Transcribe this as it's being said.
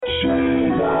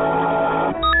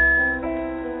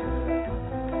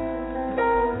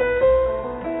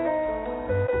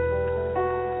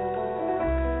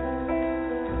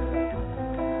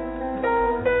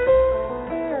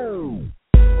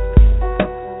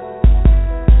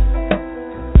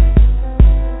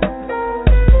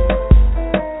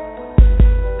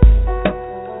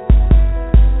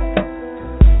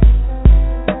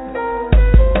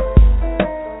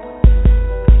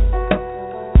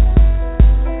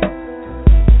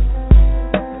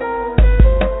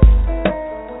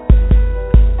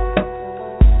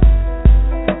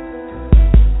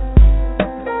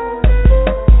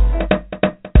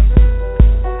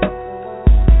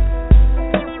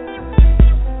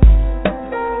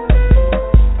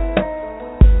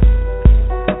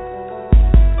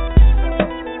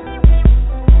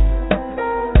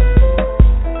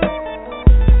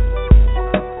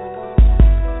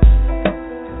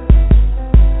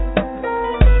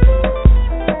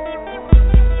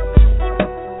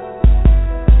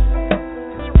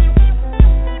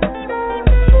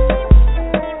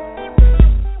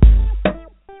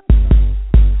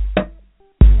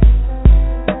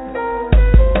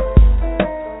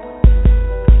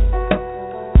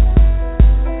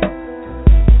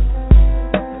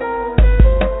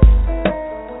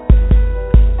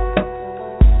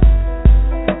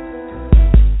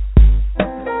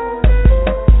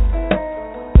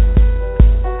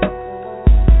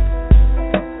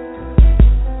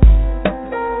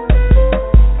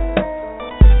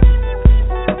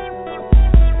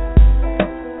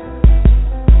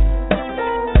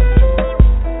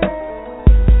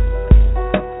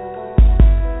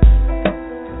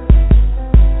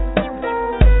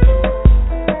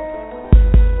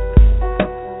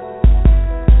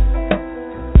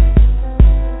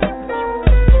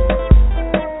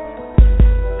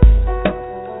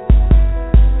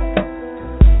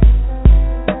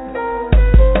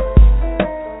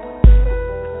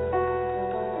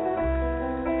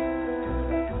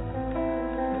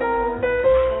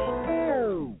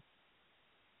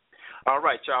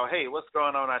y'all. Hey, what's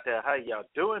going on out there? How y'all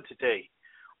doing today?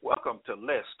 Welcome to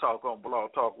Let's Talk on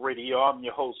Blog Talk Radio. I'm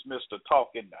your host, Mr. Talk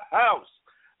in the House.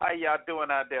 How y'all doing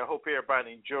out there? Hope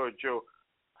everybody enjoyed your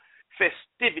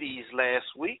festivities last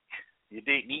week. You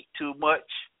didn't eat too much.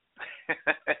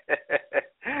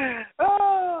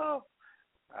 Oh,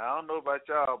 I don't know about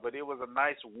y'all, but it was a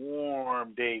nice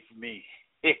warm day for me.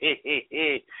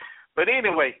 But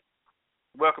anyway,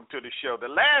 welcome to the show. The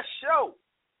last show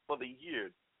for the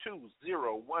year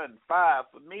 2015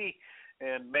 for me.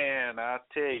 And, man, I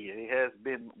tell you, it has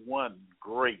been one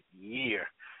great year.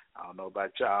 I don't know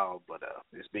about y'all, but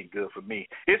it's been good for me.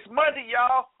 It's Monday,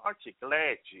 y'all. Aren't you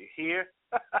glad you're here?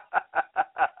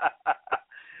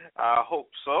 I hope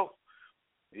so.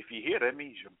 If you're here, that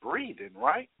means you're breathing,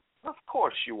 right? Of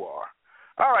course you are.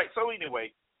 All right, so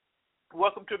anyway,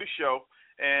 welcome to the show.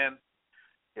 And,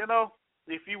 you know,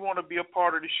 if you want to be a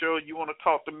part of the show, you want to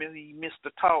talk to me,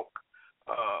 Mr. Talk,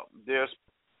 there's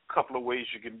a couple of ways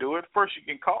you can do it. First, you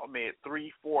can call me at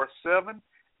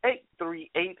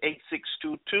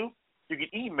 347-838-8622. You can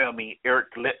email me,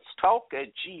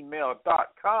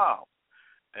 ericletstalk@gmail.com.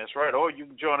 That's right. Or you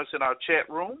can join us in our chat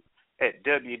room at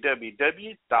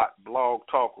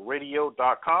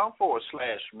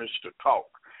www.blogtalkradio.com/Mr.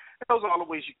 Talk. And those are all the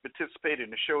ways you can participate in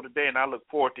the show today, and I look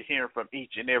forward to hearing from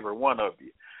each and every one of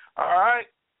you. All right.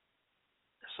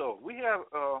 So we have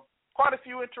quite a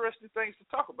few interesting things to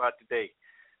talk about today.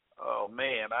 Oh,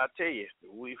 man, I tell you,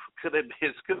 it could have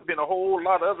been a whole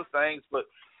lot of other things, but,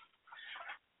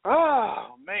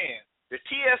 oh, man, the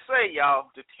TSA, y'all,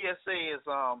 the TSA is,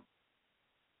 I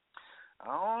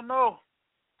don't know.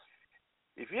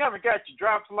 If you haven't got your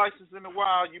driver's license in a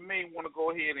while, you may want to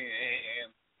go ahead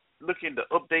and look into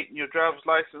updating your driver's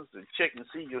license and check and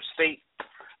see your state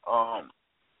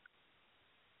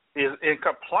is in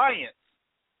compliance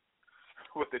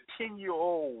with the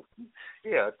 10-year-old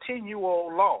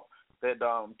law that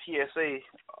TSA is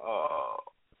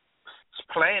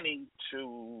planning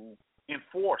to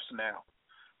enforce now.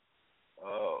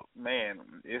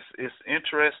 Man, it's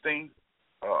interesting.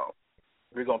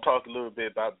 We're gonna talk a little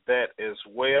bit about that as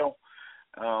well.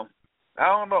 I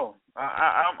don't know.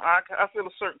 I feel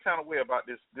a certain kind of way about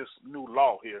this new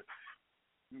law here.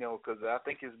 You know, because I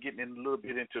think it's getting in a little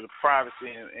bit into the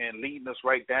privacy and leading us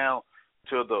right down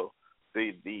to the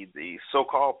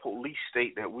so-called police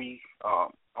state that we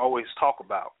always talk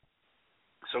about.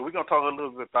 So we're going to talk a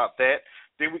little bit about that.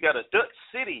 Then we got a Dutch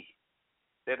city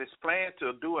that is planning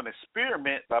to do an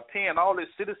experiment by paying all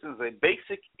its citizens a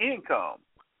basic income.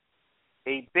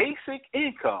 A basic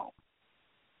income.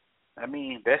 I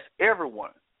mean, that's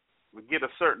everyone. We get a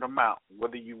certain amount,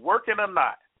 whether you're working or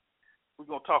not. We're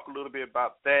going to talk a little bit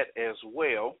about that as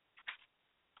well.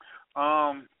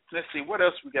 Let's see, what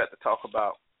else we got to talk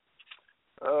about?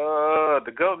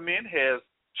 The government has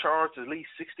charged at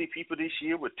least 60 people this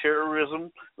year with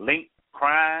terrorism-linked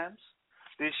crimes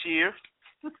this year.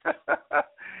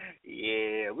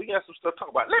 Yeah, we got some stuff to talk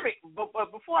about.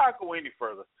 But before I go any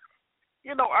further,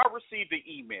 you know, I received an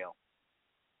email.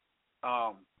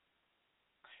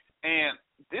 And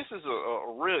this is a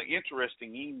really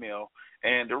interesting email,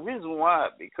 and the reason why,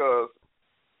 because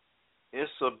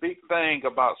it's a big thing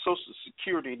about Social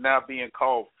Security now being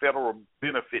called federal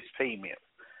benefits payments.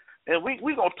 And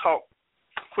we're going to talk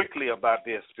quickly about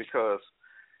this because,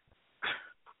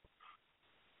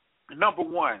 number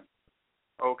one,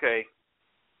 okay,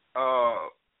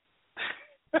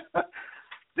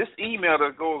 this email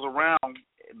that goes around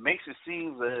makes it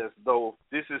seem as though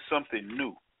this is something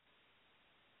new.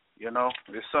 You know,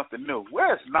 it's something new.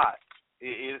 Well, it's not.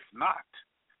 It's not.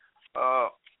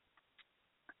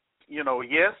 You know,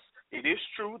 yes, it is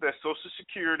true that Social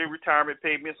Security retirement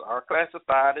payments are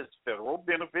classified as federal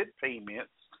benefit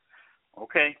payments.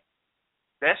 Okay,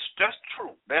 that's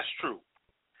true. That's true.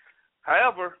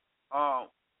 However, I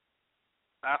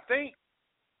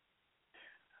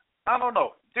don't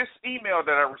know. This email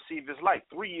that I received is like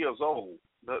 3 years old.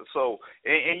 So,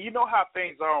 and you know how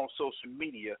things are on social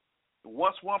media.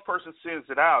 Once one person sends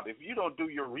it out, if you don't do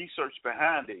your research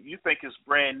behind it, you think it's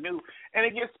brand new, and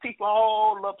it gets people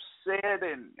all upset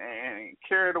and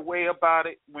carried away about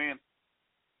it when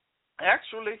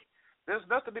actually there's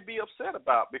nothing to be upset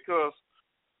about because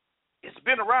it's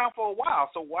been around for a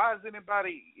while. So why is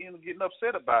anybody getting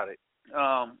upset about it?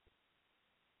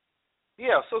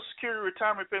 Yeah, Social Security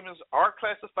retirement payments are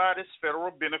classified as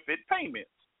federal benefit payments.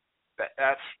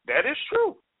 That is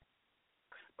true.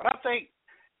 But I think,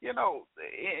 you know,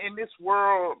 in this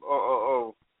world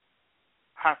of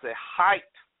how to say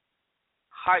hype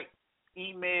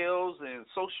emails and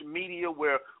social media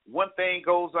where one thing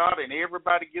goes out and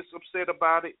everybody gets upset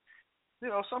about it,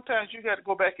 sometimes you got to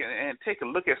go back and take a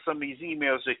look at some of these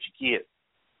emails that you get.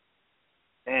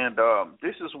 And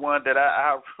this is one that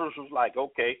I was like,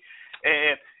 okay.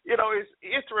 And, it's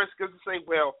interesting because they say,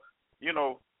 well,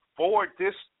 forward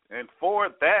this and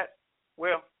forward that.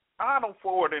 Well, I don't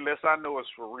forward unless I know it's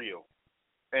for real.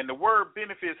 And the word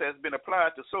benefits has been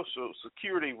applied to Social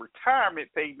Security retirement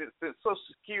payments since Social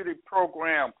Security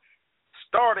program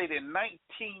started in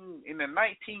the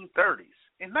 1930s.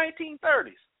 In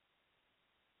 1930s.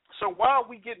 So why are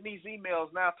we getting these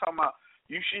emails now talking about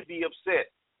you should be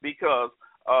upset because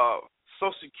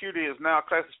Social Security is now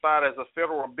classified as a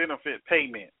federal benefit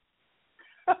payment?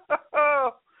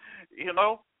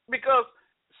 Because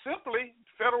simply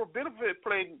federal benefit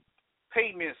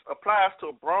payments applies to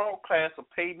a broad class of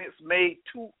payments made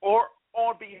to or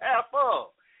on behalf of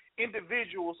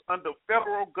individuals under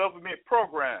federal government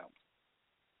programs.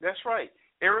 That's right.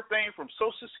 Everything from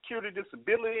Social Security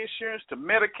disability insurance to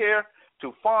Medicare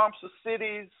to farm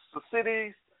subsidies.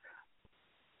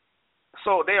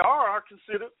 So they are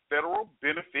considered federal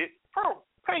benefit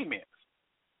payments.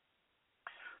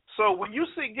 So when you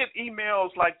get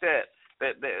emails like that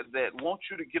want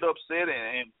you to get upset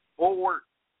and forward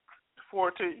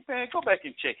to you, man, go back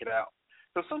and check it out.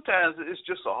 Because sometimes it's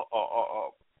just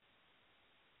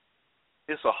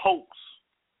it's a hoax.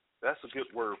 That's a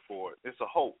good word for it. It's a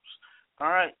hoax. All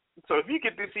right. So if you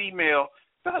get this email,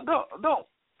 don't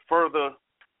further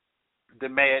the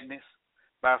madness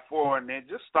by forwarding it.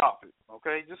 Just stop it.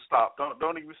 Okay. Just stop.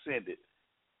 Don't even send it.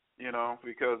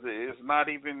 Because it's not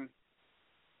even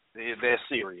that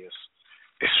serious.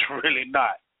 It's really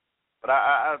not. But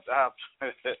I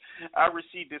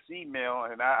received this email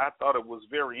and I thought it was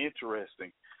very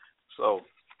interesting. So,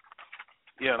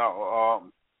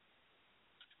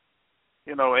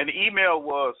 and the email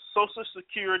was Social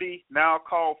Security, now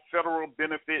called Federal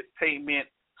Benefit Payment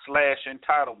 /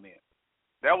 Entitlement.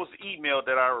 That was the email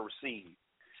that I received.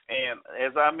 And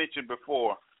as I mentioned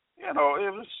before, it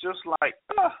was just like,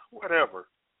 whatever.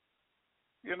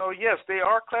 Yes, they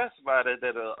are classified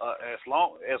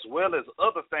as well as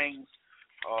other things,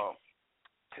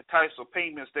 types of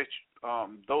payments that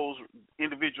those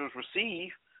individuals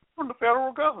receive from the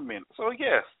federal government. So,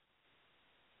 yes.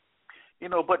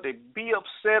 But they be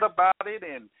upset about it,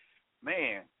 and,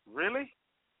 man, really?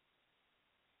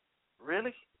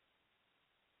 Really?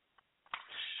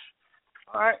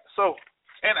 All right, so,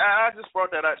 and I just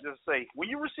brought that out just to say, when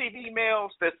you receive emails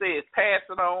that say it's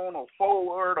passing on or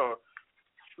forward or,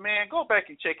 man, go back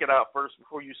and check it out first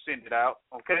before you send it out,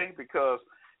 okay? Because,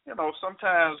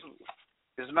 sometimes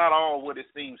it's not all what it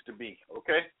seems to be,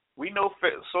 okay? We know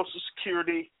Social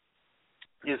Security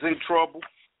is in trouble,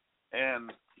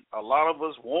 and a lot of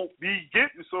us won't be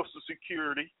getting Social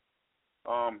Security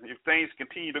if things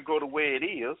continue to go the way it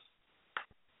is,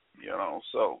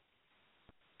 so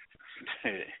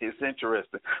it's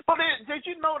interesting. But did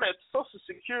you know that Social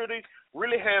Security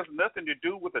really has nothing to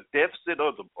do with a deficit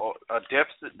or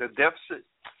the deficit?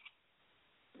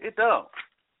 It don't.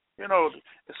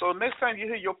 So next time you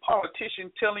hear your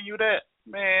politician telling you that,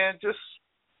 man, just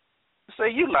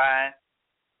say you lying.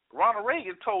 Ronald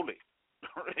Reagan told it.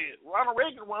 Ronald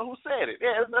Reagan, the one who said it.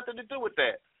 It has nothing to do with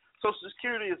that. Social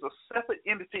Security is a separate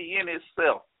entity in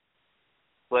itself.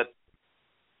 But,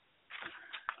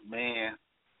 man.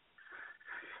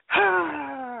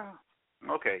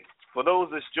 Okay, for those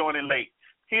that's joining late,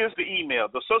 here's the email.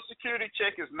 The Social Security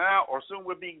check is now or soon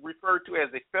will be referred to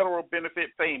as a federal benefit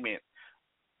payment.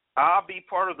 I'll be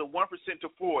part of the 1% to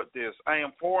forward this. I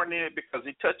am forwarding it because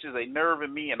it touches a nerve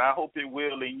in me, and I hope it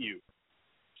will in you.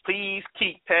 Please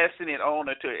keep passing it on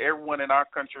until everyone in our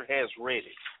country has read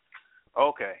it.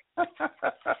 Okay.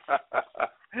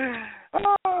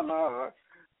 Oh, Lord.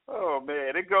 Oh,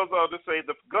 man. It goes on to say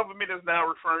the government is now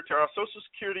referring to our Social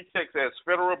Security checks as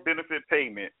federal benefit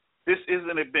payment. This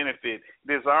isn't a benefit.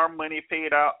 It is our money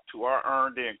paid out to our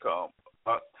earned income.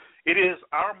 It is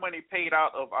our money paid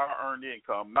out of our earned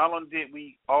income. Not only did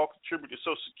we all contribute to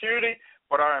Social Security,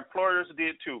 but our employers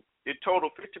did too. It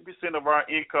totaled 50% of our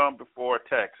income before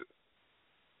taxes.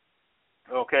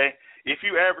 Okay? If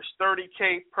you average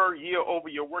 $30K per year over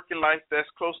your working life, that's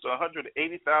close to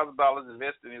 $180,000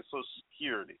 invested in Social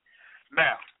Security.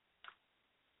 Now,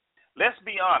 let's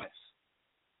be honest.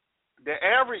 The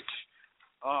average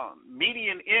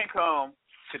median income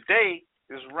today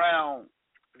is around,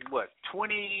 what,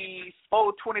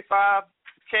 24,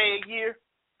 25K a year?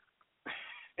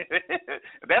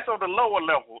 That's on the lower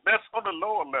level.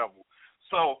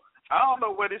 So I don't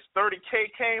know where this 30K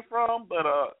came from, but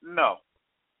no.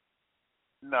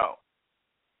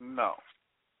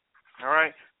 All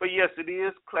right, but yes, it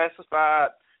is classified,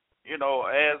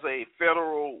 as a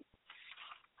federal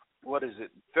what is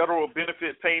it, federal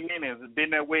benefit payment, and it's been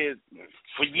that way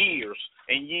for years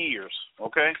and years,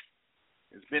 okay?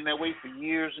 It's been that way for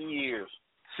years and years,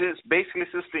 since the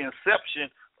inception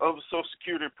of the Social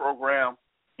Security program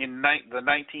in the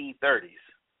 1930s,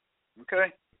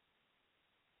 okay?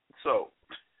 So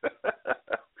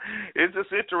it's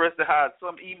just interesting how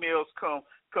some emails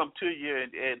come to you,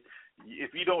 and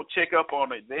if you don't check up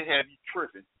on it, they have you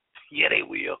tripping. Yeah, they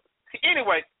will.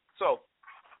 Anyway, so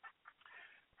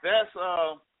that's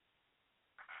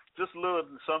just a little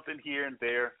something here and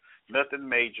there, nothing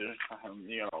major.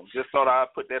 Just thought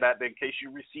I'd put that out there in case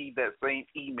you received that same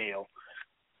email.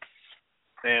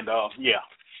 And yeah,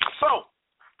 so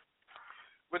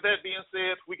with that being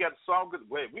said, we got a song.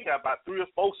 We got about 3 or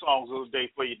 4 songs of the day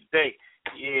for you today.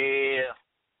 Yeah,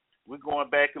 we're going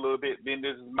back a little bit. Then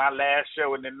this is my last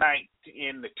show in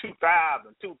the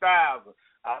 2000.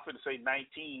 I was going to say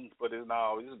 19, but it's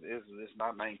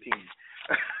not 19.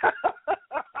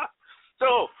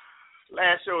 So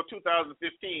last show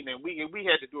 2015, and we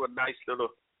had to do a nice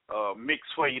little mix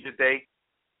for you today.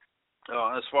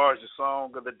 As far as the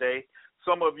song of the day,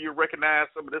 some of you recognize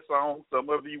some of the songs, some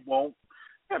of you won't.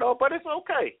 But it's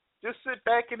okay. Just sit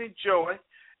back and enjoy,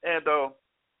 and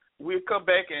we'll come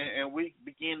back and we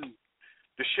begin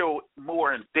the show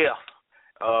more in depth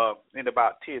in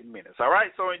about 10 minutes. All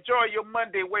right? So enjoy your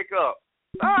Monday. Wake up.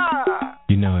 Ah!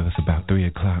 It was about 3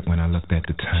 o'clock when I looked at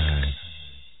the time,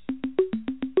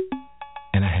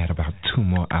 and I had about 2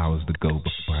 more hours to go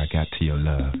before I got to your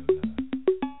love.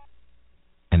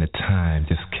 And the time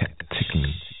just kept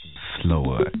ticking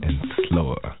slower and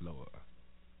slower.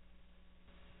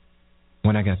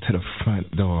 When I got to the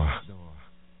front door,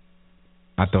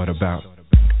 I thought about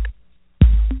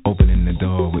opening the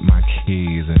door with my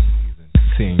keys and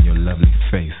seeing your lovely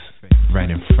face right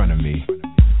in front of me.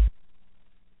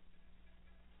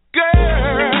 Girl,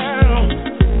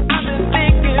 I've been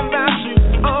thinking about you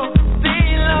all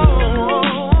day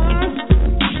long,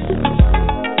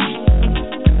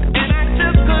 and I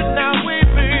just could not wait,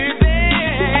 baby,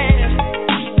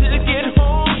 to get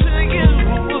home to you.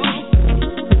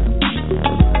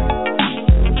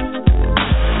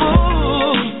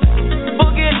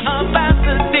 Forget about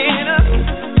the dinner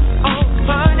on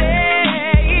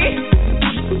Monday,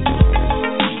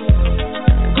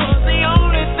 'cause the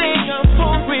only thing I'm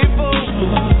hungry for,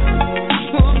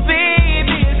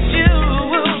 baby, is you.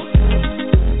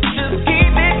 Just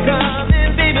keep it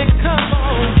coming, baby, come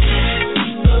on.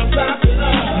 Don't stop it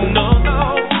all. No.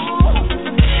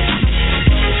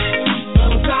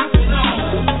 Don't stop it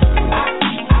all.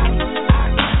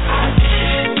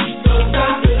 Don't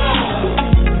stop it all.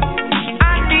 I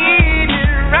need you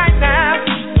right now.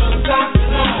 Don't stop it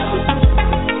all.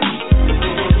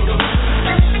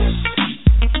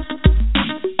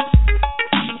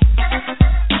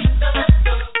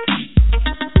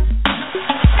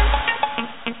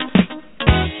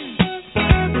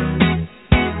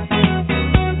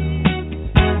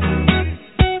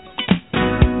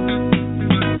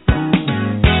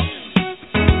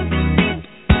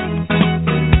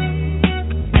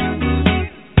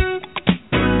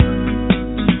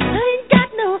 I ain't got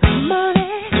no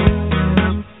money.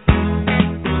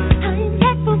 I ain't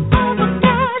got for all the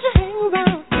guys you hang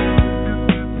around.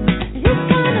 It's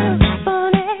kinda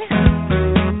funny,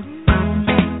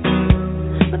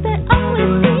 but they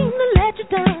always seem to let you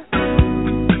down.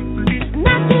 And I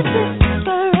get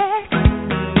discouraged,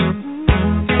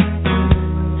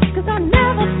 'cause I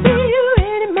never see you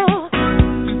anymore.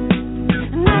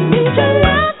 And I need your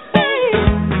love, babe.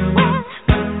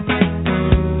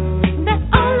 That's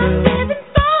all I'm living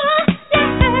for,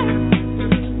 yeah.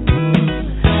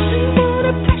 Ain't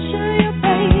wanna pressure you,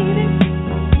 baby,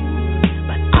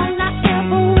 but all I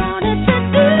ever wanted to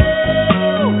do,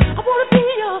 I wanna be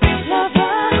your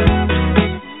lover.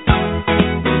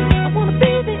 I wanna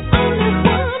be the only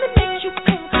one that makes you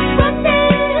come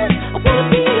running. I wanna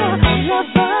be your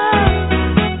lover.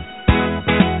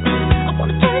 I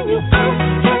wanna turn you on,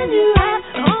 turn you out,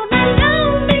 all night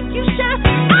long, make you shine.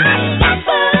 I'm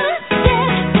lover, yeah.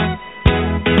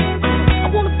 I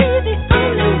wanna be the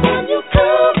only one you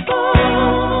come for.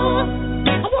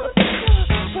 I wanna be your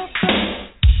lover.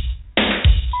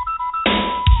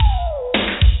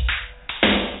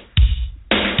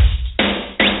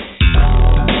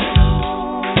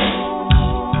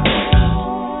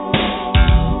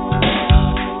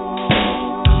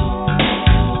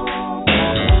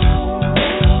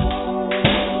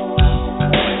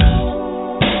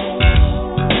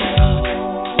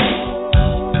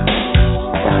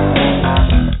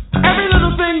 Every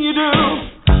little thing you do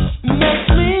makes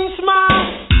me smile,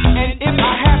 and if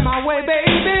I had my way,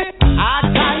 baby,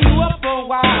 I'd tie you up for a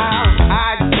while.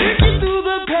 I'd dig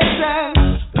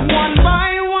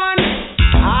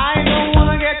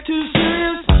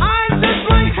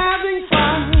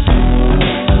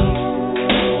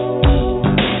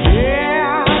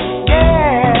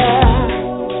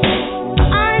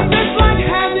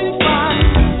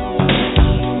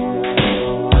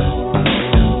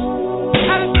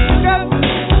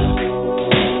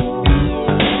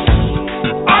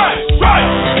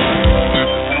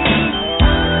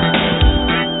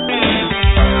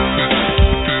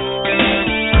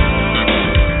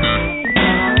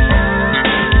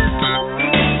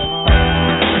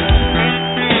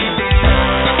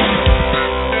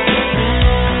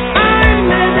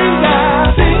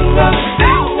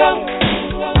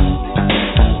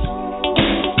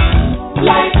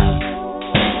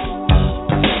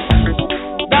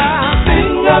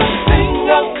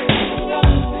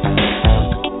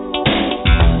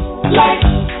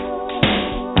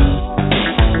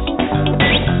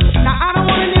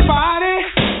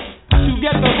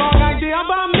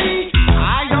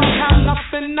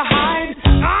mind.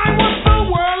 I want the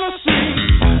world to see,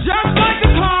 just like a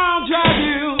clown drive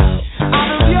you out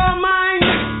of your mind.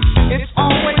 It's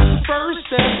always the first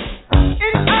step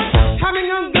in us having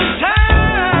a good time.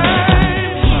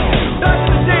 That's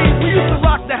the days we used to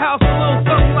rock the house a little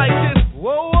something like this.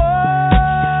 Whoa, whoa.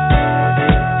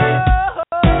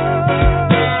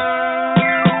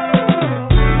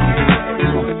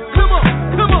 Come on,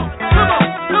 come on, come on,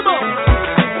 come on.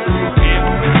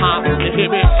 Hop in the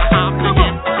hip, hop in the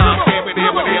hip, hop in the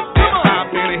hip,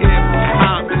 hop in the hip,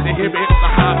 hop in the hip,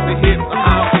 hop in the hip,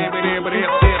 hop in the hip,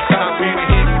 hop in the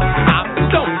hip, hop.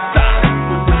 Don't stop.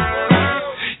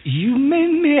 You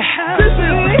made me happy. This is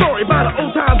the story about an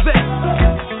old time vet.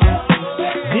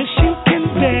 This you can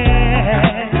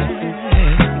bet.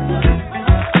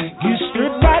 You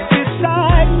stood right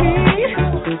beside me,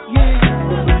 yeah,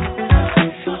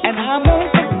 and I won't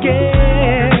forget.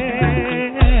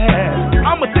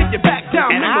 I'ma take you back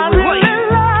down and I really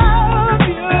love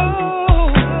you.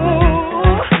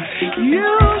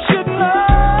 You should know.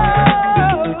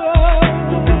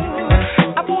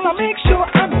 I wanna make sure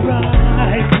I'm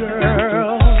right,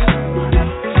 girl,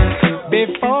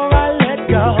 before I let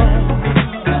go.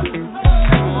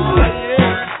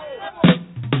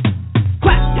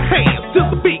 Clap your hands to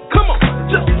the beat, come on.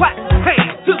 Just clap your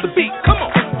hands to the beat, come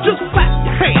on. Just clap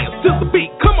your hands to the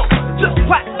beat, come on. Just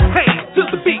clap your hands to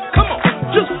the beat, come on.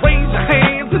 Just raise your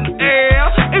hands in the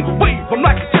air and wave them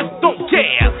like you just don't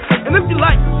care. And if you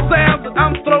like the sound that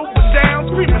I'm throwing down,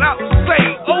 screaming out to say,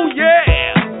 oh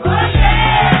yeah,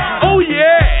 oh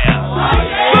yeah,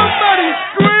 somebody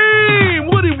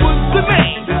scream, Woody was the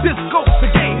name. This goes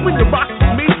the game. When you rock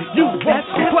with me, you won't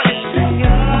complain.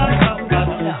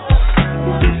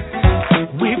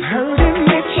 We've hurt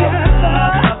each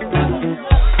other,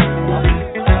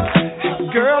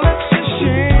 girl, it's a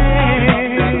shame.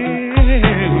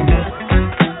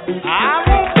 I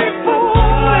won't be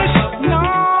foolish, no.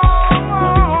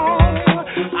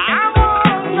 I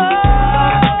wanna know.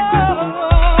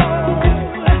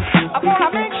 I wanna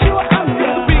make sure I'm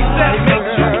the beat that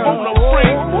makes you wanna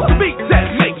bring, the beat that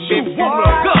makes you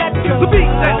wanna go, the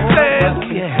beat that says,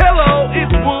 hello,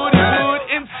 it's Woody Wood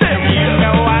and Sarah. You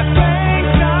know I think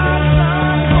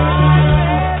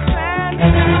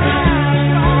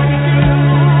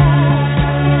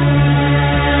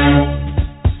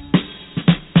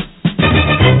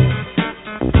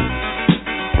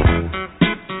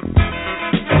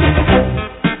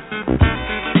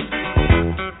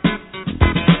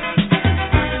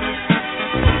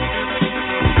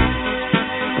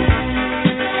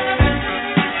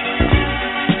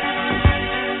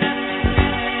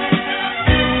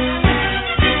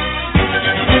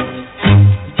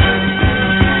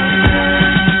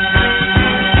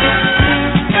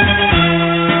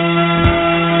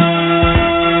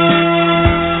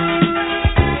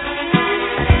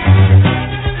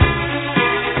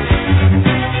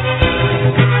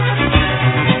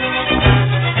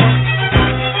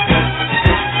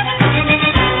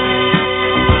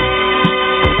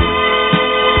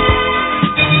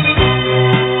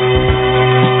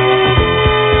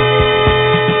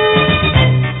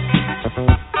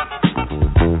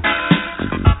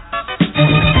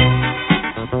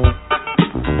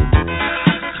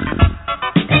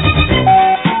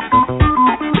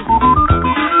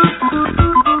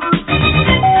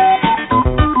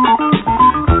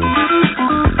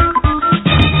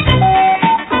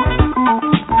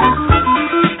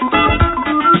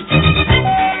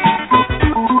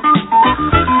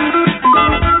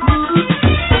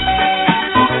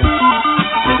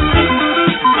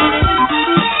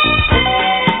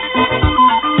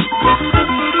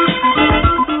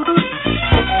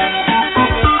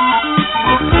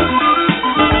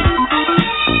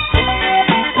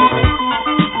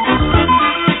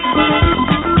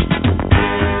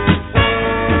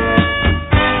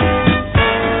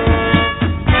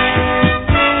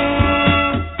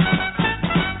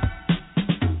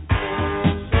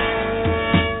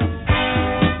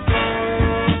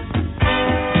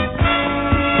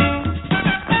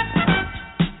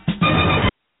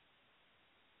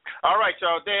All right,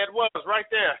 y'all. There it was right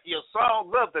there. Your song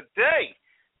of the day.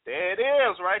 There it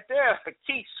is right there.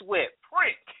 Keith Sweat,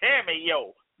 Print,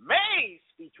 Cameo, Maze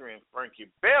featuring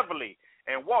Frankie Beverly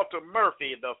and Walter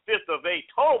Murphy, the 5th of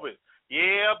October.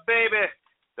 Yeah, baby.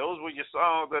 Those were your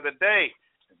songs of the day.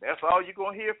 And that's all you're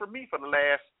going to hear from me for the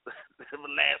last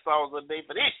songs of the day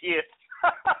for this year.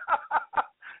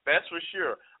 That's for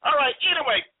sure. All right,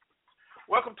 anyway,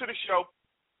 welcome to the show.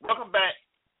 Welcome back.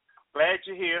 Glad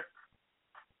you're here.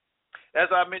 As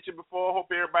I mentioned before,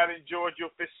 hope everybody enjoyed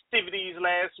your festivities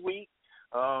last week.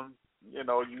 you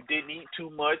know, you didn't eat too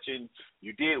much and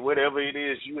you did whatever it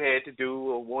is you had to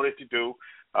do or wanted to do.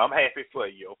 I'm happy for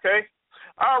you, okay?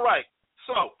 All right.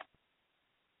 So,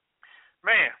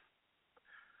 man.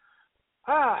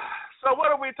 So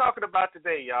what are we talking about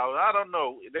today, y'all? I don't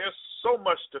know. There's so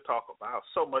much to talk about,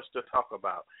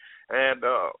 And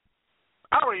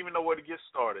I don't even know where to get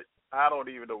started.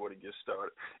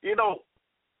 You know,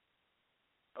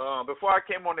 before I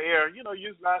came on the air, you know,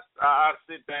 usually I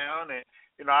sit down and,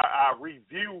 you know, I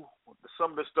review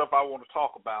some of the stuff I want to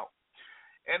talk about.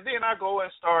 And then I go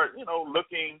and start, you know,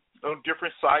 looking on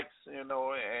different sites, you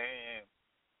know, and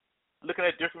looking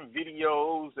at different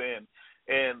videos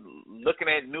and looking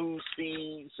at news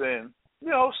feeds and, you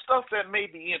know, stuff that may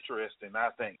be interesting, I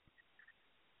think.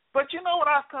 But you know what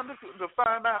I've come to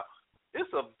find out?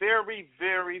 It's a very,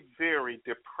 very, very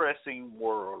depressing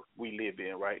world we live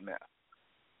in right now.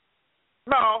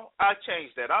 No, I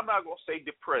changed that. I'm not going to say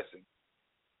depressing.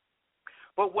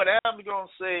 But what I'm going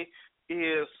to say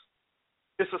is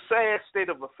it's a sad state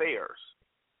of affairs.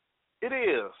 It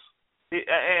is.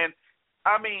 And,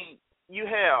 I mean, you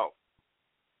have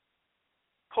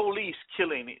police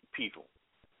killing people,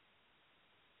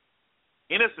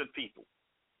 innocent people,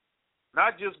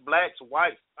 not just blacks,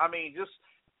 whites. I mean, just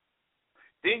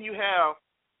then you have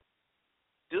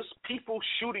just people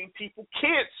shooting people,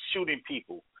 kids shooting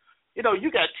people. You know,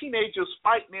 you got teenagers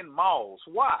fighting in malls.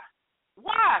 Why?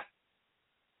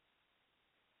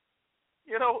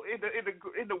 You know,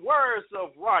 in the words of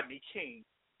Rodney King,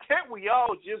 can't we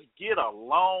all just get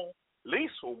along, at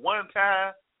least for one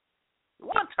time?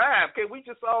 One time, can we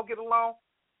just all get along?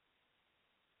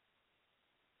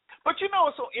 But you know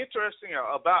what's so interesting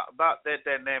about that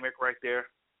dynamic right there?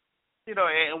 You know,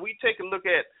 and we take a look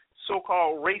at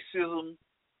so-called racism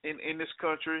in this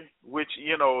country, which,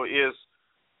 you know, is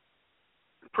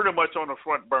pretty much on the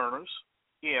front burners.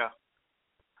 Yeah.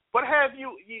 But have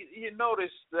you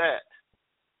noticed that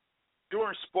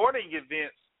during sporting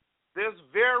events, there's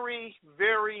very,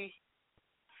 very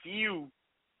few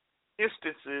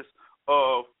instances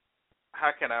of,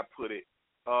 how can I put it,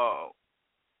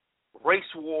 race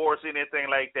wars, anything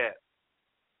like that.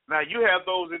 Now, you have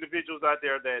those individuals out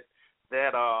there that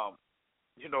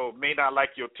you know, may not like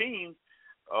your team,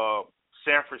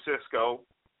 San Francisco,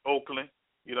 Oakland.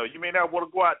 You know, you may not want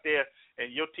to go out there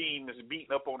and your team is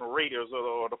beating up on the Raiders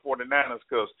or the 49ers,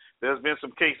 because there's been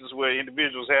some cases where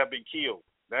individuals have been killed.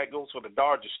 That goes for the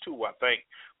Dodgers too, I think.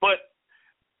 But,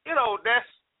 you know, that's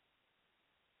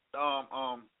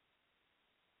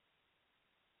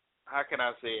how can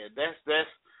I say it? That's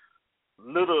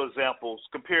little examples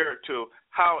compared to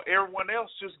how everyone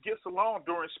else just gets along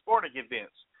during sporting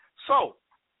events. So,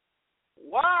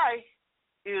 why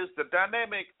is the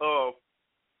dynamic of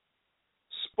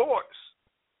sports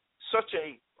such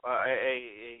a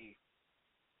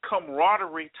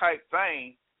camaraderie type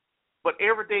thing, but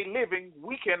everyday living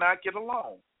we cannot get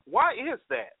along? Why is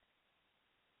that?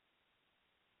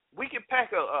 We can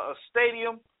pack a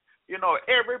stadium, you know,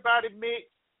 everybody mix,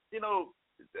 you know,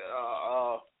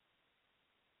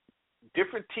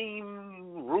 different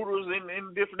team rooters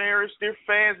in different areas, different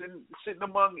fans, and sitting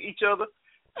among each other,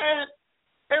 and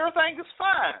everything is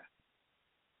fine.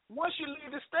 Once you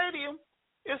leave the stadium,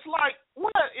 it's like,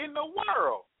 what in the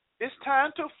world? It's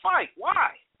time to fight.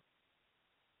 Why?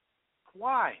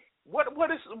 What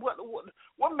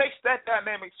makes that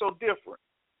dynamic so different?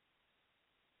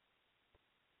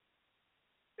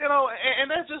 You know,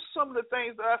 and that's just some of the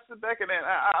things that I sit back and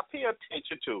I pay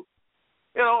attention to.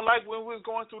 You know, like when we was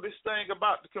going through this thing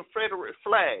about the Confederate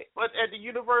flag. But at the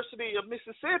University of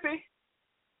Mississippi,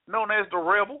 known as the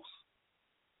Rebels,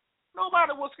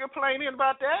 nobody was complaining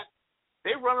about that.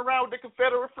 They run around with the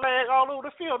Confederate flag all over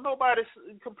the field. Nobody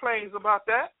complains about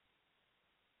that.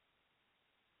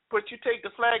 But you take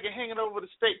the flag and hang it over the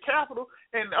state capitol,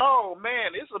 and, oh,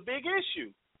 man, it's a big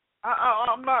issue.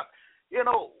 I'm not, you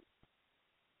know,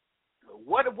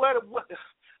 what am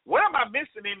I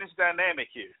missing in this dynamic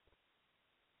here?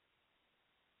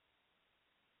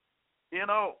 You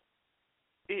know,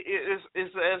 it's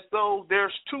as though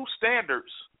there's two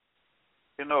standards.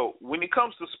 You know, when it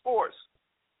comes to sports,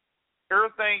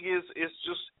 everything is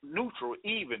just neutral,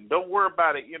 even. Don't worry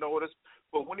about it. You know,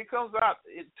 but when it comes out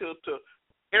to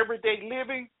everyday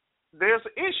living, there's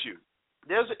an issue.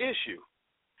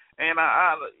 And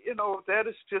I you know, that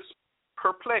is just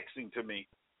perplexing to me.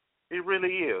 It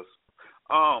really is.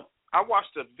 I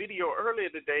watched a video earlier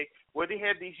today where they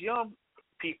had these young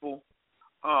people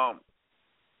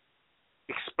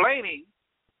explaining,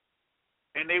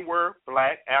 and they were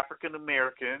black, African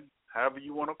American, however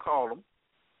you want to call them,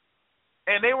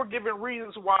 and they were giving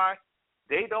reasons why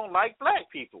they don't like black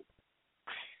people.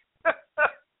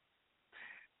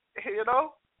 You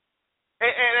know,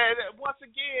 and once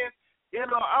again, you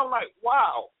know, I'm like,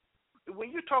 wow.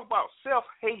 When you talk about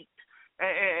self-hate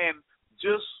and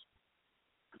just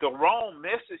the wrong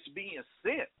message being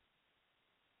sent,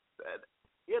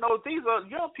 you know, these are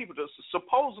young people that are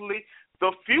supposedly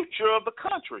the future of the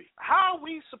country. How are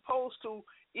we supposed to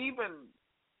even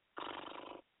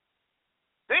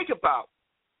think about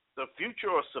the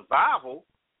future of survival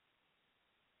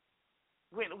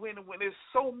when there's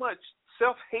so much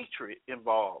self-hatred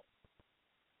involved?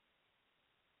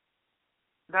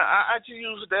 Now, I just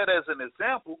use that as an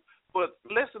example, but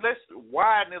let's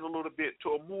widen it a little bit to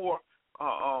a more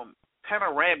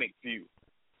panoramic view.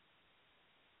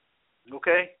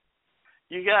 Okay,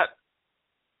 you got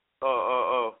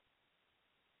the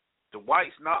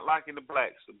whites not liking the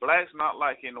blacks not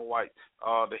liking the whites,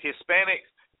 the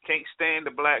Hispanics can't stand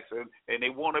the blacks and they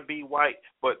want to be white,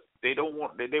 but they don't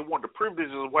want they want the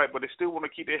privileges of white, but they still want to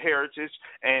keep their heritage.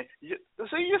 And you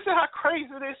see how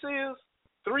crazy this is?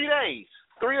 3 days.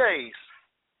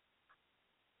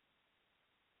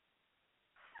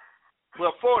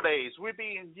 Well, 4 days. We'll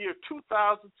be in year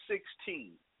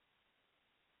 2016.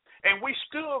 And we're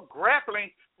still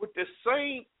grappling with the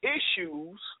same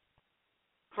issues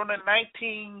from the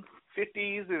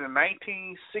 1950s and the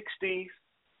 1960s,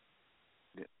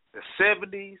 the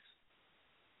 70s.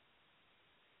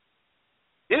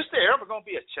 Is there ever going to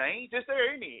be a change? Is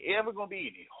there ever going to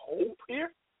be any hope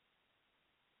here?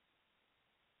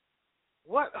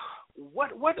 What is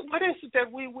it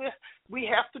that we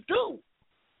have to do?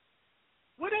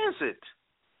 What is it?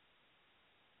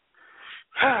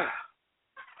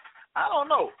 I don't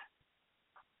know.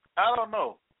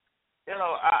 You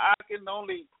know, I can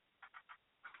only,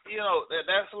 you know,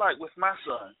 that's like with my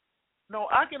son. No,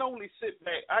 I can only sit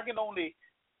back. I can only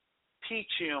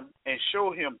teach him and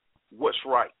show him what's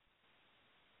right.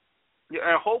 Yeah,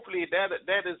 and hopefully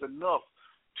that is enough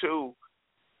to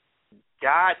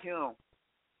guide him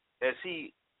as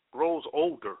he grows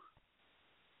older.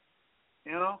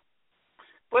 You know?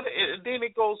 But then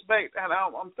it goes back, and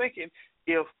I'm thinking,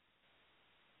 if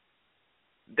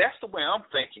that's the way I'm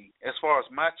thinking as far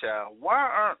as my child, why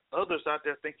aren't others out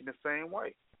there thinking the same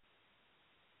way?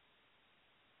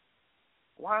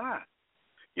 Why not?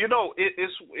 You know,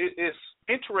 it's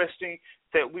interesting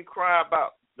that we cry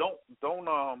about don't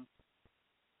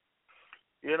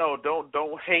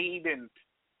hate,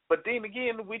 but then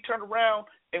again we turn around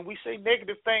and we say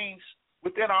negative things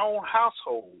within our own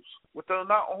households, within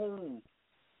our own.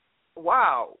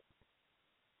 Wow.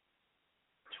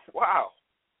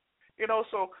 You know,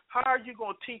 so how are you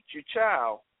going to teach your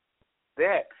child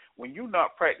that when you're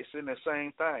not practicing the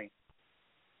same thing?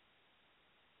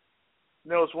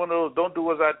 You know, it's one of those, don't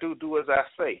do as I do, do as I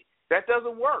say. That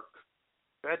doesn't work.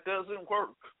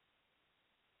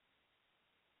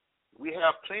 We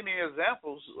have plenty of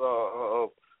examples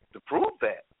to prove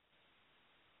that.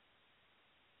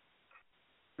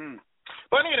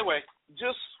 But anyway,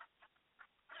 just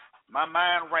my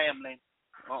mind rambling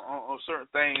on certain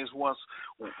things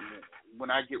when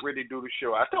I get ready to do the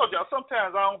show. I told y'all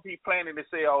sometimes I don't be planning to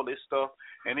say all this stuff,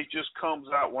 and it just comes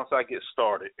out once I get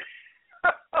started.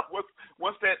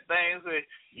 Once that thing says,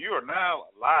 you are now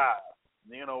live,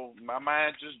 you know, my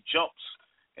mind just jumps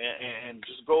and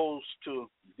just goes to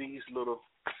these little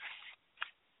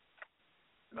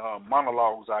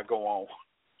monologues I go on.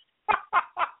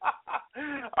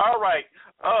 All right.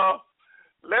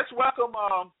 Let's welcome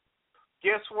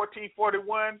guest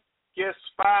 1441, guest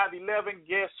 511,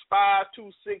 guest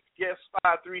 526, guest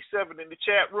 537 in the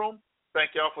chat room.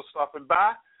 Thank y'all for stopping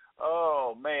by.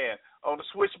 Oh, man. On the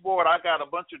switchboard, I got a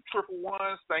bunch of triple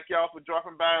ones. Thank y'all for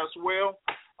dropping by as well.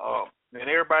 And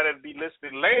everybody that'll be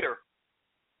listening later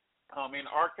in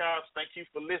archives, thank you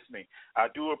for listening. I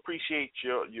do appreciate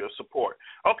your support.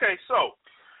 Okay, so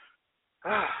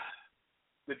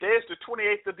the day is the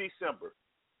 28th of December.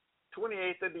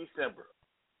 28th of December,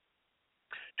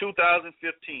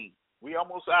 2015. We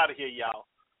almost out of here, y'all.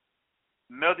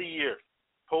 Another year.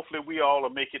 Hopefully we all will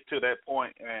make it to that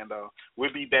point, and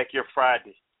we'll be back here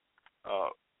Friday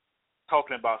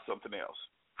talking about something else.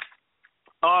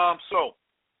 So,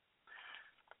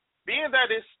 being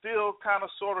that it's still kind of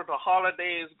sort of the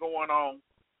holidays going on,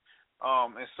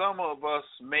 and some of us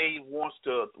may want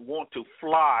to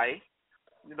fly,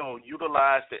 you know,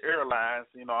 utilize the airlines.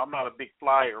 You know, I'm not a big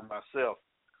flyer myself.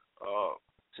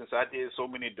 Since I did so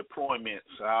many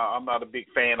deployments, I'm not a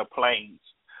big fan of planes.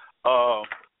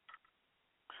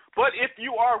 But if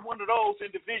you are one of those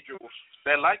individuals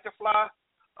that like to fly,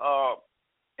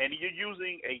 and you're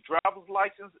using a driver's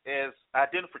license as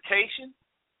identification,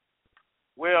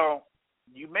 well,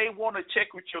 you may want to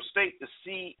check with your state to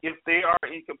see if they are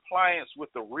in compliance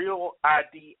with the Real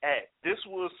ID Act. This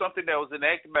was something that was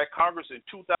enacted by Congress in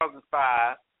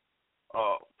 2005,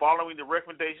 following the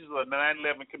recommendations of the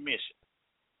 9/11 Commission.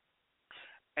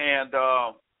 And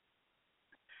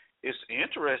it's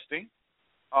interesting.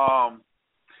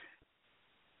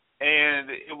 And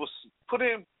it was put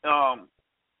in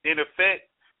effect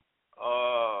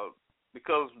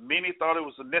because many thought it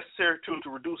was a necessary tool to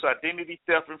reduce identity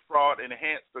theft and fraud and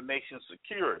enhance the nation's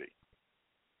security.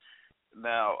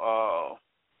 Now,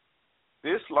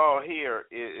 this law here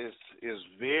is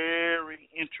very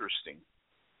interesting.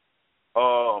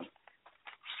 I'm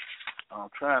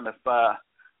trying to find.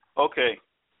 Okay.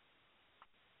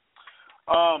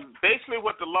 Basically,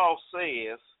 what the law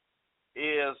says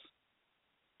is,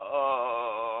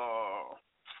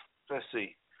 let's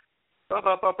see,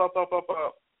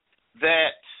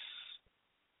 that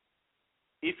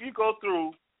if you go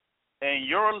through and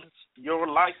your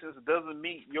license doesn't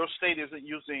meet, your state isn't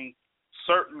using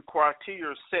certain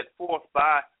criteria set forth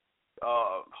by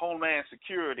Homeland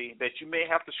Security, that you may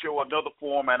have to show another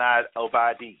form of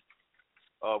ID,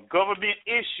 government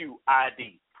issue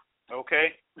ID.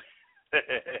 Okay.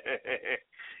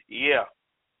 Yeah.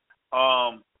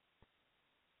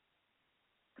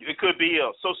 It could be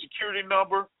a Social Security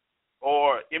number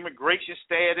or immigration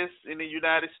status in the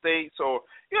United States, or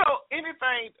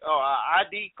anything,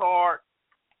 ID card.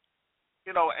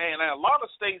 And a lot of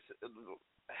states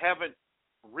haven't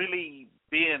really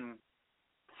been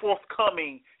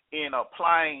forthcoming in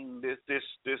applying this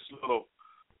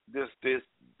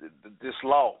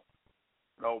law.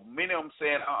 Many of them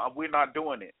saying we're not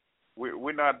doing it.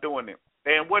 We're not doing it.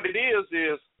 And what it is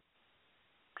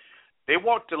they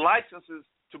want the licenses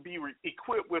to be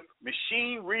equipped with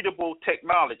machine-readable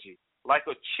technology, like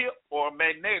a chip or a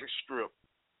magnetic strip,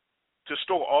 to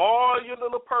store all your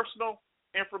little personal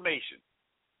information.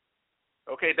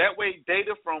 Okay, that way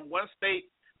data from one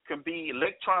state can be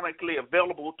electronically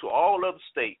available to all other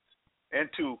states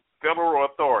and to federal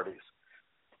authorities.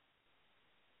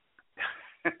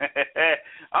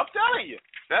 I'm telling you,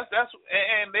 that's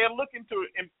and they're looking to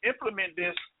implement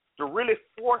this to really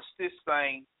force this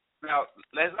thing. Now,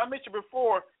 as I mentioned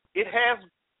before, it has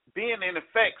been in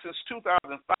effect since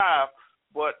 2005,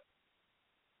 but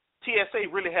TSA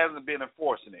really hasn't been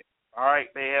enforcing it. All right,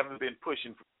 they haven't been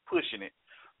pushing it,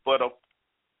 but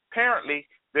apparently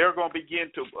they're going to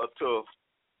begin to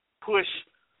push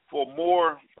for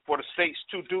the states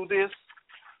to do this.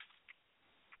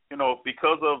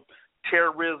 Because of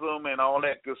terrorism and all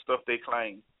that good stuff they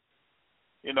claim.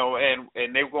 And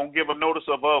they're going to give a notice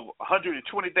of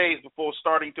 120 days before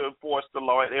starting to enforce the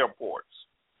law at airports.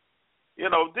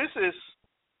 This is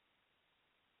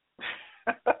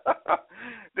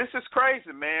this is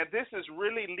crazy, man. This is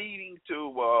really leading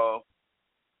to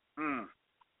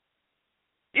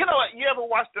you ever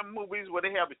watch them movies where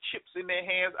they have the chips in their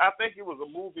hands? I think it was a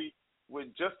movie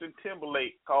with Justin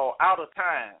Timberlake called Out of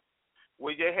Time,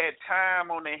 where they had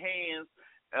time on their hands,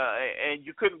 and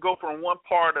you couldn't go from one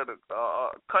part of the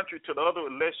country to the other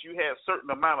unless you had a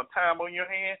certain amount of time on your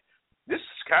hand. This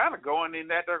is kind of going in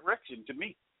that direction to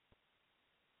me.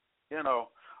 As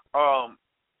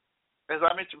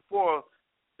I mentioned before,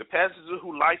 the passengers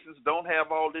who license don't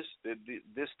have all this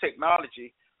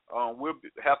technology will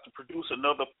have to produce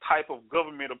another type of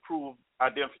government-approved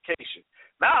identification.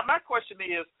 Now, my question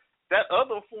is, that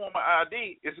other form of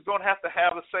ID is going to have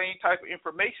the same type of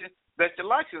information that your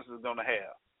license is going to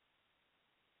have.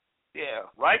 Yeah,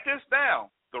 write this down.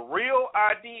 The Real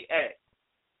ID Act.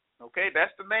 Okay,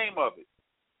 that's the name of it.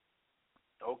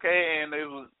 Okay, and it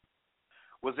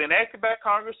was enacted by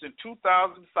Congress in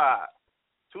 2005.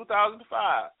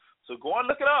 2005. So go and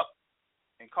look it up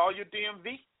and call your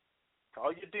DMV.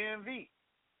 Call your DMV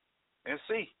and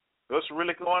see what's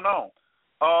really going on.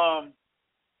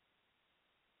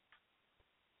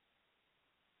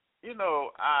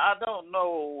 I don't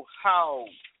know how.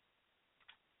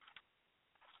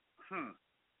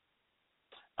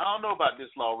 I don't know about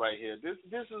this law right here. This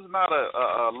is not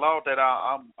a law that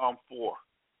I'm for.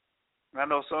 I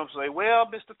know some say, well,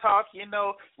 Mr. Talk,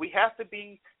 we have to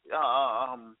be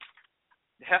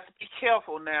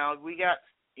careful now. We got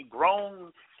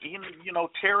grown,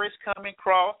 terrorists coming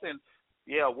across, and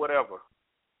whatever.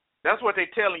 That's what they're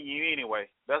telling you anyway.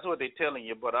 That's what they're telling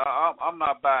you. But I'm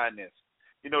not buying this.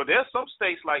 There's some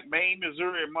states like Maine,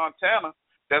 Missouri, and Montana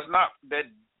that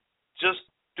just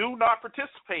do not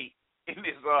participate in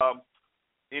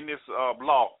this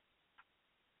law.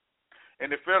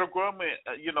 And the federal government,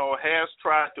 has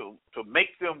tried to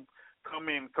make them come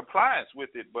in compliance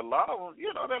with it. But a lot of them,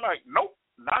 they're like, nope,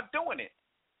 not doing it.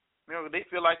 They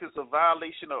feel like it's a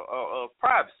violation of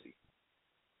privacy.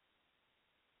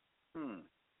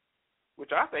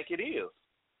 Which I think it is.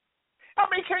 I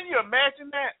mean, can you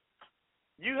imagine that?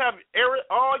 You have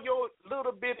all your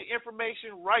little bit of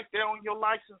information right there on your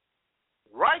license.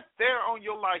 Right there on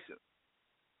your license.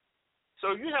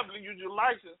 So you have to use your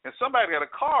license, and somebody got a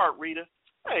card reader.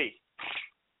 Hey,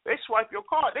 they swipe your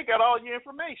card. They got all your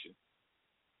information.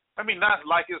 I mean, not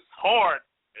like it's hard.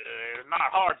 Not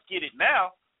hard to get it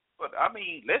now, but I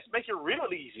mean, let's make it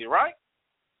real easy, right?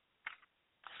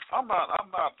 I'm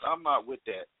not with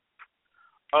that.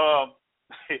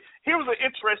 Here was an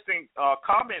interesting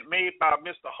comment made by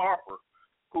Mr. Harper,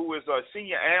 who is a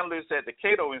senior analyst at the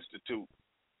Cato Institute,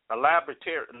 a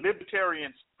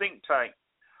libertarian think tank.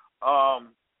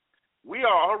 We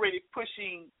are already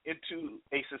pushing into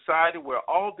a society where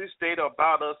all this data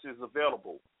about us is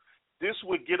available. This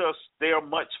would get us there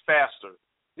much faster.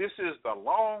 This is the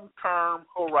long-term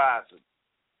horizon.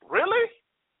 Really?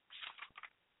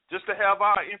 Just to have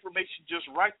our information just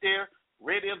right there,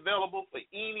 ready, available for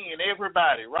any and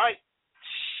everybody, right?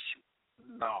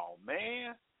 No,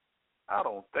 man. I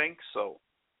don't think so.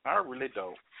 I really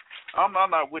don't. I'm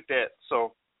not with that.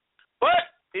 So, but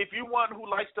if you're one who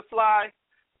likes to fly,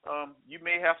 you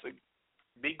may have to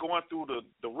be going through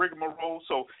the rigmarole.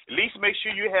 So at least make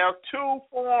sure you have 2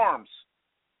 forms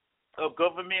of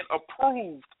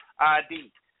government-approved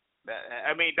ID.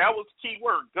 I mean, that was the key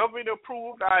word,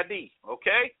 government-approved ID,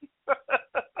 okay?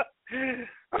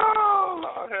 Oh,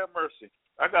 Lord have mercy.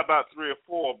 I got about 3 or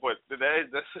 4, but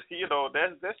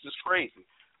that's just crazy.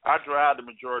 I drive the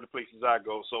majority of places I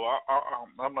go, so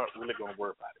I'm not really going to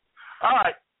worry about it. All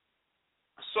right.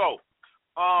 So,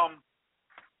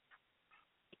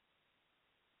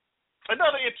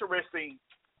 another interesting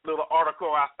little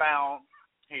article I found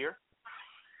here.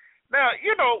 Now,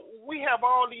 we have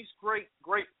all these great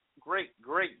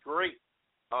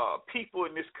people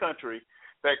in this country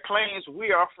that claims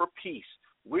we are for peace.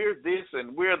 We're this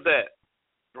and we're that,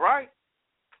 right?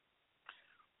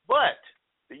 But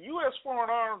the U.S. foreign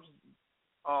arms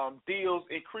deals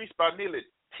increased by nearly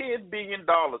 $10 billion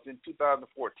in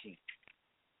 2014.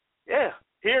 Yeah,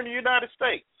 here in the United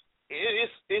States,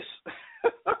 it's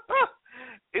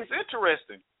it's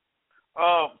interesting.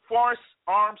 Foreign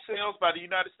arms sales by the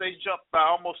United States jumped by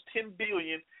almost $10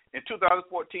 billion in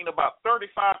 2014, about 35%.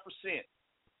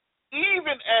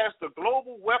 Even as the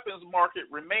global weapons market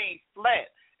remained flat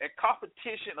and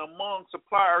competition among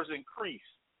suppliers increased.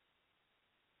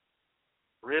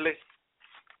 Really?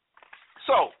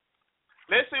 So,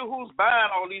 let's see who's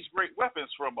buying all these great weapons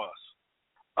from us.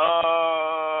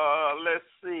 Let's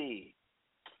see.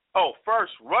 Oh,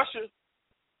 first, Russia.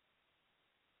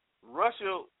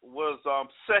 Russia was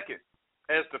second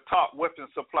as the top weapons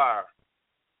supplier,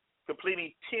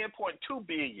 completing $10.2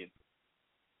 billion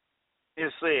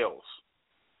in sales.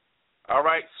 All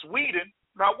right, Sweden.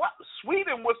 Now, what?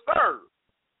 Sweden was third,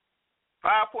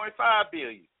 $5.5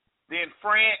 billion. Then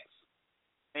France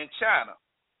and China.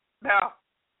 Now,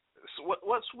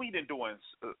 what's Sweden doing?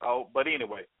 But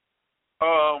anyway,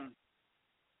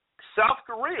 South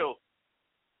Korea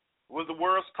was the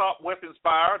world's top weapons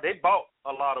buyer. They bought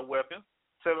a lot of weapons,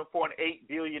 $7.8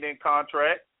 billion in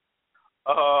contract.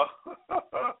 Oh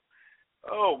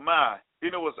my!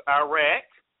 Then it was Iraq,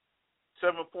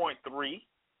 7.3.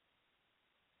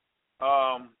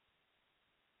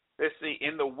 Let's see.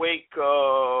 In the wake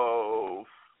of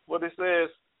what it says,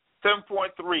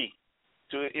 7.3.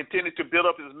 Intended to build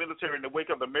up his military in the wake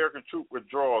of the American troop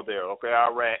withdrawal there. Okay,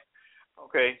 Iraq.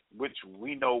 Okay, which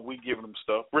we know we giving them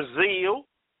stuff. Brazil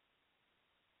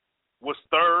was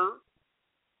third.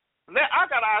 Now, I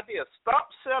got an idea. Stop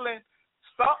selling.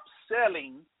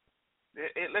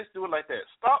 Let's do it like that.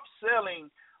 Stop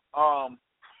selling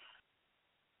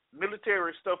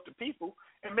military stuff to people,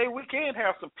 and maybe we can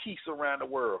have some peace around the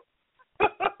world.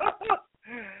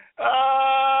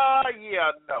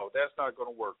 Yeah, no, that's not going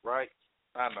to work, right?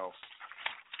 I know.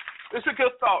 It's a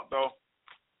good thought, though.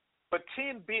 But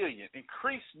 $10 billion,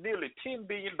 increased nearly $10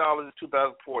 billion in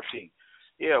 2014.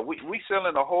 Yeah, we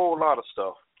selling a whole lot of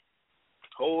stuff.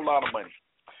 Whole lot of money.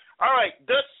 All right,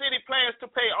 Dutch city plans to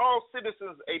pay all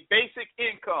citizens a basic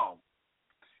income.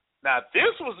 Now,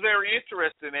 this was very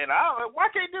interesting, and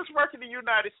why can't this work in the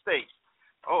United States?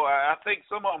 Oh, I think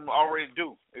some of them already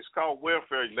do. It's called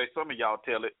welfare. Let some of y'all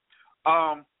tell it.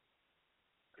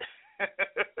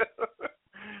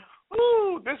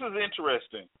 Ooh, this is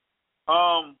interesting.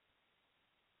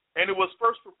 And it was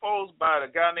first proposed by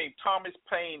a guy named Thomas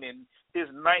Paine in his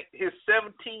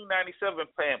 1797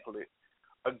 pamphlet,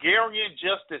 Agrarian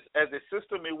Justice as a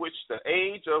System in Which the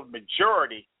Age of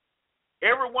Majority,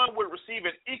 everyone would receive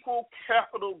an equal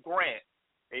capital grant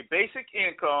a basic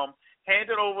income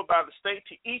handed over by the state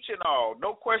to each and all,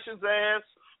 no questions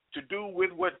asked, to do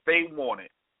with what they wanted.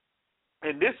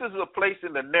 And this is a place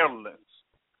in the Netherlands.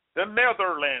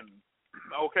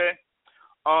 Okay?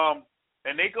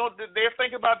 And they're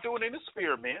thinking about doing an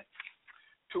experiment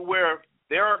to where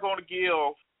they are going to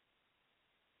give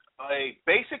a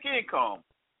basic income,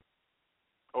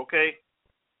 okay,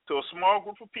 to a small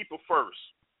group of people first.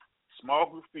 Small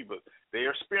group of people. They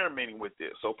are experimenting with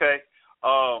this, okay?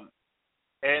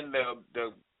 And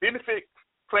the benefit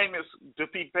claimants to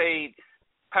be paid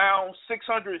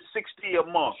 $660 a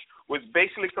month, which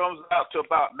basically comes out to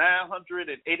about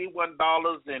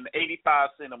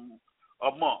 $981.85 a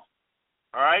month.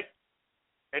 All right?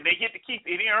 And they get to keep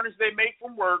any earnings they make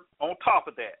from work on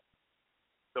top of that.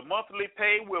 The monthly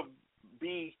pay will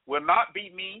not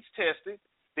be means tested.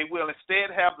 They will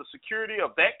instead have the security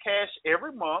of that cash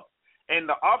every month and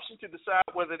the option to decide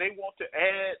whether they want to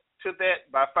add to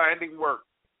that by finding work.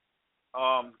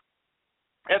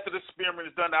 After the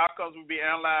experiment is done, the outcomes will be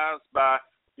analyzed by,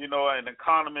 an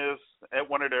economist at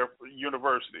one of their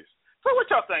universities. So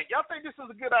what y'all think? Y'all think this is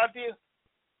a good idea?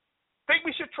 Think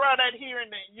we should try that here in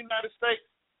the United States?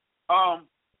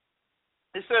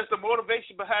 It says the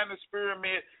motivation behind the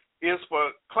experiment is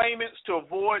for claimants to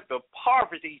avoid the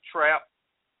poverty trap,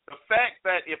 the fact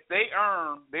that if they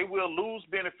earn, they will lose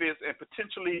benefits and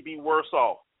potentially be worse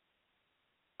off.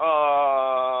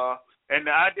 And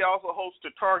the idea also hopes to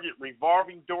target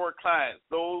revolving door clients,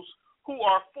 those who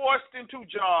are forced into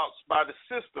jobs by the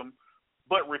system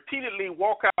but repeatedly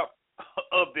walk out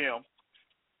of them.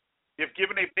 If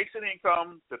given a basic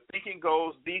income, the thinking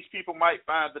goes these people might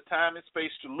find the time and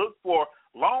space to look for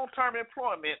long-term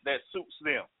employment that suits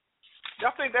them.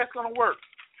 Y'all think that's going to work?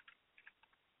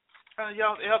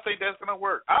 Y'all think that's going to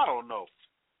work? I don't know.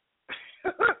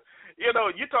 You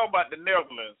talk about the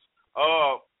Netherlands.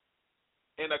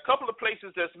 In a couple of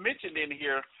places that's mentioned in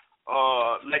here,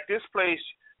 like this place,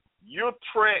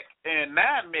 Utrecht and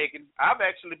Nijmegen, I've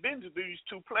actually been to these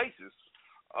two places.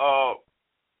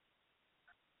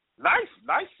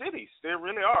 Nice cities. They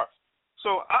really are.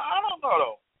 So I don't know,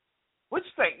 though. What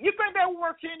you think? You think that would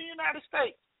work here in the United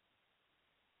States?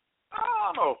 I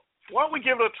don't know. Why don't we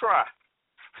give it a try?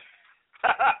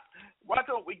 Why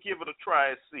don't we give it a try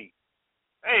and see?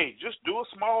 Hey, just do a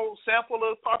small sample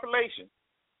of the population.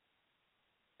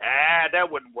 That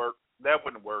wouldn't work.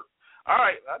 All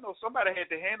right, I know somebody had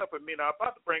their hand up at me. Now I'm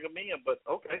about to bring them in, but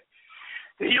okay.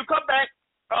 You come back.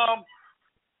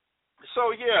 So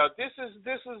yeah, this is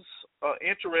an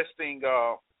interesting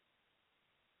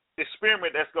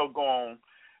experiment that's gonna go on,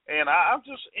 and I'm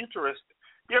just interested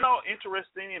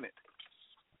in it.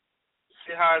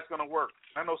 See how it's gonna work.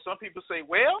 I know some people say,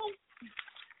 well,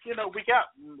 we got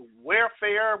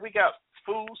welfare, we got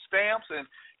food stamps, and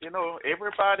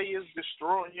everybody is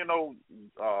destroying.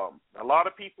 A lot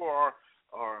of people are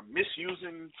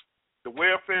misusing the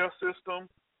welfare system.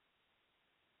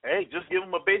 Hey, just give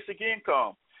them a basic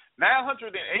income.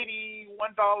 $981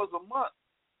 a month.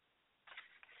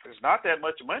 It's not that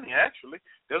much money, actually.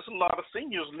 There's a lot of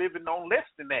seniors living on less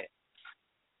than that.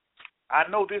 I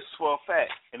know this for a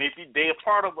fact. And if they're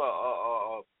part of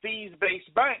a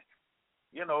fees-based bank,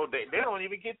 they don't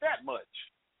even get that much.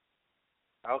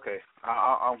 Okay,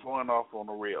 I'm going off on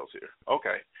the rails here.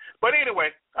 Okay. But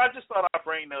anyway, I just thought I'd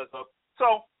bring those up.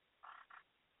 So,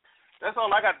 that's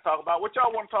all I got to talk about. What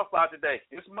y'all want to talk about today?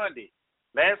 It's Monday.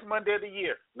 Last Monday of the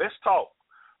year. Let's talk.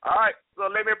 All right, so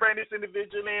let me bring this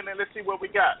individual in and let's see what we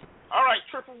got. All right,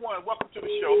 111, welcome to the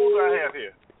show. Who do I have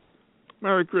here?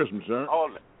 Merry Christmas, sir.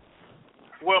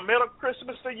 Well, Merry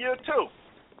Christmas to you, too.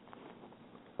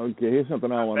 Okay, here's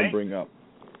something I want to bring up.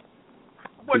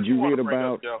 What you want to bring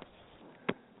up, Joe?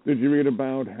 Did you read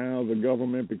about how the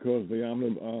government, because the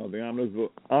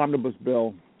omnibus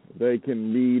bill, they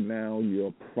can read now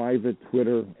your private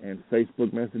Twitter and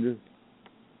Facebook messages?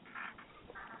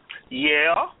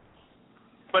 Yeah,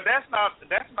 but that's not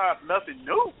nothing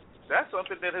new. That's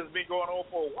something that has been going on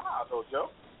for a while, though, Joe.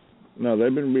 No,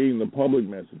 they've been reading the public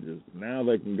messages. Now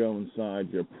they can go inside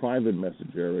your private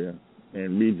message area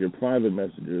and read your private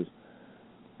messages,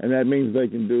 and that means they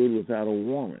can do it without a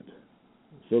warrant.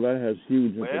 So that has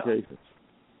huge implications.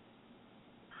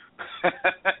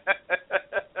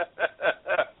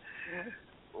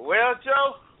 Well,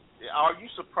 Joe, are you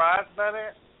surprised by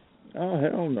that? Oh,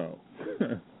 hell no.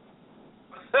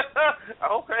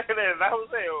 Okay, then. I was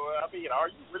saying, are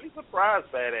you really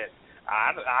surprised by that?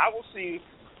 I will see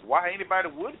why anybody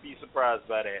would be surprised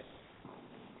by that.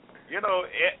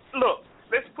 Look,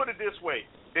 let's put it this way.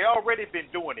 They already been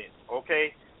doing it,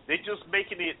 okay? They just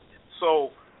making it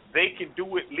so they can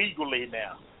do it legally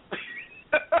now.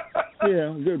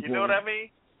 Yeah, good point. You know what I mean?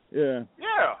 Yeah.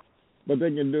 Yeah. But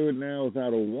they can do it now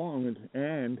without a warrant,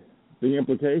 and the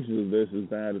implication of this is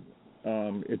that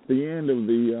it's the end of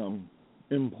the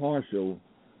impartial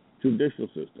judicial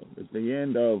system. It's the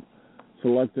end of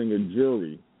selecting a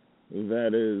jury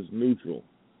that is neutral.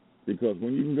 Because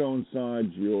when you can go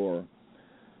inside your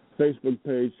Facebook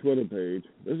page, Twitter page,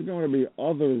 there's going to be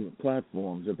other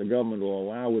platforms that the government will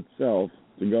allow itself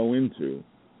to go into.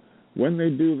 When they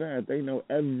do that, they know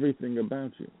everything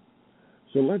about you.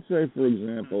 So let's say, for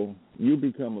example, you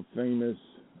become a famous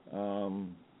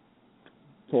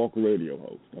talk radio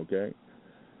host, okay?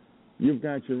 You've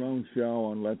got your own show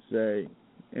on, let's say,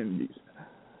 NBC.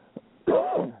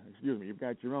 Excuse me, you've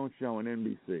got your own show on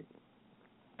NBC.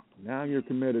 Now you're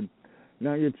committed,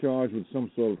 now you're charged with some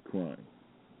sort of crime.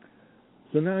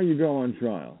 So now you go on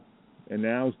trial, and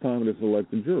now it's time to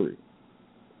select a jury.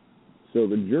 So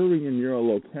the jury in your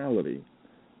locality,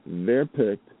 they're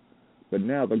picked, but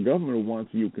now the government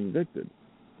wants you convicted,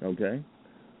 okay?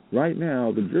 Right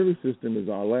now, the jury system is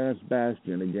our last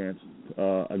bastion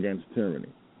against tyranny.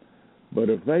 But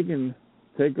if they can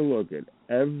take a look at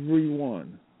every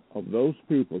one of those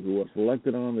people who are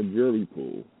selected on the jury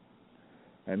pool,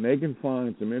 and they can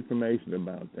find some information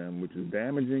about them which is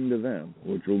damaging to them,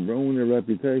 which will ruin their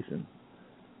reputation,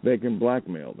 they can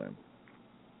blackmail them.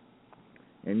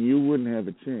 And you wouldn't have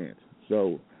a chance.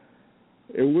 So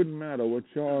it wouldn't matter what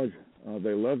charge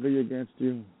they levy against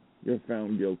you, you're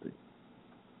found guilty.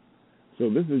 So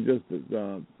this is just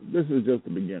the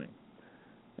beginning.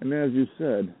 And as you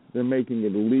said, they're making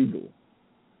it illegal.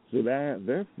 So that,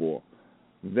 therefore,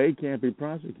 they can't be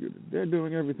prosecuted. They're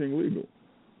doing everything legal.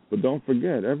 But don't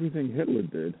forget, everything Hitler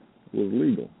did was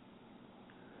legal.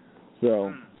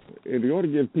 So it ought to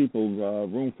give people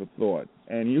room for thought.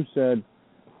 And you said,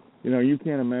 you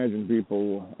can't imagine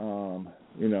people,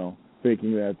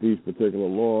 thinking that these particular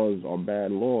laws are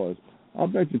bad laws. I'll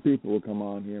bet you people will come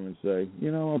on here and say,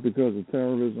 you know what, because of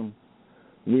terrorism,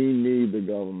 we need the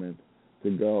government to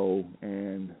go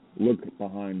and look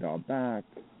behind our back,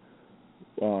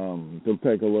 to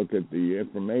take a look at the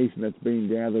information that's being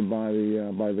gathered by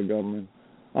the government.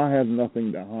 I have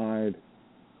nothing to hide.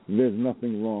 There's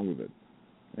nothing wrong with it.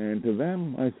 And to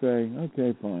them, I say,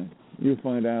 okay, fine. You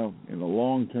find out in the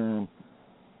long term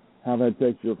how that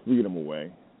takes your freedom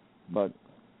away. But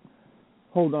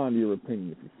hold on to your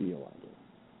opinion if you feel like it.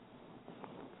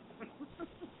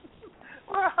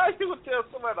 Well, how you would tell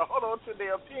somebody to hold on to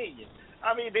their opinion?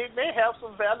 I mean, they may have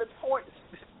some valid points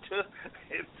to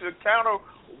counter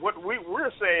what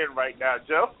we're saying right now,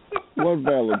 Joe. What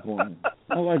valid point?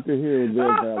 I like to hear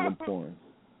their valid points.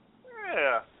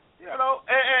 Yeah,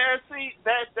 and see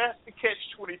that's the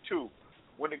catch-22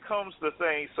 when it comes to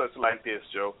things such like this,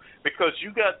 Joe, because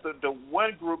you got the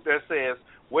one group that says,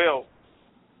 well,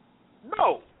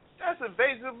 no, that's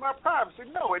invasive of my privacy.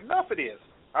 No, enough it is.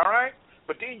 All right?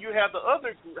 But then you have the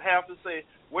other half to say,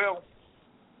 well,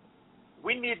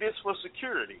 we need this for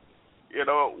security.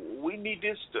 We need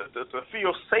this to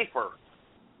feel safer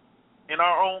in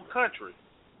our own country.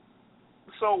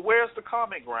 So where's the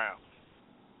common ground?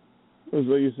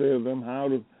 So you say to them, how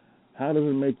does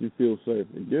it make you feel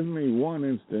safer? Give me one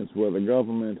instance where the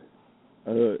government,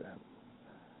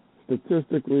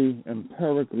 statistically,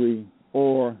 empirically,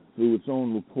 or through its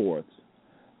own reports,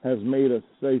 has made us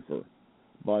safer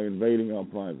by invading our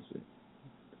privacy.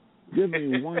 Give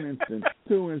me one instance,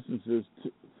 two instances,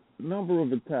 number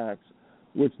of attacks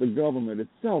which the government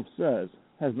itself says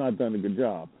has not done a good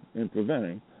job in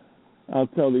preventing. I'll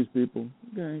tell these people,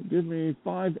 okay, give me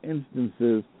 5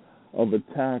 instances of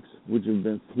attacks which have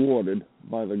been thwarted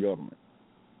by the government.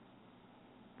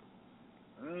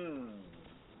 Mm-hmm.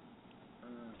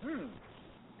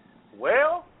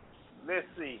 Well, let's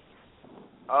see.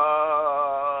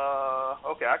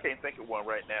 Okay, I can't think of one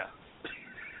right now.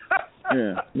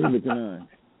 Yeah, neither can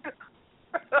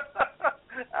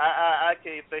I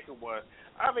can't think of one.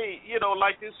 I mean,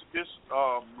 like this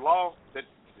law that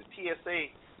the TSA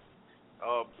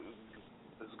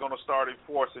is going to start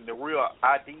enforcing, the Real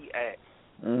ID Act.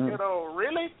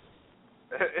 Really?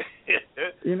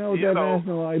 You know what that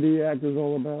National ID Act is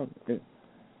all about?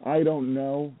 I don't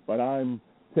know, but I'm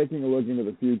taking a look into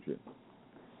the future.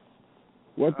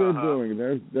 What they're doing,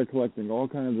 they're collecting all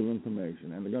kinds of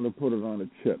information, and they're going to put it on a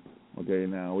chip. Okay,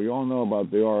 now, we all know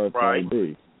about the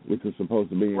RFID, which is supposed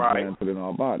to be implanted in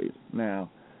our bodies. Now,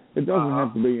 it doesn't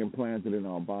have to be implanted in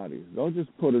our bodies. They'll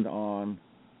just put it on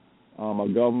a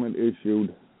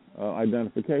government-issued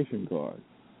identification card.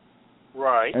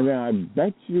 Right. And then I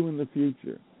bet you in the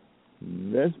future,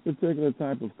 this particular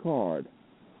type of card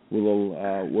will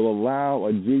allow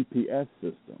a GPS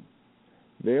system.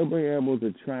 They'll be able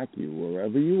to track you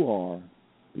wherever you are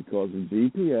because of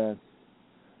GPS.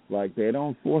 Like, they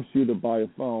don't force you to buy a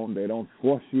phone. They don't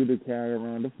force you to carry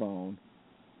around a phone.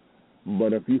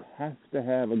 But if you have to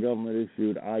have a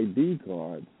government-issued ID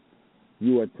card,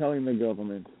 you are telling the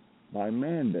government by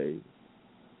mandate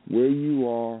where you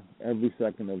are every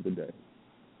second of the day.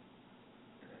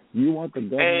 You want the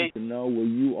government to know where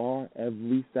you are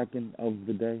every second of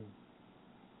the day?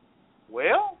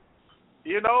 Well,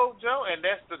 Joe, and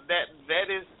that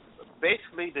is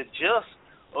basically the gist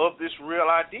of this Real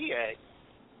ID Act.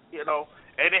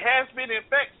 And it has been in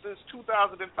effect since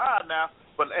 2005 now.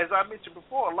 But as I mentioned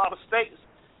before, a lot of states,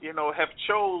 have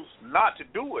chose not to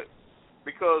do it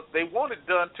because they want it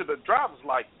done to the driver's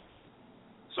license.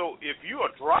 So if you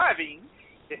are driving,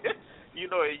 and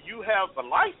you have a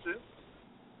license,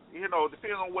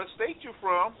 depending on what state you're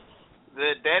from,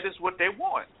 that is what they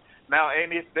want. Now,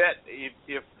 and if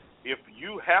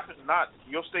you happen not,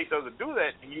 your state doesn't do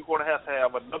that, then you're going to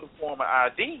have another form of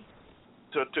ID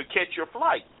to catch your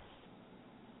flight.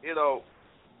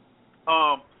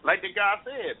 Like the guy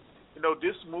said,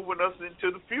 this is moving us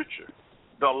into the future.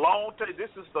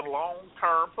 This is the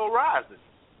long-term horizon.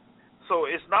 So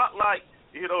it's not like,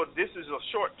 this is a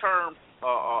short-term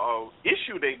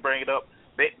issue they bring it up.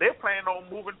 They're planning on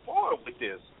moving forward with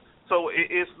this. So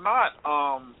it's not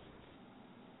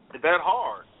that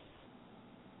hard.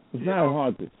 It's not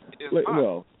hard to,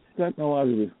 well,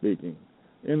 technologically speaking,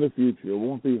 in the future, it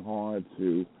won't be hard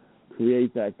to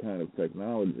create that kind of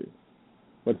technology.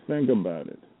 But think about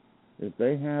it. If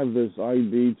they have this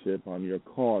ID chip on your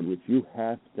card, which you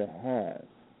have to have,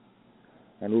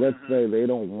 and let's say they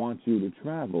don't want you to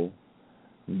travel,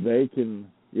 they can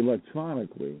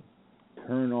electronically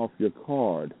turn off your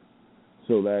card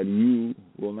so that you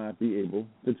will not be able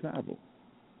to travel.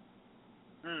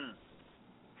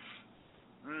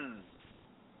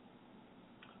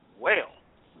 Well,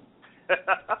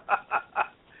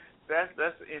 that's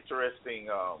an interesting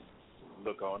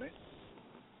look on it.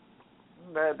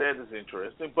 That is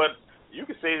interesting, but you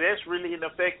can say that's really in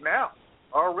effect now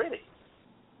already.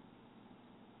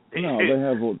 No,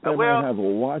 they might have a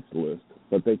watch list,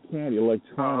 but they can't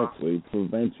electronically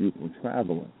prevent you from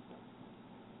traveling.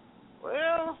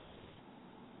 Well,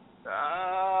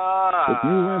 if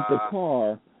you rent the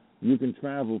car, you can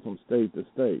travel from state to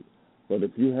state. But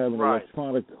if you have an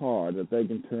electronic card that they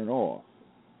can turn off,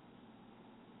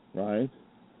 right,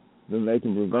 then they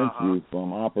can prevent you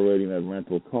from operating that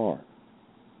rental car.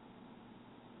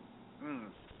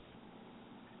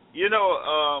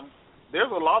 There's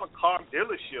a lot of car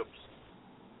dealerships.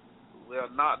 Well,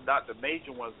 not the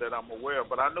major ones that I'm aware of,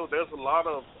 but I know there's a lot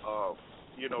of,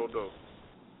 the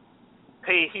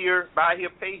pay here, buy here,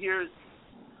 pay here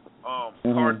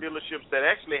car dealerships that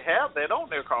actually have that on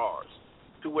their cars,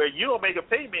 to where you don't make a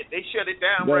payment, they shut it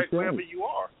down wherever you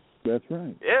are. That's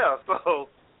right. Yeah, so,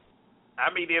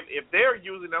 I mean, if they're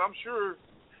using it, I'm sure,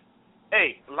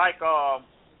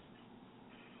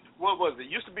 what was it?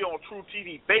 Used to be on True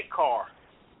TV, Bait Car,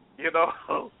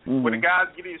 when the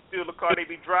guys get in, steal the car, they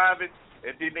be driving,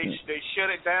 and then they shut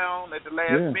it down at the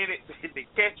last minute, they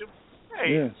catch them.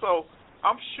 So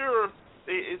I'm sure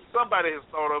somebody has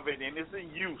thought of it, and it's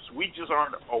in use. We just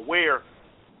aren't aware,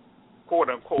 quote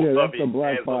unquote, of it the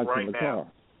black as box of right in the now.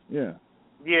 Car.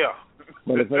 Yeah.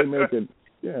 But if they make it,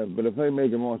 but if they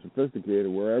make it more sophisticated,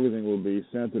 where everything will be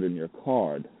centered in your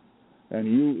card, and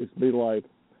it's be like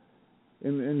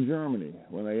in Germany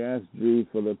when they ask Jews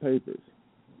for their papers.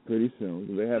 Pretty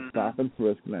soon, they have stop and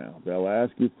frisk now. They'll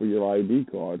ask you for your ID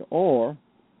card, or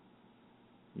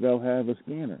they'll have a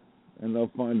scanner, and they'll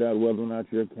find out whether or not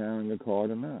you're carrying a card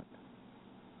or not.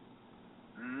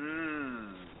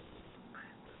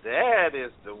 That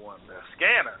is the one, the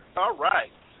scanner. All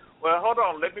right. Well, hold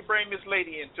on. Let me bring this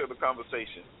lady into the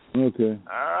conversation. Okay.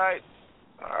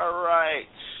 All right.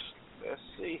 Let's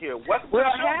see here.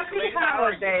 Happy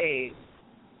holidays.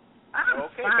 I'm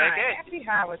fine. Happy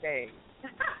holidays.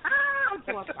 I'm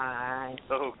doing fine.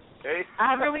 Okay.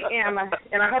 I really am,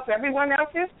 and I hope everyone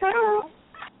else is too.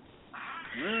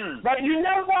 But you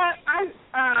know what? I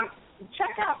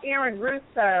check out Aaron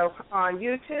Russo on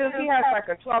YouTube. He has like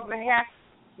a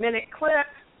 12.5-minute clip,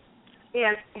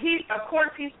 and he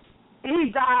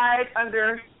died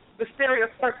under mysterious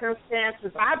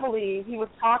circumstances. I believe he was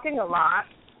talking a lot,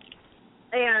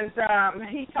 and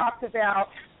he talked about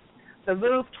the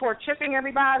move toward chipping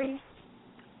everybody,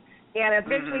 and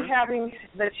eventually having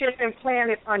the chip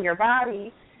implanted on your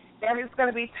body. And it's going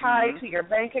to be tied to your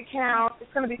bank account.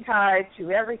 It's going to be tied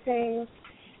to everything.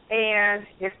 And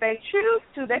if they choose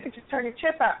to, they can just turn your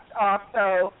chip off.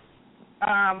 So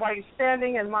while you're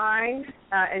standing in line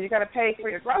and you got to pay for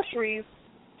your groceries,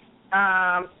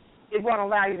 it won't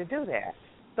allow you to do that.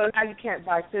 so now you can't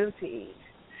buy food to eat.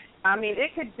 I mean,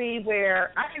 it could be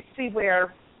where I could see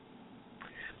where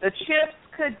the chips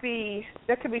could be.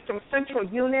 There could be some central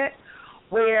unit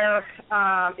where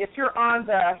if you're on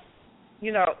the,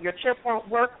 your chip won't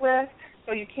work with,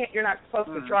 so you're not supposed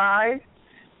to drive.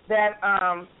 That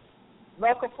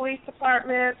local police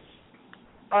departments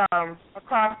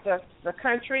across the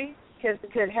country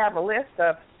could have a list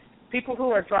of people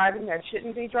who are driving that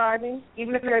shouldn't be driving,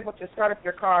 even if you're able to start up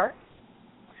your car.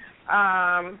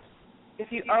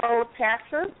 If you owe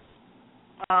taxes,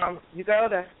 you go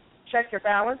to check your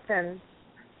balance and,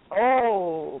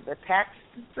 the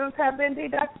taxes have been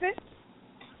deducted.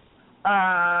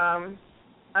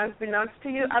 Unbeknownst to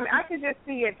you, I mean, I could just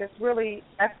see it just really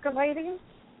escalating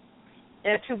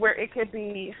into where it could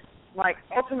be like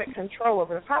ultimate control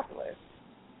over the populace.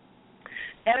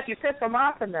 And if you piss them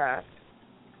off enough,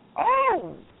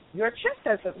 your chip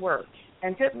doesn't work,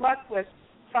 and good luck with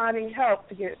finding help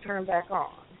to get it turned back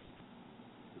on.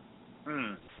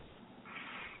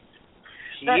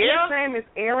 His name is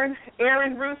Aaron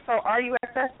Russo,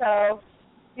 Russo.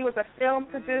 He was a film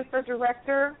producer,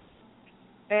 director,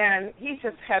 and he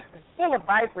just had full of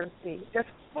vibrancy, just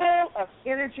full of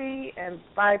energy and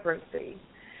vibrancy.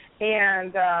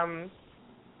 And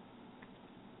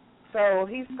so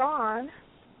he's gone.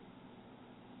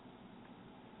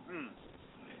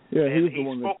 Yeah, and he's the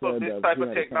one that said that he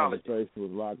had a conversation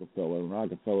with Rockefeller, and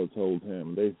Rockefeller told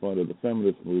him they funded the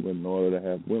feminist movement in order to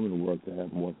have women work to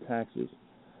have more taxes.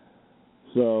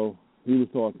 So he was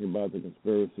talking about the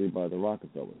conspiracy by the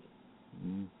Rockefellers.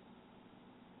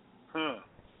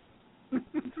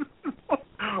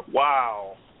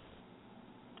 Wow.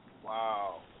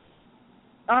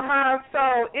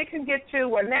 So it can get to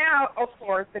where now, of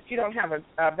course, if you don't have a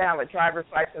valid driver's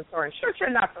license or insurance, you're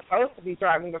not supposed to be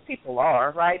driving, but people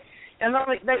are, right? And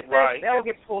they'll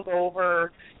get pulled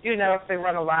over, if they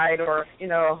run a light or,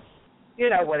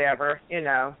 whatever,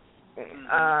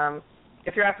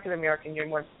 If you're African American, you're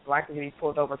more likely to be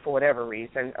pulled over for whatever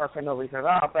reason or for no reason at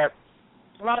all. But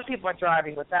a lot of people are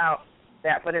driving without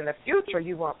that. But in the future,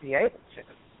 you won't be able to.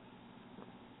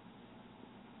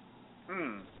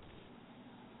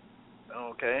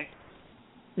 Okay.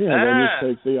 Yeah, they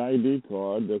just take the ID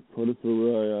card, they put it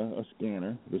through a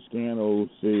scanner. The scanner will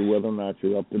see whether or not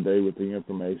you're up to date with the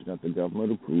information that the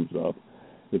government approves of.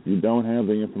 If you don't have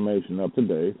the information up to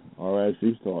date, or as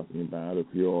she's talking about, if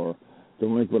you're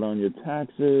delinquent on your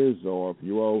taxes, or if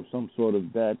you owe some sort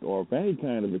of debt, or if any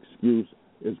kind of excuse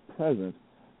is present,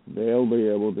 they'll be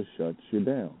able to shut you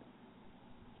down.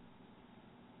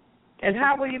 And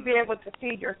how will you be able to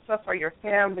feed yourself or your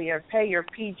family or pay your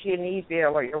PG&E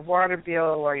bill or your water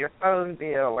bill or your phone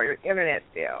bill or your internet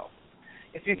bill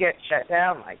if you get shut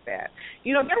down like that?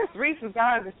 There's reasons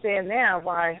I understand now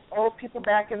why old people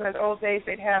back in the old days,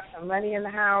 they'd have some money in the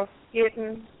house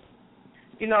hidden.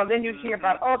 Then you'd hear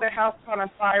about, their house caught on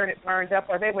fire and it burned up,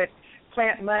 or they would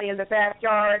plant money in the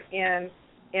backyard in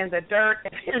the dirt,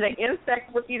 and the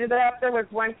insects would eat it up. There was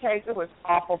one case, it was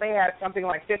awful. They had something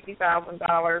like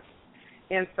 $50,000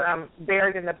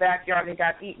 buried in the backyard and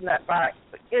got eaten up by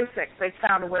insects. They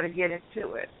found a way to get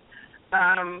into it. But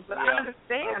I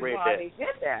understand why they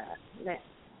did that.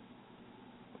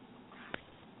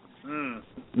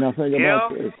 Now think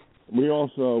about this. We don't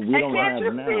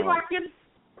have now,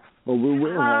 but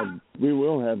we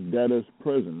will have debtor's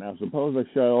prison. Now suppose they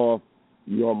shut off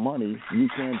your money, you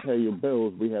can't pay your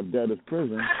bills. We have debtor's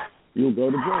prison. You'll go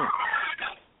to jail.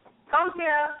 Oh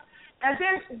yeah, and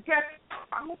then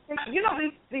I'm thinking,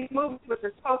 these movies with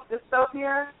this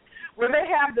post-dystopia, where they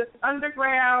have this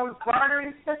underground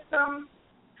bartering system.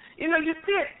 You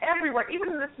see it everywhere,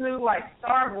 even in this new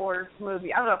Star Wars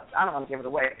movie. I don't want to give it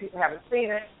away if people haven't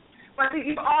seen it, but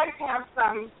you always have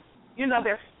some.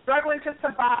 They're struggling to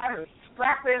survive and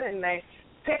scrapping, and they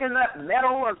picking up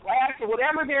metal or glass or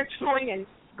whatever they're doing, and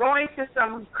going to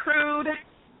some crude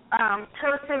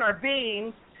person or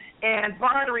being and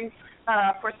bartering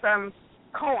for some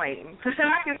coin. So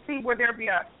I can see where there'd be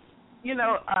that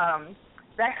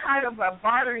kind of a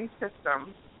bartering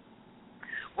system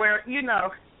where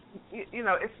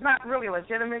it's not really a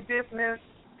legitimate business,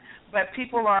 but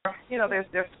people are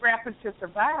they're scrapping to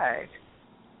survive.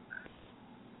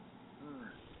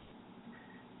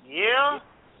 Yeah.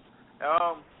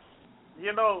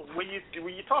 When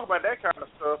you talk about that kind of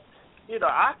stuff,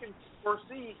 I can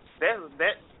foresee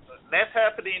that's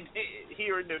happening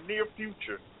here in the near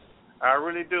future. I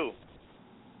really do.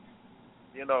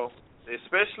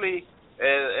 Especially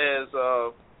as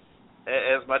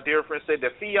my dear friend said, the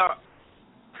fiat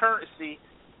currency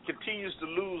continues to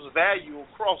lose value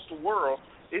across the world.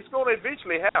 It's going to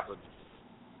eventually happen.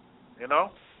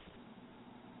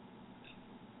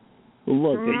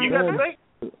 Well, look, And you got to think.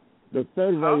 the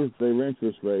Fed raised their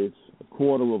interest rates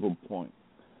 1/4 point.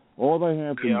 All they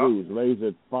have to do is raise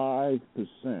it 5%,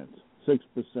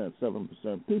 6%,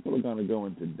 7%. People are going to go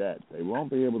into debt. They won't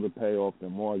be able to pay off their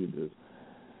mortgages,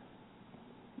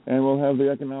 and we'll have the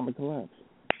economic collapse.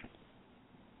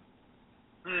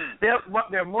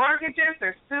 Their mortgages,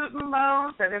 their student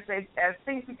loans, and as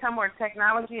things become more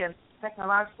technologically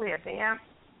advanced,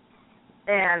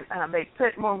 and they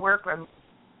put more work on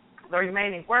the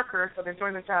remaining workers, so they're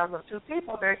doing the jobs of two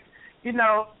people. For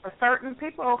certain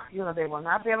people, they will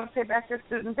not be able to pay back their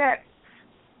student debt,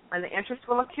 and the interest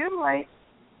will accumulate,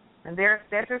 and there's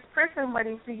prison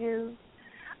waiting for you.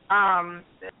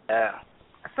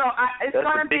 So it's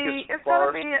going to be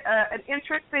an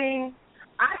interesting.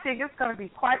 I think it's going to be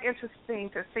quite interesting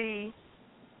to see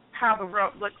how the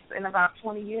world looks in about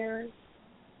 20 years,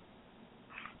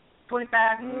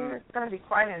 25 years. It's going to be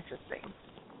quite interesting.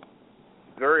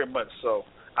 Very much so.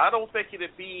 I don't think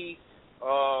it'd be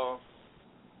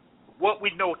what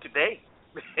we know today,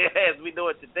 as we know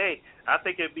it today. I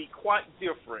think it'd be quite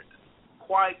different,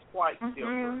 quite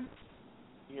different.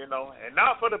 And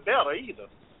not for the better either.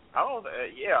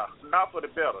 Not for the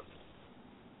better.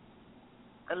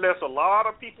 Unless a lot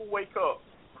of people wake up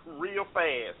real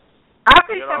fast. I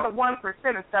think for the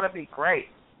 1%, it's going to be great.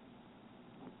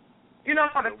 For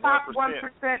the top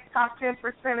 1%, top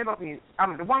 10%, it'll be.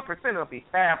 The 1% it'll be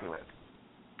fabulous,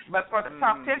 but for the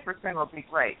top 10%, it'll be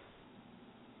great.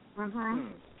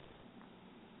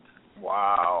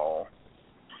 Wow.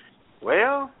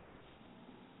 Well,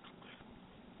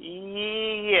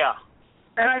 yeah.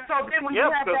 And so then when you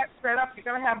have that set up, you're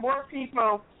going to have more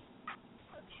people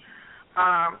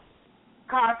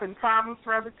causing problems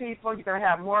for other people. You're going to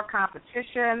have more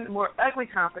competition, more ugly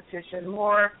competition,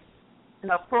 more,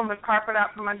 pulling the carpet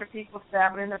out from under people,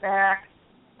 stabbing in the back.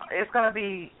 It's going to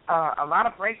be a lot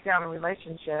of breakdown in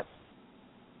relationships.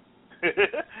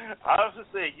 I was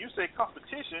just saying, you say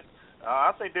competition.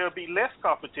 I think there'll be less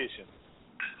competition.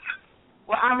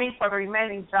 Well, for the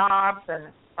remaining jobs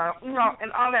and,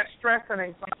 and all that stress and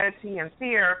anxiety and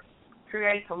fear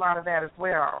creates a lot of that as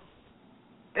well.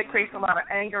 It creates a lot of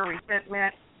anger,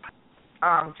 resentment,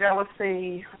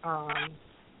 jealousy,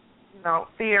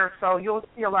 fear. So you'll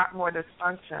see a lot more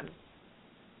dysfunction.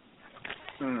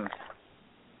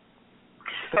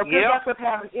 So good luck with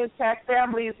having intact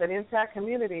families and intact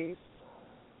communities.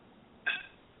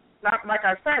 Not like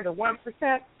I said, the 1%,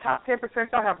 top 10%,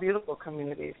 they'll have beautiful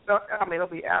communities. So, it'll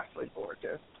be absolutely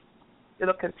gorgeous.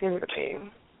 It'll continue to be.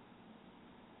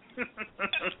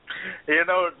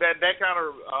 That kind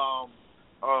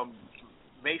of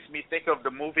makes me think of the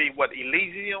movie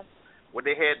Elysium, where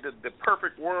they had the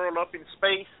perfect world up in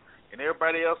space and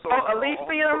everybody else on.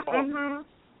 Elysium.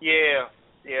 Yeah.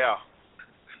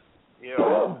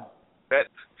 That.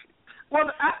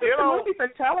 Well, I think the movies are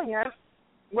telling us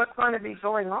what's going to be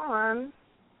going on.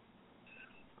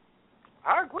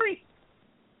 I agree.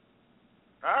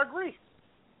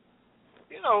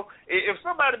 If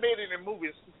somebody made it in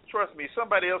movies, trust me,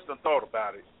 somebody else done thought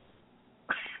about it.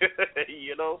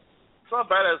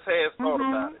 Somebody else has thought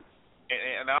about it,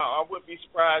 and I wouldn't be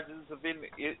surprised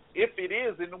if it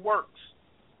is in the works.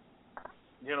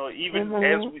 Even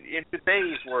as in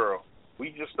today's world, we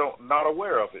just not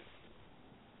aware of it.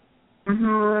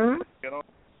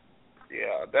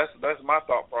 Yeah, that's my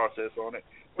thought process on it.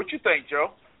 What you think,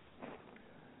 Joe?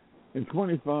 In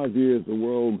 25 years, the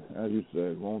world, as you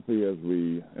said, won't be as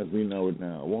we know it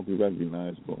now. It won't be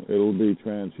recognizable. It'll be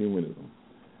transhumanism.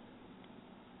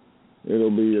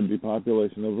 It'll be a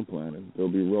depopulation of the planet. There'll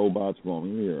be robots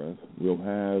roaming the earth. We'll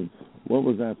have, what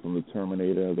was that from the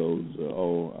Terminator?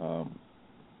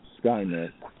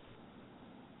 Skynet.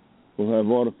 We'll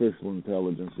have artificial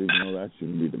intelligence, even though that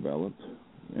shouldn't be developed.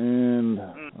 And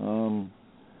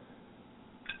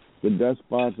the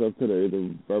despots of today,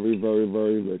 the very, very,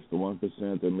 very rich, the 1%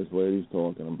 that Miss Lady's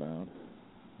talking about,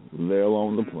 they'll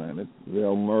own the planet.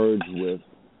 They'll merge with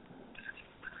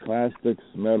plastics,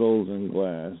 metals, and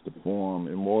glass to form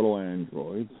immortal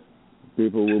androids.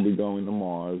 People will be going to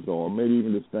Mars, or maybe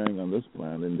even just staying on this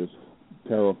planet and just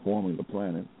terraforming the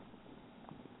planet.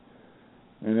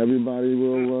 And everybody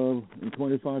will, in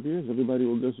 25 years, everybody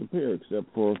will disappear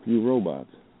except for a few robots.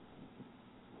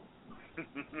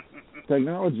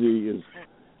 Technology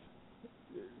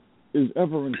is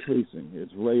ever increasing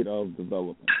its rate of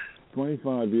development.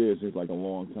 25 years is like a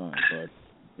long time, but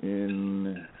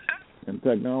in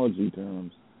technology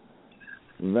terms,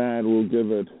 that will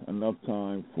give it enough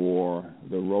time for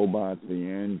the robots, the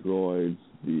androids,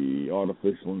 the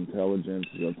artificial intelligence,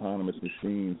 the autonomous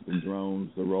machines, the drones,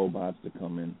 the robots to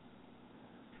come in.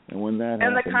 And when that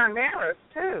And the happens, chimeras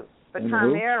too. The And the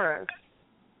who? chimeras.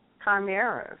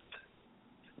 Chimeras.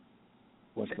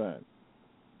 what's that?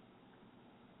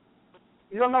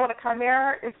 You don't know what a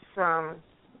chimera is?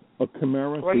 A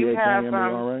chimera, Well, you have,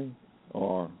 CHIMERA?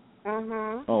 Or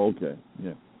oh, okay,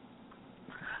 yeah.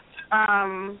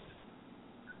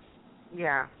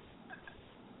 Yeah.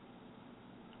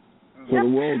 So the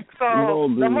world, So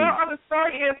world the is, moral of the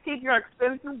story is keep your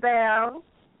expenses down,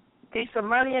 keep some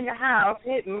money in your house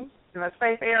hidden in a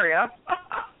safe area.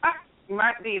 You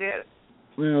might need it.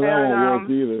 that won't work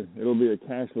either. It'll be a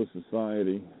cashless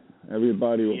society.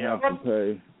 Everybody will have to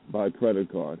pay by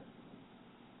credit card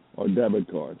or debit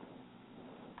card.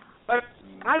 But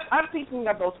I'm thinking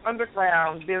of those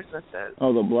underground businesses.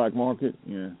 Oh, the black market?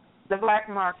 Yeah. The black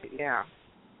market, yeah.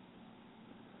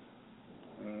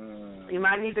 You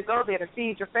might need to go there to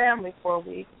feed your family for a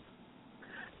week.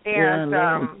 And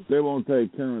they won't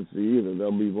take currency either.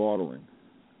 They'll be bartering.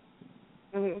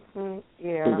 Yeah. So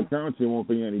the currency won't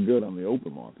be any good on the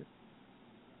open market.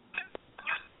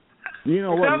 You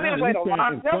know what? There'll be a way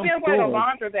to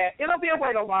launder that. It'll be a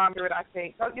way to launder it, I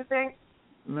think. Don't you think?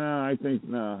 No, I think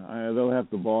they'll have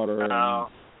to barter. No.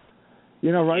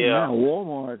 Right now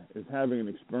Walmart is having an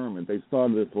experiment. They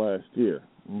started this last year,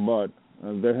 but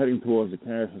they're heading towards a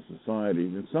cashless society.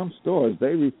 In some stores,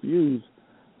 they refuse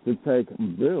to take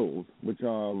bills which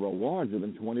are larger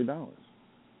than $20.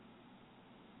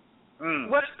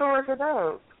 What stores are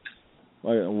those?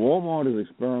 Walmart is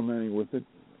experimenting with it,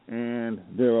 and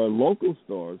there are local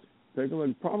stores. Take a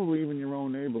look, probably even your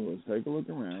own neighborhoods. Take a look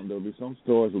around. There'll be some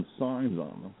stores with signs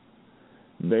on them.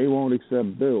 They won't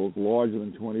accept bills larger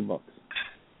than $20.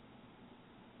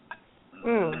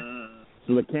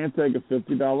 So they can't take a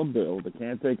 $50 bill. They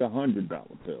can't take a $100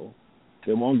 bill.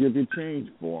 They won't give you change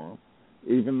for them,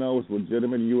 even though it's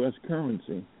legitimate U.S.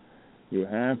 currency. You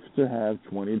have to have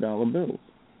 $20 bills.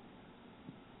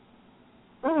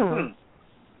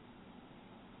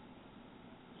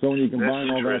 So when you combine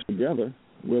all that together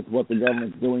with what the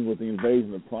government's doing with the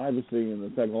invasion of privacy and the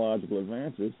technological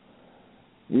advances,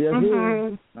 we are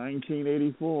here,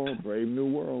 1984, Brave New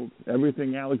World.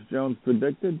 Everything Alex Jones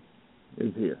predicted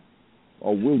is here,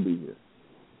 or will be here.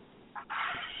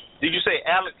 Did you say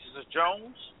Alex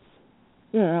Jones?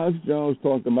 Yeah, Alex Jones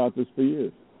talked about this for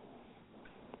years.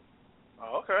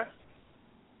 Oh, okay.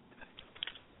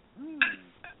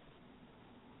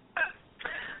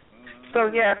 So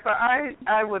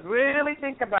I would really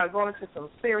think about going to some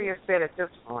serious debt at this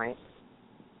point.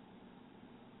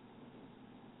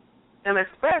 And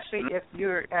especially if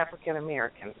you're African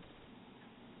American.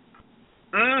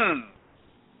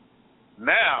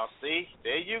 Now, see,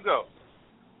 there you go.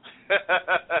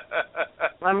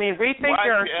 I mean, rethink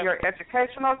your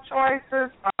educational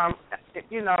choices,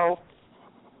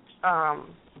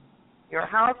 your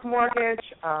house mortgage,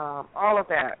 all of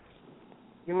that.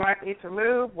 You might need to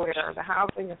move where the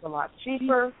housing is a lot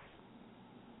cheaper.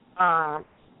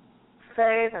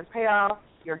 Save and pay off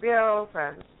your bills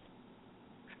and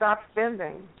stop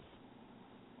spending.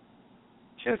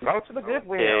 Just go to the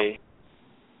Goodwill.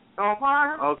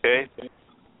 Okay. Okay.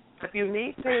 If you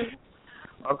need to.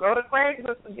 Or go to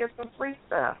Craigslist and get some free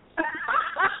stuff.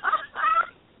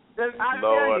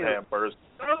 Lord have mercy.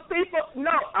 Those people,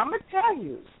 no, I'm going to tell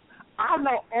you. I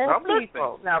know old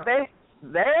people. Now, they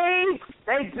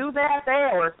do that. They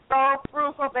were so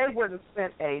frugal, they wouldn't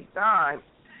spend a dime.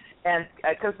 And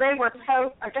because they were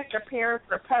I guess their parents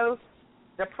were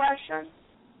post-depression,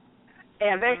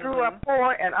 and they grew up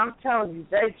poor, and I'm telling you,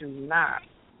 they do not.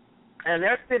 And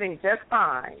they're sitting just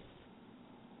fine.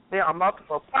 They're on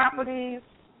multiple properties,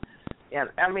 and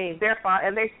I mean, they're fine,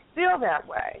 and they're still that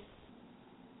way.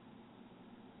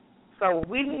 So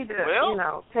we need to,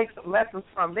 take some lessons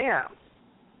from them.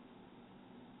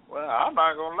 Well, I'm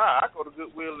not going to lie. I go to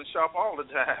Goodwill and shop all the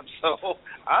time, so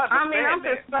I understand I'm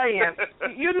just saying.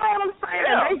 You know what I'm saying?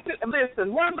 Yeah.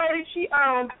 Listen, one lady, she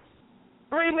owned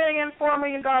 $3 million, $4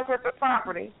 million worth of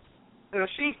property, and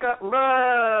she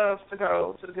loves to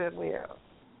go to the Goodwill.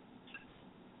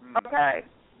 Okay?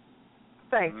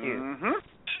 Thank you.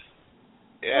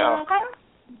 Yeah.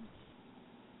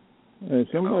 Hey,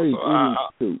 somebody's eating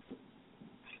soup.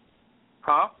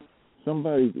 Huh?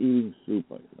 Somebody's eating soup,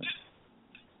 I think.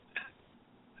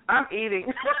 I'm eating.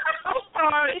 I'm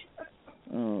sorry.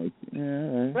 Oh,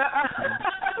 yeah.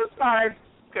 I'm sorry.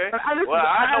 Okay. I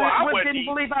didn't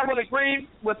believe I would agree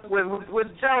with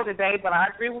Joe today, but I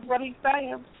agree with what he's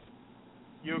saying.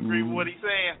 You agree with what he's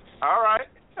saying? All right.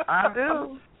 I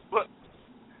do. But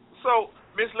so,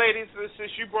 Miss Lady,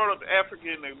 since you brought up the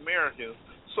African Americans,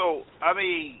 so I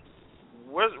mean,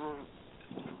 what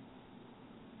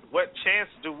chance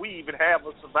do we even have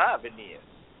of surviving then?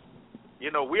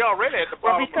 We already at the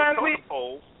bottom of the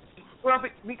poll. Well,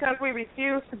 because we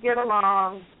refuse to get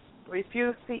along,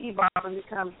 refuse to evolve and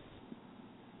become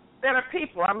better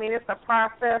people. I mean, it's a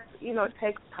process. It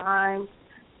takes time.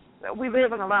 We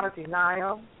live in a lot of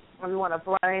denial when we want to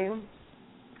blame.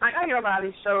 I hear a lot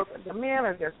of these shows, the men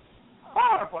are just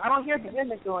horrible. I don't hear the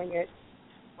women doing it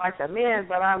like the men,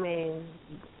 but I mean,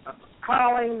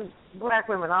 calling black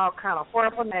women all kind of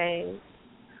horrible names.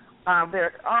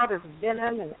 There's all this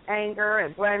venom and anger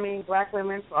and blaming black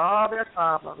women for all their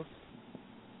problems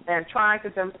and trying to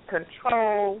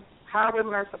control how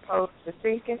women are supposed to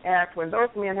think and act when those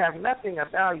men have nothing of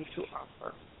value to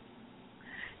offer.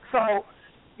 So,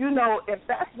 if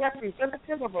that's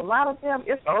representative of a lot of them,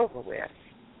 it's over with.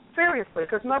 Seriously,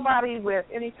 because nobody with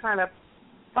any kind of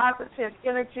positive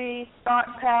energy, thought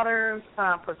patterns,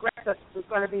 progressive is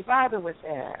going to be bothered with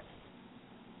that.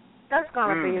 That's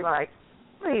going to be like,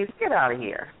 please, get out of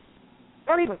here.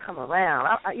 Don't even come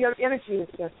around. Your energy is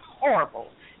just horrible.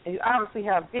 And you obviously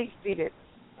have deep-seated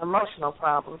emotional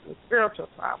problems and spiritual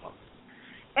problems.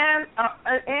 And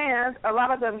a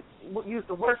lot of them use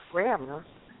the worst grammar.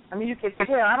 I mean, you can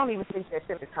tell. I don't even think they're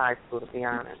finished high school, to be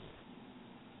honest.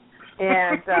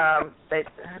 And they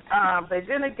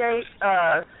denigate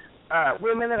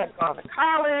women that have gone to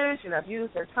college and have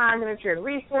used their time, energy, and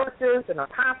resources and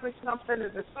accomplished something.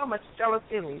 There's so much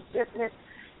jealousy and resentment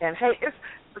and hate.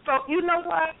 So you know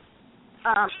what?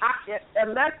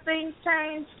 Unless things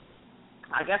change,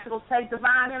 I guess it'll take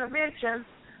divine intervention.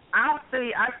 I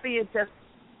see it just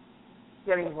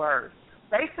getting worse.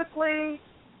 Basically,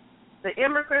 the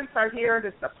immigrants are here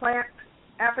to supplant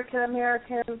African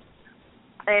Americans,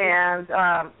 and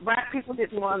black people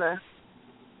didn't want to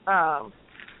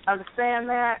understand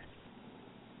that.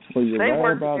 Well, you're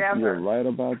right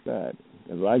about that.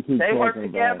 They work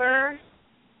together.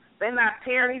 They're not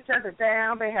tearing each other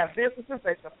down. They have businesses.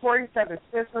 They support each other's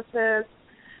businesses.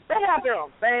 They have their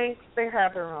own banks. They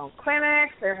have their own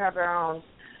clinics. They have their own,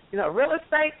 real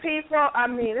estate people. I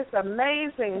mean, it's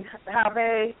amazing how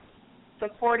they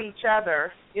support each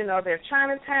other. Their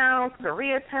Chinatowns,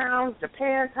 Koreatowns,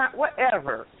 Japantowns,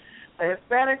 whatever. The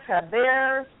Hispanics have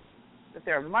theirs,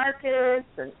 their markets,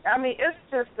 and I mean, it's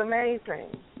just amazing.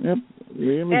 Yep.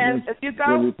 The and if you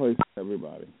go, replace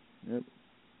everybody. Yep.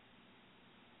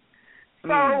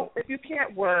 So if you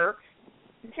can't work,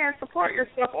 you can't support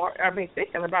yourself, or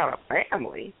thinking about a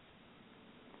family.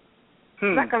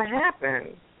 It's not going to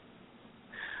happen.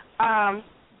 There are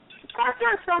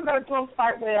some that are doing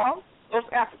quite well. Those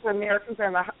African Americans are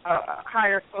in a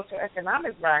higher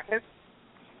socioeconomic brackets,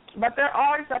 but they're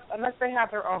always up unless they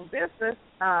have their own businesses.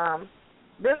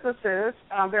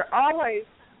 They're always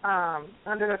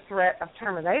under the threat of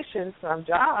termination from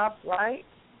jobs, right?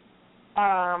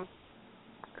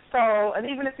 And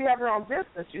even if you have your own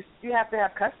business, you have to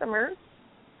have customers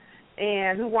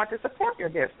and who want to support your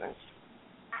business.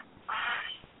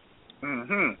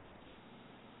 Mhm.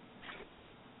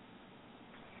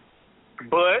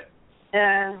 But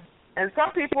and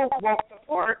some people won't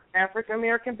support African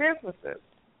American businesses.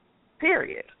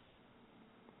 Period.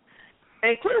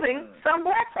 Including some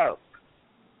black folks.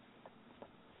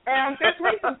 And there's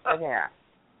reasons for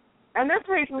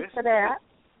that.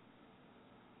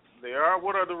 There are.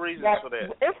 What are the reasons for that?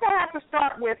 It's going to have to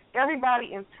start with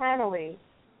everybody internally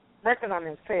working on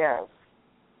themselves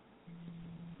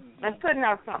and putting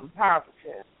out something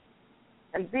positive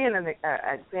and being an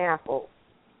example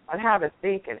on how to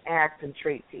think and act and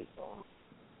treat people.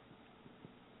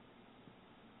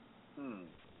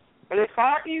 But it's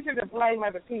far easier to blame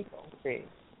other people, see,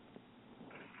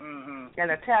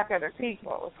 and attack other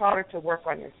people. It's harder to work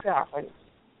on yourself and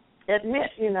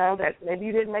admit, that maybe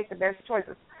you didn't make the best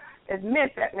choices.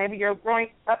 Admit that maybe your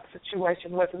growing up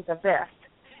situation wasn't the best,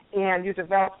 and you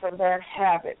developed some bad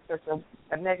habits or some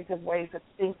negative ways of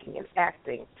thinking and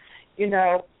acting.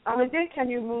 Then can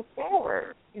you move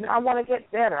forward? I want to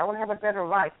get better. I want to have a better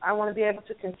life. I want to be able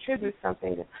to contribute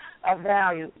something of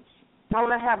value. I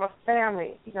want to have a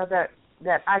family,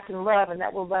 that I can love and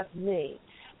that will love me.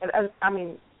 But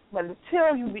but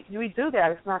until you do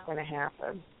that, it's not going to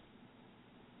happen.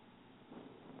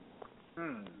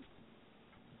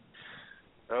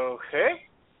 Okay.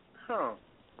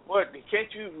 What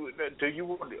can't you? Do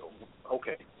you?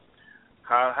 Okay.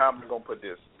 How am I gonna put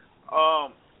this?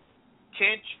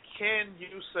 Can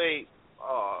you say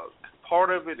part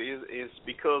of it is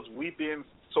because we've been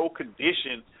so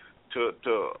conditioned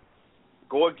to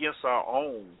go against our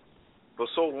own for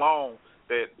so long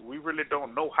that we really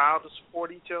don't know how to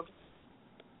support each other?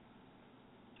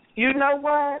 You know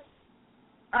what?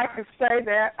 I can say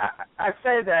that. I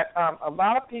say that a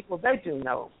lot of people, they do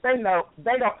know. They know.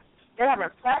 They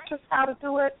haven't practiced how to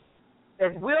do it.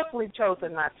 they've willfully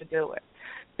chosen not to do it.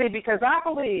 See, because I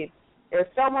believe if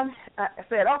someone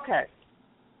said, okay,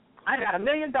 I got $1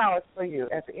 million for you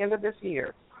at the end of this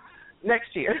year,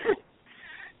 next year,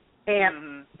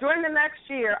 and during the next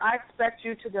year, I expect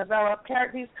you to develop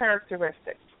these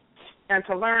characteristics and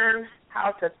to learn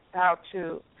how to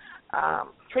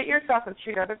treat yourself and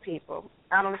treat other people.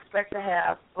 I don't expect to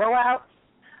have blowouts.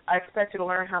 I expect you to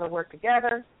learn how to work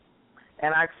together,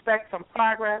 and I expect some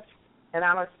progress, and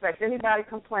I don't expect anybody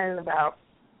complaining about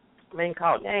being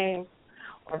called names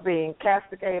or being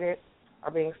castigated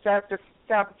or being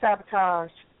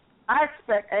sabotaged. I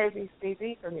expect A, B, C,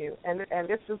 D from you, and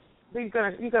this is you're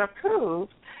gonna prove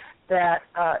that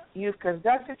you've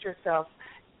conducted yourself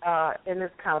in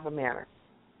this kind of a manner.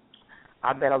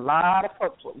 I bet a lot of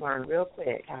folks would learn real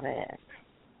quick how to act.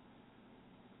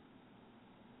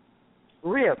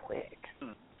 Real quick.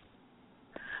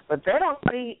 But they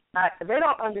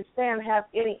don't understand, have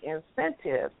any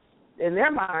incentive in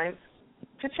their minds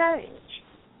to change.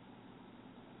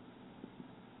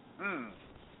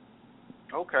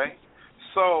 Okay.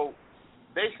 So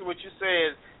basically what you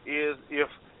said is if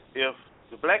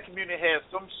the black community has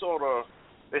some sort of,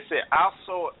 they say,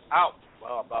 outside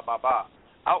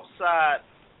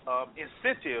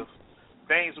incentive,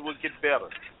 things would get better.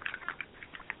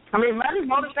 I mean, money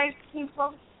motivates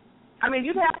people. I mean,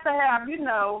 you'd have to have,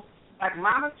 like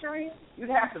monitoring. You'd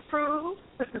have to prove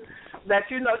that,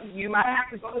 you might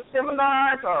have to go to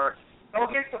seminars or go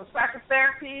get some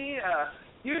psychotherapy,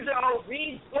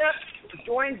 read books,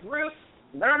 join groups,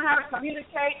 learn how to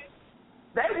communicate.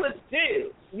 They would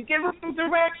do. You give them some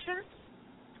direction.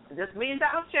 This $1 million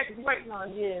check is waiting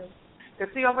on you. To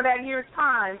see over that year's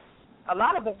time, a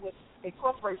lot of them would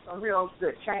incorporate some real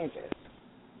good changes.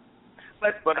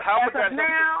 But how as of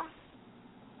now,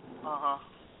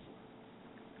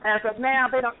 as of now,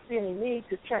 they don't see any need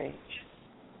to change.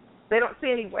 They don't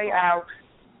see any way out.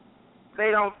 They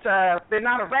don't. They're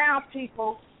not around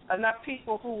enough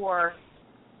people who are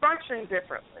functioning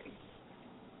differently.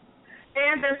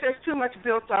 And there's just too much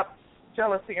built up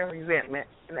jealousy and resentment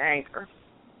and anger.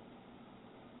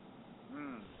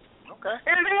 Okay.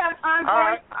 And they have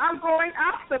ongoing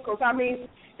obstacles. I mean,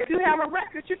 if you have a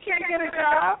record, you can't get a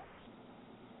job.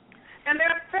 And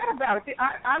they're upset about it.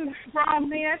 I'm grown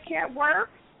men, can't work,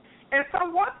 and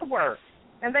some want to work,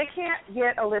 and they can't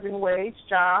get a living wage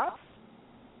job.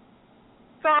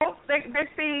 So they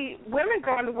see women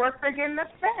going to work, they're getting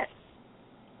upset.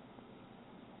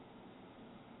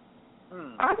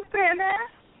 Understand that?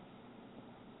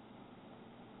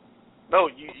 No,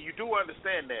 you do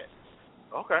understand that.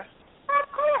 Okay. Of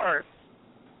course.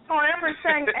 So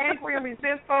everything angry and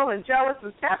resentful and jealous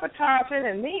and sabotaging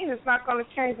and mean is not going to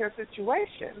change their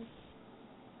situation.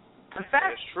 In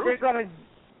fact,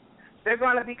 they're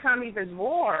going to become even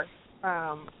more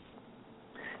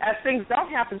as things don't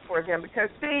happen for them. Because,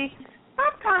 see,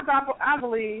 sometimes I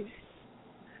believe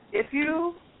if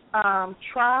you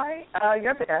try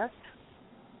your best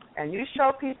and you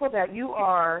show people that you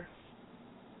are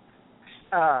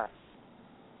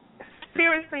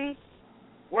seriously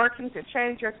working to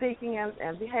change your thinking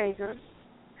and behavior,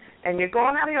 and you're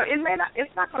going out here,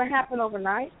 it's not going to happen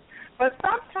overnight, but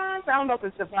sometimes, I don't know if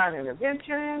it's divine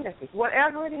intervention, if it's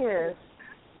whatever it is,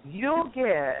 you'll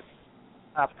get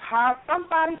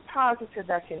somebody positive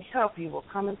that can help you will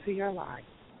come into your life.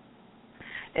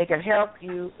 It can help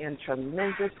you in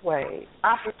tremendous ways.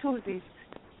 Opportunities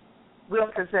will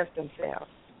present themselves.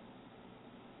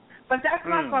 But that's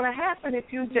not going to happen if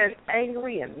you're just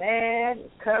angry and mad and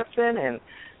cussing and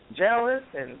jealous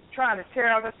and trying to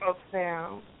tear other folks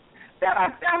down. They'll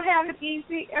have it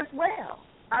easy as well.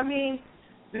 I mean,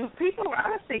 do people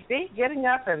honestly think getting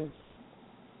up and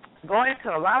going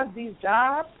to a lot of these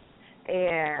jobs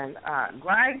and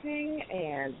grinding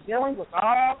and dealing with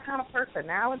all kind of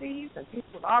personalities and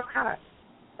people with all kind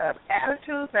of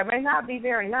attitudes that may not be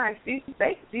very nice, do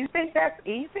you think that's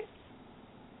easy?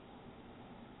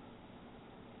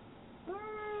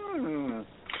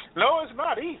 No, it's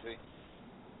not easy.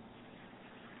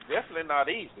 Definitely not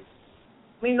easy.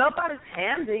 I mean, nobody's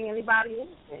handing anybody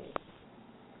anything.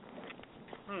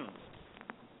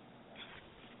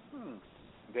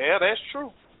 Yeah, that's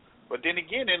true. But then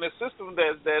again, in a system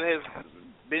that has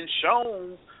been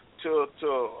shown to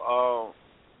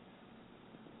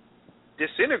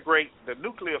disintegrate the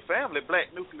nuclear family,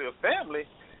 black nuclear family,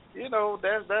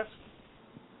 that's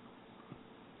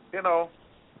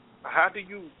how do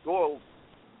you go?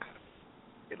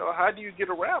 How do you get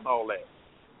around all that?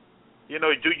 Do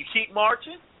you keep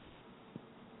marching?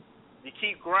 You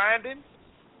keep grinding?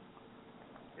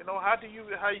 How do you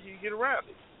get around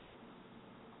it?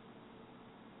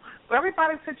 So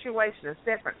everybody's situation is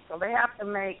different. So they have to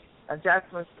make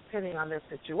adjustments depending on their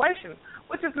situation,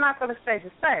 which is not going to stay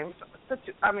the same.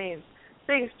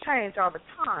 Things change all the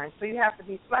time. So you have to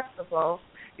be flexible.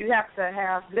 You have to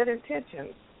have good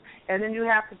intentions. And then you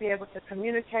have to be able to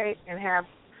communicate and have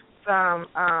some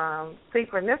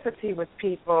synchronicity with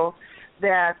people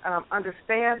that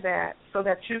understand that so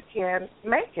that you can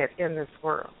make it in this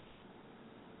world.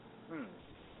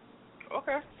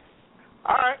 Okay.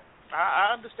 All right.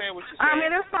 I understand what you're saying. I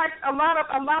mean, it's like a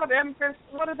lot of immigrants,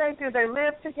 what do? They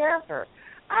live together.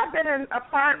 I've been in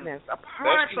apartments,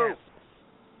 That's true.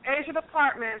 Asian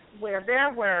apartments where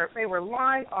they were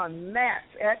lying on mats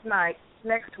at night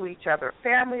next to each other.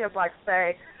 Family of, like,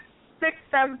 say,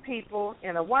 6-7 people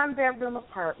in a one-bedroom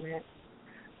apartment,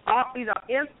 all,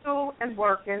 in school and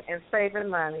working and saving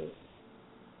money.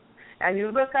 And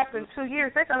you look up in 2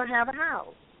 years, they're going to have a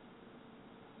house.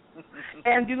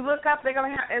 And you look up, they're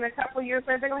going to have, in a couple of years,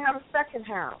 they're going to have a second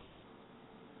house.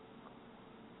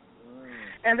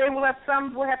 And they will have,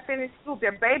 some will have finished school.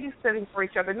 They're babysitting for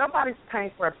each other. Nobody's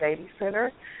paying for a babysitter.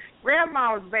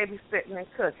 Grandma was babysitting and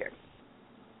cooking.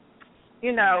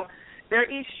 They're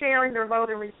each sharing their load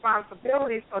and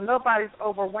responsibilities, so nobody's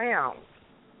overwhelmed.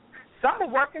 Some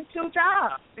are working 2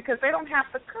 jobs because they don't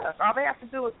have to cook. All they have to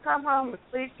do is come home and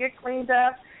sleep, get cleaned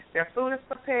up. Their food is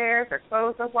prepared. Their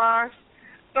clothes are washed.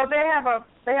 So they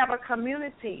have a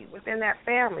community within that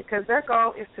family because their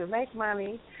goal is to make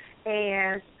money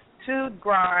and to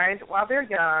grind while they're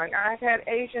young. I've had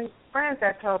Asian friends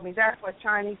that told me that's what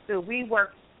Chinese do. We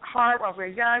work hard while we're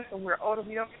young, so when we're older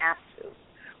we don't have to.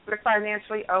 We're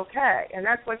financially okay. And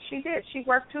that's what she did. She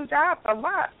worked 2 jobs a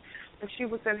lot when she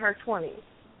was in her 20s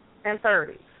and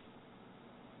 30s.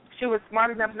 She was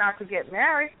smart enough not to get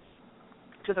married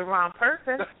to the wrong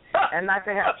person and not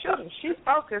to have children. She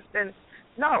focused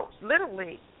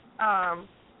literally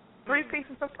 3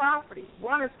 pieces of property.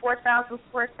 One is 4,000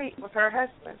 square feet with her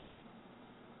husband.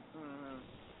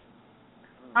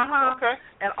 Okay.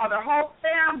 And their whole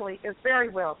family is very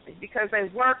wealthy because they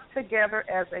work together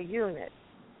as a unit.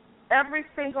 Every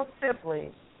single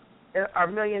sibling are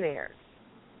millionaires.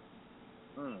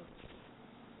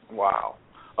 Wow.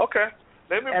 Okay.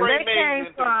 Let me bring Maze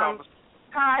into the conversation.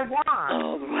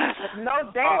 Taiwan with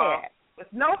no dad, with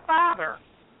no father,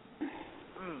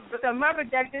 with a mother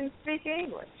that didn't speak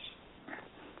English.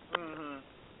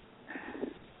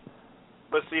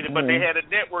 But they had a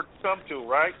network to come to,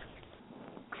 right?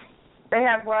 They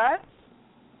have what?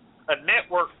 A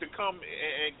network to come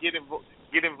and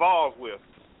get involved with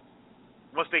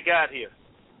once they got here.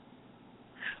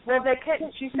 Well, they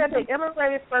couldn't. She said they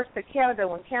immigrated first to Canada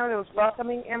when Canada was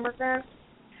welcoming immigrants,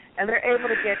 and they're able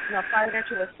to get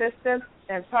financial assistance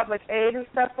and public aid and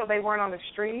stuff, so they weren't on the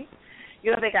street.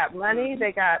 They got money,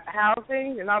 they got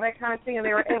housing, and all that kind of thing, and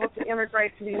they were able to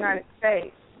immigrate to the United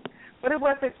States. But it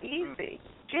wasn't easy.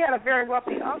 She had a very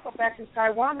wealthy uncle back in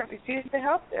Taiwan that refused to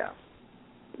help them.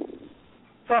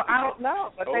 So I don't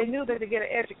know, but they knew that to get an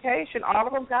education. All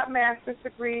of them got master's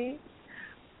degrees.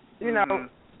 In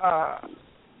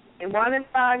one in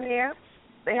finance.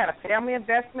 They had a family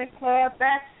investment club.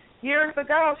 Back years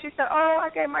ago, she said, I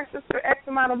gave my sister X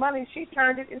amount of money. She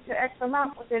turned it into X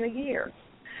amount within a year.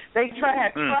 They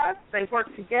had trust. They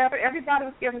worked together. Everybody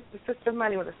was giving the sister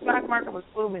money when the stock market was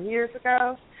booming years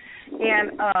ago.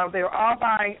 And they were all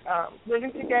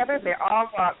living together. They all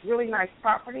bought really nice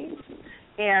properties.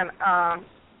 And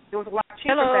it was a lot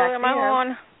cheaper back then. Hello, am I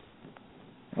on?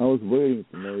 I was waiting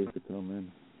for Maze to come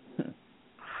in.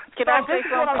 Can I say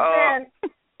something?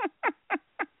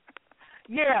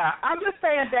 Yeah, I'm just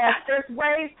saying that there's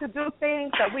ways to do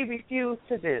things that we refuse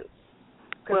to do.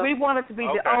 Because we wanted to be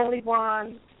the only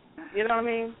one. You know what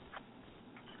I mean?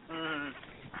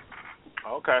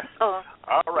 Okay. All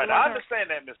right. I understand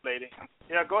that, Miss Lady.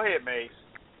 Yeah, go ahead, Maze.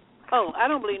 I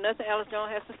don't believe nothing Alice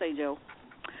Jones has to say, Joe.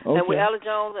 Okay. And with Alice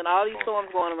Jones and all these storms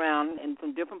going around and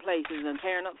from different places and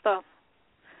tearing up stuff,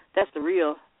 that's the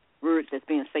real words that's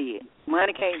being said.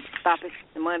 Money can't stop it,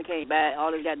 and money can't buy it.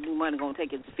 All they got to do, money going to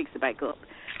take it to fix it back up.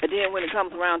 But then when it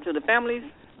comes around to the families,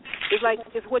 it's like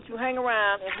it's what you hang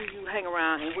around and who you hang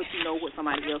around and what you know what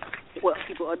somebody else, what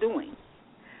people are doing.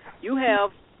 You have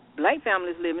black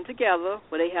families living together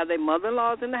where they have their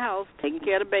mother-in-laws in the house taking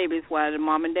care of the babies while the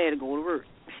mom and dad go to work.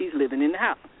 She's living in the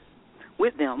house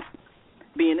with them,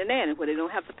 being a nanny where they don't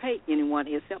have to pay anyone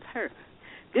except her.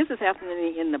 This is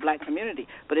happening in the black community.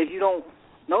 But if you don't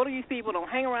know these people, don't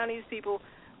hang around these people,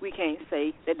 we can't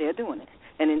say that they're doing it.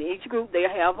 And in each group, they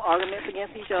have arguments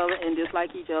against each other and dislike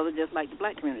each other just like the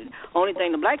black community. Only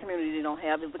thing the black community don't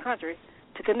have is the country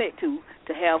to connect to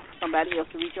have somebody else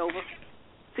to reach over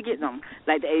to get them.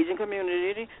 Like the Asian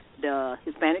community, the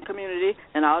Hispanic community,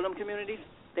 and all them communities,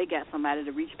 they got somebody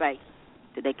to reach back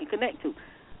that they can connect to.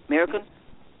 American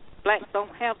blacks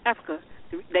don't have Africa.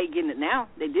 They getting it now.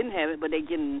 They didn't have it, but they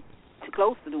getting too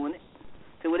close to doing it.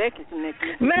 So where they can connect.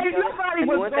 Man, nobody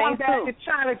was going back to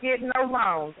China getting no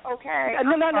loans, okay?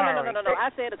 No.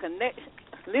 I said a connection.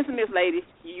 Listen, Miss Lady,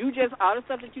 you just, all the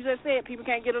stuff that you just said, people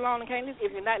can't get along and can't listen.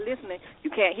 If you're not listening, you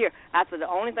can't hear. I said the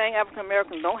only thing African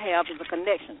Americans don't have is a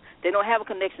connection. They don't have a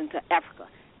connection to Africa.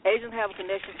 Asians have a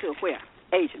connection to where?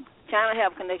 Asian. China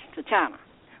have a connection to China.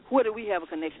 Where do we have a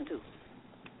connection to?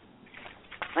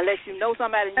 Unless you know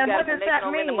somebody, you got a connection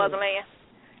over in the motherland.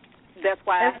 That's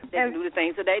why they do the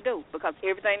things that they do, because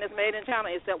everything that's made in China,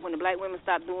 except when the black women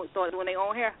started doing their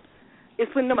own hair, is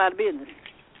putting them out of business.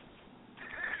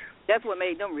 That's what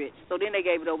made them rich. So then they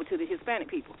gave it over to the Hispanic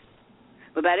people.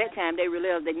 But by that time, they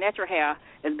realized that natural hair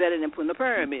is better than putting a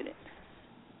perm in it.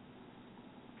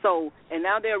 So, and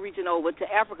now they're reaching over to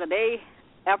Africa.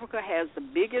 Africa has the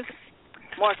biggest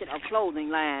market of clothing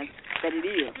lines that it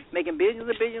is, making billions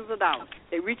and billions of dollars.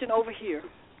 They're reaching over here,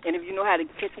 and if you know how to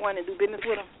catch one and do business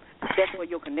with them, that's where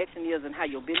your connection is and how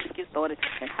your business gets started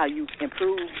and how you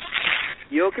improve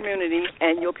your community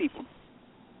and your people.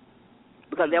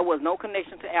 Because there was no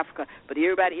connection to Africa, but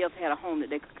everybody else had a home that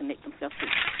they could connect themselves to.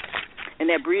 And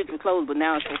that bridge was closed, but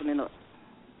now it's opening up.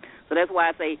 So that's why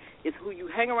I say it's who you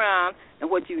hang around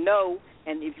and what you know,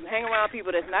 and if you hang around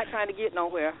people that's not trying to get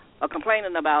nowhere or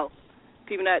complaining about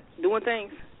people not doing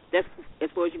things, that's as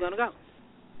far as you're going to go.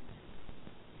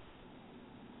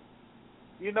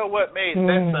 You know what, Maze?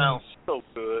 That sounds so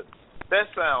good. That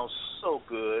sounds so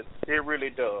good. It really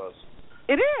does.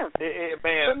 It is.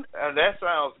 Man, that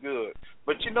sounds good.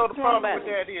 But you know the problem with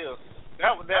that is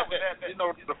you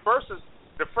know the first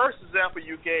example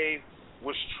you gave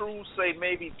was true, say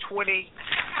maybe 20,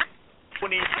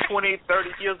 30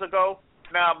 years ago.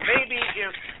 Now maybe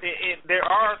if there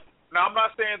are, now I'm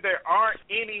not saying there aren't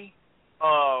any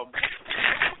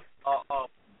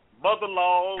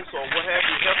mother-laws or what have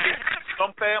you helping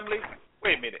some families.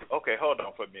 Wait a minute. Okay, hold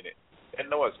on for a minute. That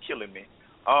noise is killing me.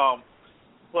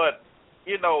 But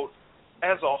you know,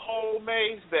 as a whole,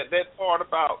 Maze, that part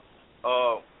about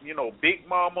you know, Big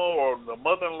Mama or the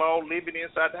mother-in-law living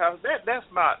inside the house, that's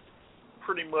not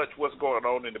pretty much what's going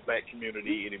on in the black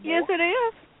community anymore. Yes, it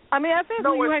is. I mean, I think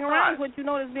when you hang around, what you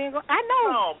know is being going. I know.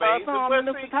 No, Maze.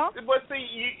 But see,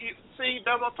 you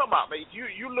that's what I'm talking about, Maze.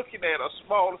 You looking at a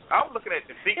small. I'm looking at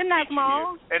the big. It's not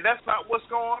small. Here, and that's not what's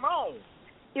going on.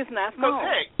 It's not small.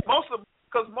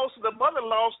 Because most of the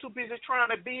mother-in-laws too busy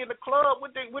trying to be in the club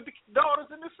with the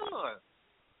daughters and the sons.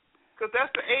 Because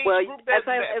that's the age group that's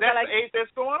the age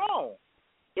that's going on.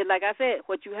 Like I said,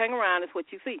 what you hang around is what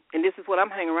you see, and this is what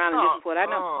I'm hanging around, and this is what I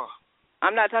know.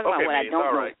 I'm not talking about what I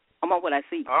don't know. I'm on what I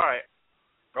see. All right.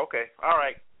 Okay. All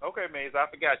right. Okay, Maze, I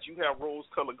forgot you have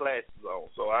rose-colored glasses on,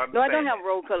 so I understand. No, I don't have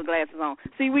rose-colored glasses on.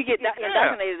 See, we get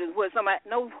indoctrinated into what somebody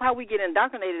know how we get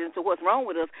indoctrinated into what's wrong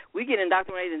with us. We get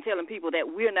indoctrinated in telling people that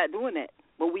we're not doing that,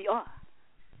 but we are.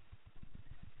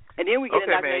 And then we get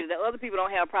indoctrinated that other people don't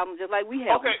have problems just like we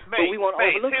have. Okay, but we want to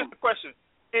overlook here's them. the question: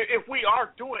 if we are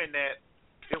doing that,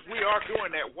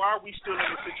 why are we still in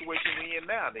the situation we're in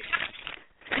now? Then?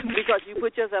 Because you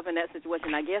put yourself in that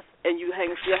situation, I guess, and you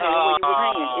still hang where you was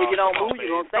hanging. If you don't move,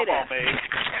 you're going to stay there.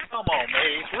 Come on,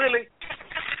 Maze. Really?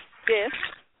 Yes.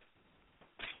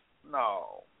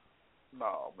 No,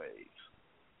 Maze.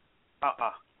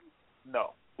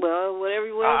 No. Well, whatever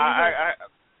you want.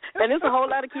 And there's a whole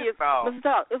lot of kids. Mr.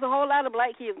 Talk, there's a whole lot of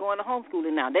black kids going to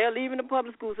homeschooling now. They're leaving the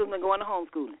public school system and going to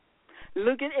homeschooling.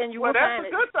 Look at, and you will find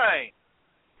it. Well, that's a good thing.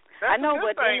 That's a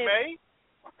good thing, Maze.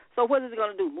 So what is it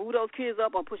going to do? Move those kids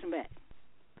up or push them back?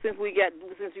 Since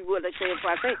you would, let's say,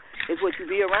 it's what you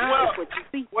be around, it's what you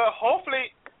see. Well,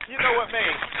 hopefully, you know what,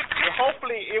 man.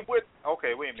 Hopefully it would.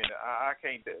 Okay, wait a minute. I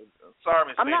can't. Sorry,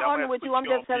 Miss. I'm not arguing with you. I'm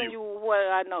just telling you what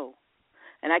I know,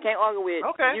 and I can't argue with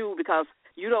you because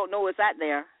you don't know it's out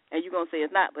there, and you're gonna say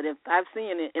it's not. But if I've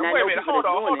seen it, and I know people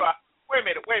that's doing it. Wait a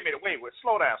minute.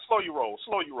 Slow down. Slow your roll.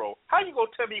 How you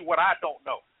gonna tell me what I don't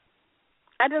know?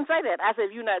 I didn't say that. I said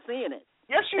if you're not seeing it.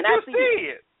 Yes, you do see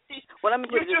it. Well, let me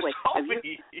put it this way. I'm going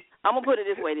to put it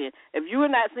this way then. If you are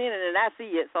not seeing it and I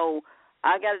see it, so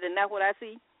I got to deny what I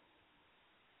see?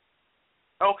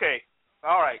 Okay.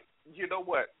 All right. You know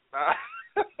what?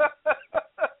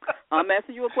 I'm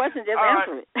asking you a question. Just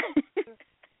answer it.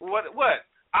 What?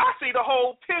 I see the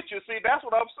whole picture. See, that's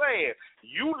what I'm saying.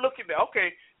 You looking at,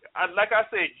 okay, like I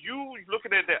said, you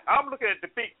looking at that. I'm looking at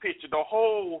the big picture, the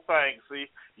whole thing.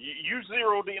 See, you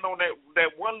zeroed in on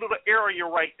that one little area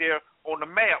right there on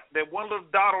the map, that one little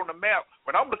dot on the map.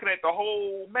 But I'm looking at the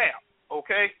whole map,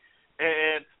 okay?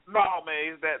 And no,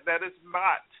 man, that is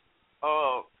not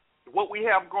what we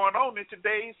have going on in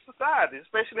today's society,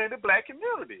 especially in the black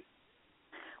community.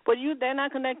 But they're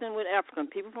not connecting with African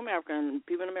people from Africa, and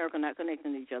people in America are not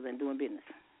connecting to each other and doing business.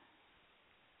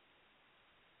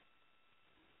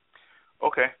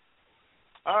 Okay.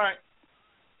 All right.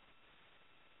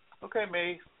 Okay,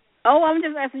 Maze. Oh, I'm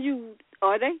just asking you,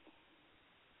 are they?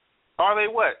 Are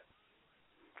they what?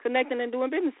 Connecting and doing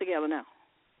business together now,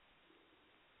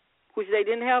 which they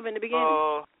didn't have in the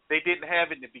beginning. They didn't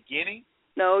have in the beginning?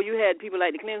 No, you had people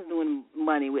like the Clintons doing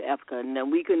money with Africa,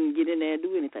 and we couldn't get in there and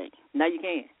do anything. Now you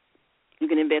can. You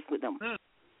can invest with them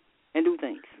and do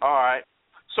things. All right.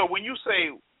 So when you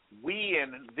say we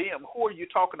and them, who are you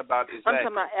talking about exactly?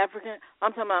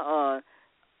 I'm talking about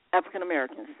African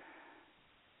Americans.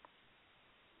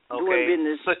 Okay. Doing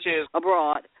business such as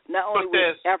abroad, not only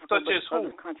with Africa, such but as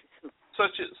other who? countries too.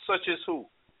 Such as who?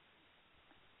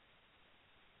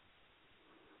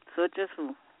 Such as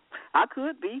who? I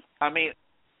could be. I mean,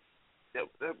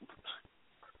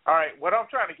 all right. What I'm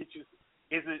trying to get you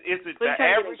is it the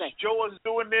average Joe is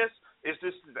doing this? Is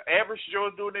this the average Joe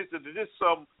is doing this? Is this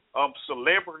some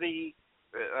celebrity?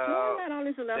 No, not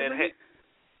only celebrity.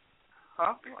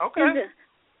 Huh? Okay.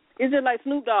 Is it like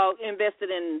Snoop Dogg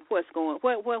invested in what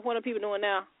are people doing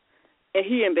now? And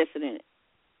he invested in it.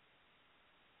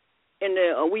 In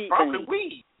the weed Probably thing.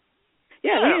 weed.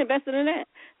 Yeah, he invested in that.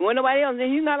 When nobody else,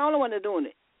 and he's not the only one that's doing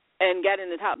it. And got in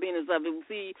the top business of it.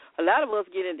 See, a lot of us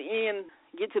get to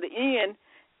the end,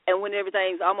 and when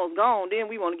everything's almost gone, then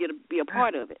we want to be a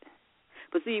part of it.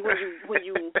 But see, when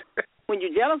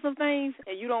you're jealous of things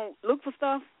and you don't look for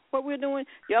stuff, what we're doing,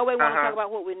 you always want to talk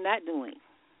about what we're not doing.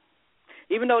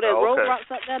 Even though there's roadblocks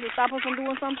up there to stop us from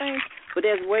doing some things, but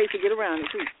there's ways to get around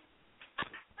it too.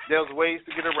 There's ways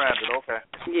to get around it. Okay.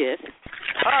 Yes.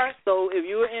 All right. So if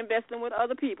you're investing with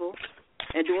other people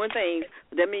and doing things,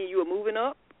 that means you are moving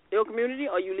up your community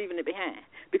or you leaving it behind.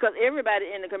 Because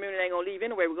everybody in the community ain't going to leave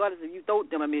anyway, regardless if you throw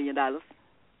them $1 million.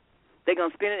 They're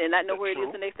going to spend it and not know where it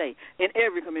is the next day. In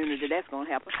every community, that's going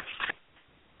to happen.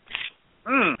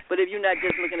 But if you're not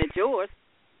just looking at yours,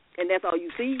 and that's all you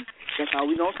see, that's all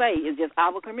we're going to say. It's just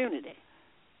our community.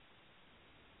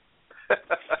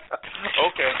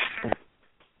 Okay.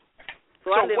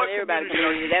 So I live in everybody's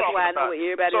community. That's why I know what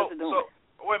everybody else is doing. So,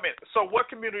 wait a minute. So what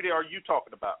community are you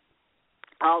talking about?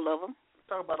 All of them.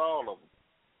 Talking about all of them.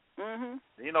 Mhm.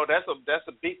 You know, that's a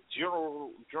big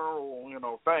general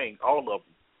thing. All of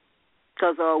them.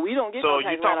 Because we don't get no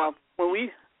tax write-off.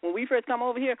 When we first come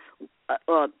over here,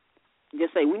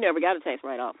 just say we never got a tax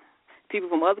write-off. People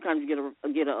from other countries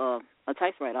get a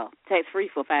tax write-off, tax-free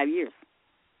for 5 years.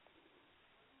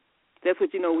 That's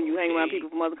what you know when you hang around people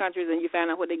from other countries and you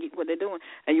find out what they're doing.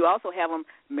 And you also have them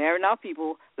marrying off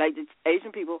people, like the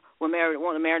Asian people want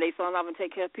to marry their sons off and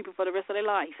take care of people for the rest of their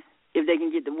life. If they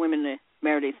can get the women to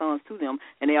marry their sons to them,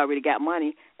 and they already got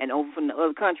money, and over from the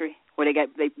other country where they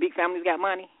big families got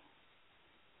money,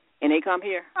 and they come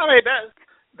here. I mean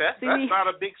that's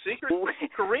not a big secret.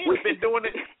 Koreans been doing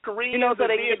it. Koreans and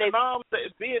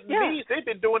Vietnamese, they've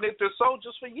been doing it to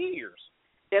soldiers for years.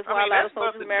 That's why a lot of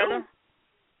soldiers married them.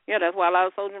 Yeah, that's why a lot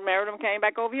of soldiers married them, came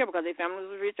back over here because their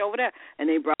families was rich over there, and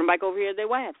they brought them back over here as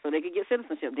their wives so they could get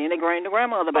citizenship. Then they bring the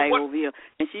grandmother back over here,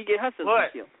 and she get her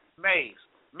citizenship.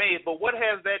 Maze, but what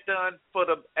has that done for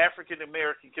the African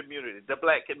American community, the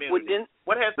black community?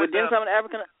 What has that done? Some of the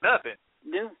African nothing.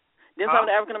 Didn't some of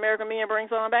the African American men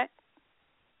bring some back?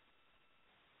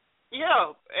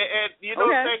 Yeah, and you know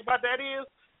the thing about that is,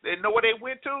 they know where they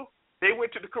went to? They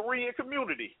went to the Korean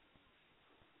community.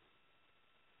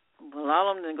 Well, all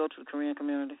of them didn't go to the Korean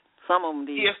community. Some of them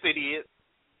did. Yes, they did.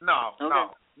 No.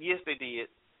 Yes, they did.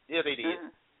 Yeah, they did.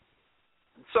 Mm-hmm.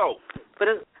 So, what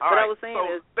I was saying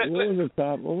is, what was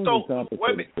the topic?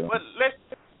 Wait a minute. But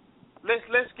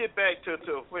let's get back to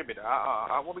wait a minute.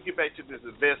 I want to get back to this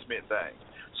investment thing.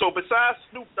 So, besides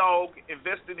Snoop Dogg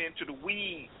investing into the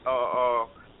weed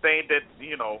thing that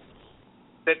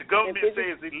that the government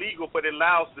says is illegal, but it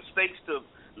allows the states to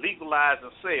legalize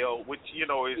and sell, which is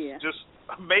just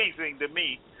amazing to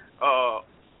me.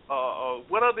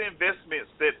 What other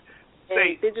investments that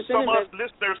some of us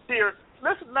listeners here,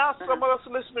 some of us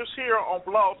listeners here on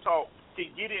Blog Talk can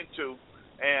get into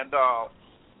and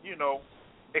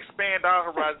expand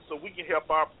our horizons so we can help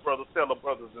our fellow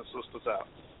brothers and sisters out.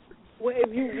 Well, if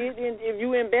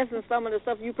you invest in some of the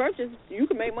stuff you purchase, you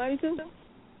can make money too.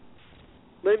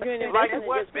 But if you're investing and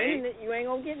just spending it, you ain't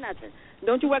gonna get nothing.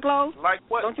 Don't you wear clothes? Like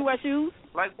what? Don't you wear shoes?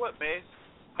 Like what, man?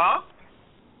 Huh?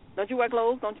 Don't you wear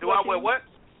clothes? Don't you? Do I wear what?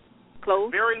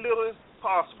 Clothes. Very little is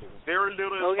possible. Very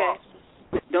little is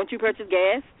possible. Don't you purchase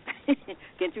gas?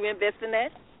 Can't you invest in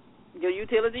that? Your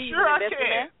utilities, Sure, you I invest in can.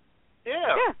 that.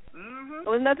 Yeah. Yeah. Mhm.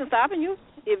 Well, there's nothing stopping you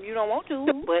if you don't want to,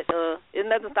 but there's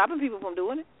nothing stopping people from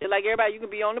doing it. It's like everybody, you can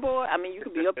be on the board. I mean, you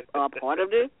can be a part of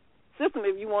the system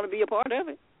if you want to be a part of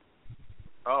it.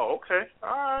 Oh, okay.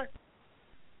 All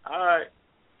right.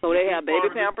 So they have baby part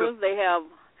of it, pampers. They have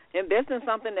invest in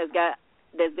something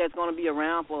that's going to be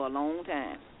around for a long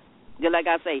time. Just like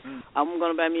I say, I'm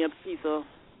going to buy me a piece of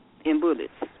in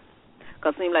bullets.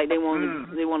 Cause it seems like they want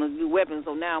to do weapons,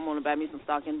 so now I'm going to buy me some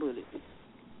stock in bullets.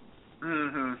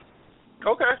 Mhm.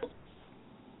 Okay.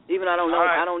 Even I don't know,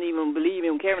 Right. I don't even believe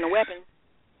in carrying a weapon,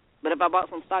 but if I bought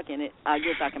some stock in it, I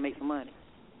guess I can make some money.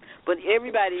 But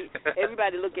everybody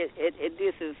look at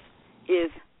this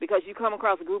is because you come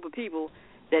across a group of people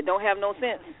that don't have no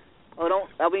sense or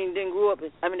they grew up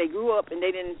and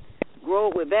they didn't grow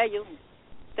up with values.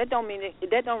 That don't mean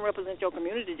that don't represent your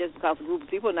community just because a group of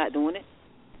people are not doing it.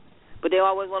 But they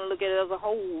always want to look at it as a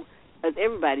whole, as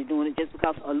everybody doing it, just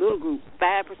because a little group,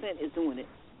 5%, is doing it,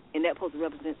 and that supposed to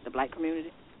represent the black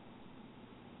community.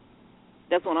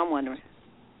 That's what I'm wondering.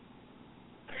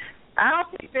 I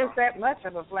don't think there's that much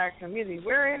of a black community.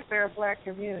 Where is there a black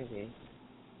community?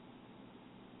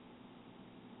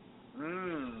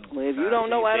 Well, if you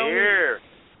don't know, I don't know.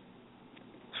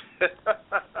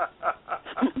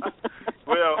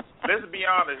 Well, let's be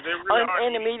honest. There really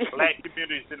aren't any black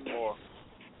communities anymore.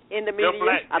 In the media,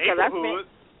 because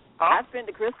I spent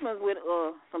the Christmas with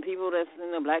some people that's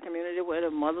in the black community where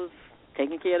the mothers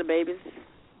taking care of the babies.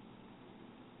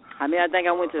 I mean, I think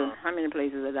I went to how many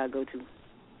places did I go to?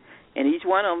 And each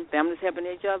one of them, families helping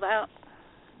each other out.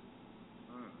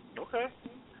 Okay.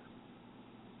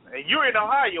 And you're in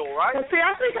Ohio, right? Well, see,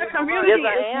 I think a community is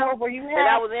more where you have.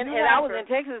 And I was in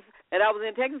Texas. And I was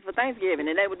in Texas for Thanksgiving,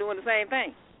 and they were doing the same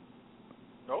thing.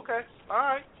 Okay.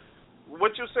 All right.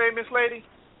 What you say, Miss Lady?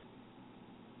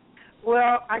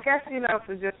 Well, I guess,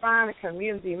 to define a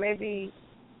community, maybe,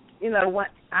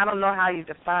 I don't know how you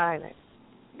define it.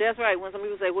 That's right. When some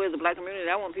people say, where's the black community,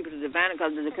 I want people to define it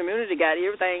because the community got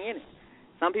everything in it.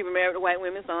 Some people married to white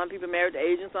women, some people married to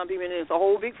Asians, some people, it's a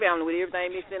whole big family with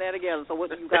everything mixed in there together. So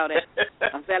what do you call that?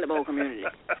 A salad bowl community.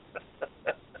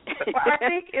 Well, I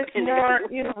think it's more,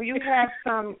 you have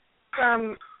some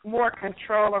more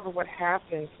control over what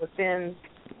happens within,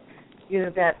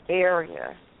 that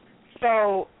area.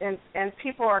 So, and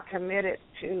people are committed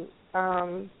to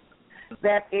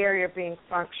that area being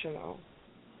functional.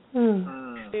 You'll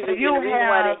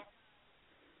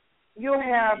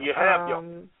have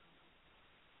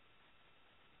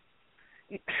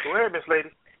go ahead, Miss Lady.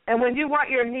 And when you want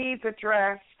your needs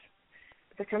addressed,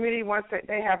 the community wants that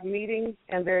they have meetings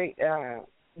and they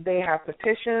have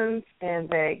petitions and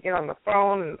they get on the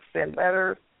phone and send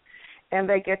letters and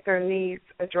they get their needs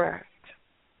addressed.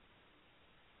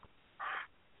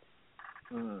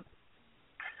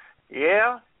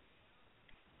 Yeah.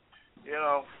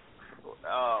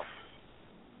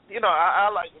 I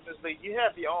like this. You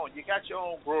have your own. You got your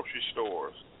own grocery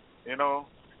stores.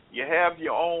 You have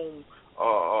your own.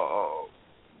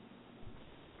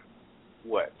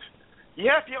 What? You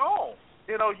have your own.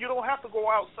 You don't have to go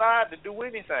outside to do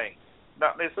anything.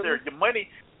 Not necessarily. Your money.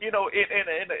 In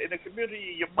the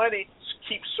community, your money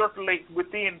keeps circulating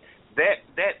within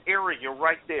that area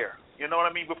right there. You know what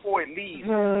I mean? Before it leaves,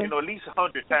 at least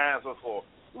 100 times before.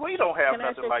 We don't have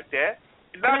nothing like that.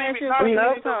 Not even in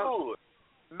the hood.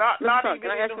 Not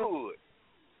even in the hood.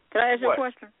 Can I ask you a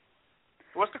question?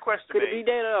 What's the question? Could it be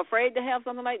they're afraid to have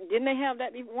something like? Didn't they have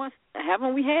that once?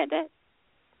 Haven't we had that?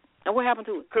 And what happened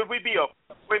to it? Could we be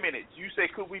wait a minute? You say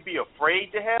could we be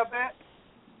afraid to have that?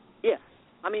 Yeah.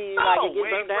 I mean, like it gets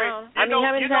burned down.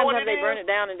 How many times have they burned it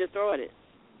down and destroyed it?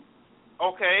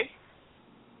 Okay.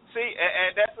 See,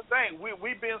 and that's the thing.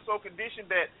 We've been so conditioned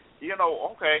that,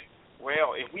 okay,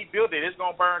 well, if we build it, it's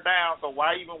going to burn down, so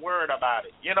why even worry about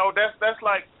it? That's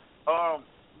like I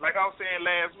was saying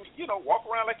last week, walk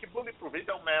around like you're bulletproof. It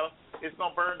don't matter. It's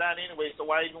going to burn down anyway, so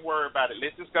why even worry about it?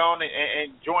 Let's just go on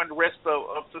and join the rest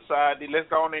of society. Let's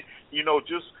go on and,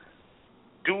 just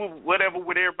do whatever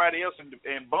with everybody else and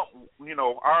bump,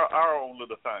 our own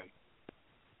little thing.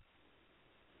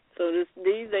 So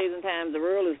these days and times, the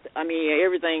world is,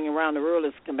 everything around the world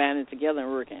is combining together and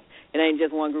working. It ain't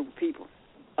just one group of people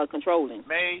controlling.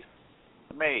 Maze.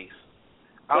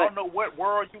 I don't know what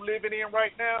world you living in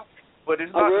right now, but it's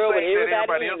not the same that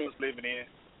everybody else is living in.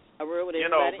 A world with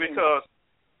everybody because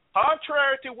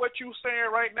contrary to what you're saying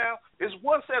right now, it's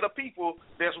one set of people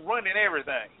that's running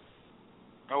everything.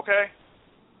 Okay?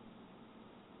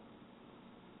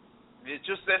 It's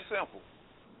just that simple.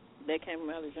 That came from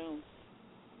Alex Jones.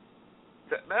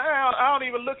 I don't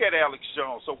even look at Alex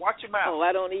Jones, so watch your mouth. Oh,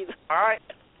 I don't either. All right?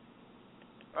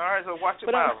 All right, so watch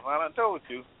your But mouth. I done told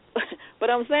you. But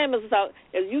I'm saying, Mr. Talk,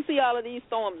 as you see all of these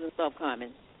storms and stuff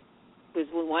coming, which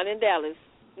was one in Dallas.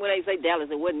 When they say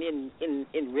Dallas, it wasn't in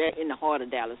the heart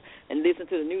of Dallas. And listen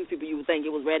to the news people, you would think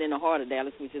it was right in the heart of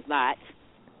Dallas, which is not.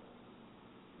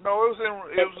 No, it was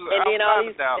outside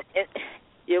of Dallas.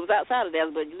 It was outside of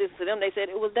Dallas, but you listen to them, they said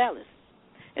it was Dallas.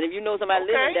 And if you know somebody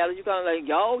living in Dallas, you're kind of like,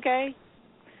 y'all okay?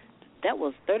 That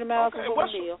was 30 miles from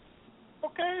Mobile.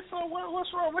 Okay, so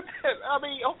what's wrong with that? I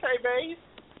mean, okay, babe.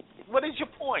 What is your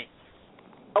point?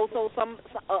 Oh, so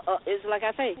it's like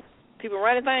I say, people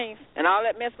running things and all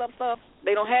that messed up stuff,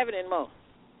 they don't have it anymore.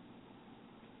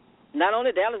 Not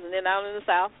only Dallas and then down in the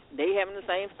South, they having the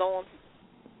same storms.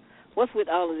 What's with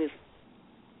all of this?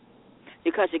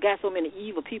 Because you got so many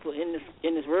evil people in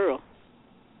this world.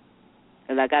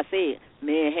 And like I said,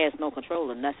 man has no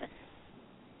control of nothing.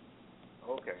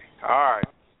 Okay. All right.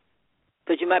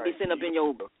 Because you might be sitting up in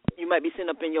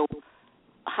your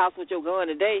house with your gun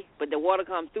today, but the water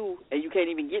comes through and you can't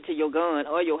even get to your gun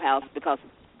or your house because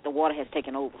the water has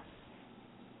taken over.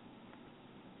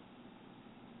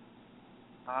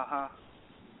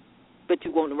 But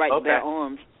you want the right to bear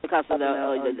arms because of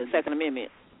the Second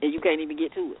Amendment, and you can't even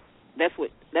get to it. That's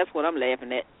what I'm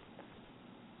laughing at.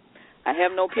 I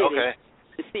have no pity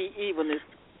to see evilness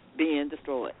being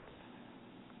destroyed.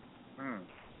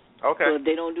 Okay. So if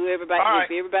they don't do everybody,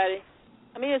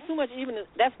 I mean, it's too much evilness.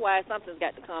 That's why something's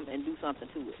got to come and do something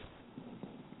to it.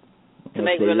 To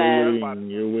make realize.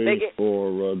 You're waiting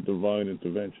for divine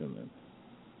intervention then?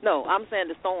 No, I'm saying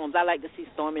the storms. I like to see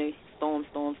storms.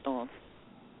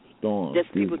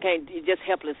 Just people just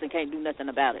helpless and can't do nothing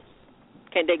about it.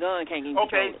 Can't even control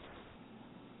it.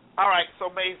 All right, so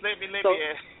Maze, let me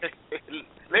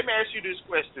ask you this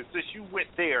question since you went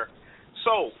there.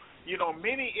 So,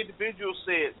 many individuals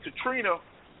said Katrina.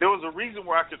 There was a reason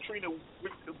why Katrina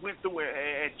went through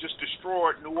and just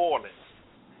destroyed New Orleans.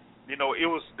 It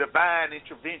was divine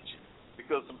intervention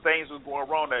because some things were going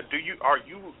wrong there. You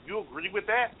agree with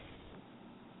that?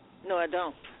 No, I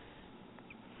don't.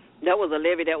 That was a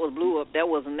levee that was blew up. That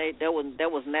was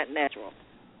not natural.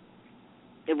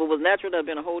 If it was natural, that'd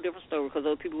been a whole different story because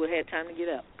those people would have had time to get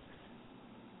up.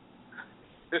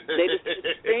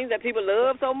 Things that people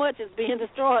love so much is being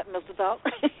destroyed, Mr. Talk.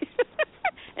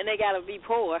 And they got to be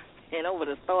poor and over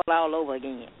to start all over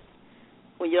again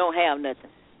when you don't have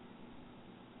nothing.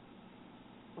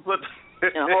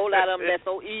 And a whole lot of them that's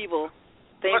so evil,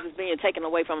 things is being taken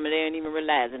away from them and they ain't even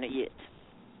realizing it yet.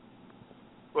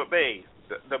 But, babe,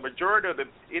 the majority of the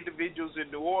individuals in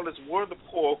New Orleans were the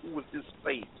poor who was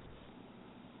displaced.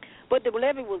 But the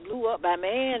levee was blew up by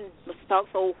man, Mr. Talk,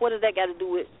 so what does that got to do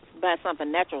with by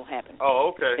something natural happened?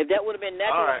 Oh, okay. If that would have been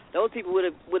natural, those people would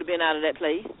have been out of that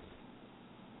place.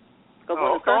 Because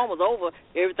when the storm was over,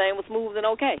 everything was smooth and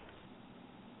okay.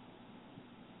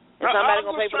 And somebody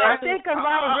going to pay for that? I think a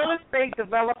lot of real estate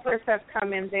developers have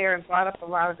come in there and bought up a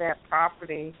lot of that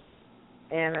property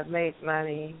and have made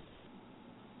money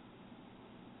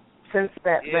since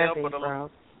that levee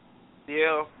broke.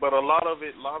 Yeah, but a lot of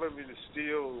it is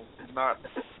still not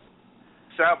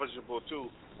salvageable too.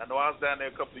 I know I was down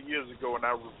there a couple of years ago and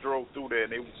I drove through there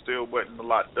and it still wasn't a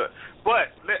lot done.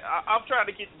 But I'm trying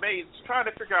to get Maze, trying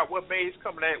to figure out what Maze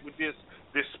coming at with this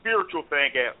spiritual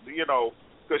thing at,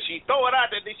 because she throw it out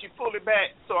there, then she pull it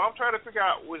back. So I'm trying to figure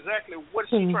out exactly what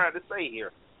she's trying to say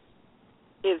here.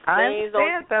 If things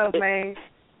don't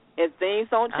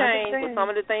change with some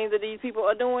of the things that these people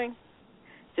are doing,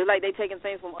 just like they taking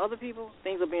things from other people,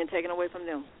 things are being taken away from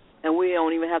them. And we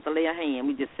don't even have to lay a hand.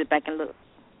 We just sit back and look.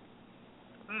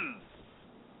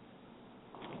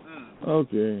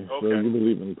 Okay, so you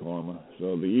believe in karma.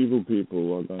 So the evil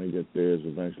people are going to get theirs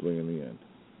eventually in the end.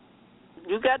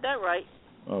 You got that right.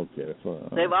 Okay, that's all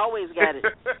right. They've always got it.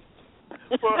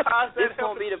 Well, how's that this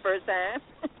won't be the first time.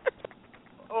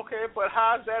 Okay, but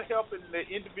how's that helping the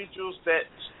individuals that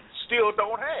still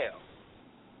don't have?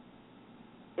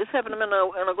 It's helping them in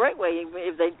a great way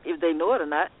if they know it or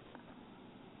not.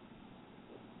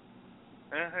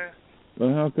 But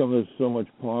how come there's so much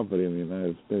poverty in the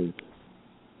United States?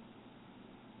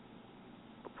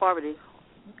 Poverty?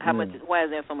 How much? Why is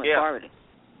there so much poverty?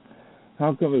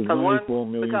 How come there's 94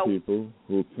 million people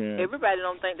who can't? Everybody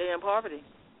don't think they're in poverty.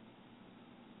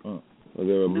 Well,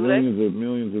 there are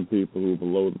millions of people who are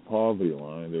below the poverty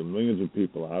line. There are millions of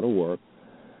people out of work,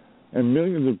 and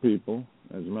millions of people.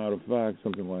 As a matter of fact,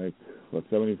 something like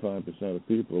 75% of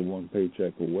people are one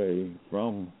paycheck away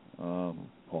from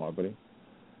poverty.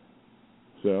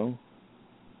 So,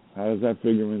 how does that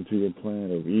figure into your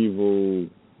plan of evil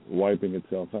wiping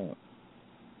itself out?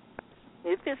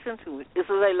 It fits into it. It's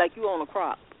like you own a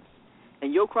crop,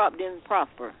 and your crop didn't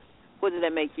prosper. What does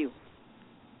that make you?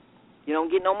 You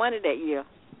don't get no money that year.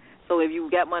 So if you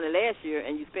got money last year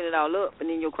and you spend it all up and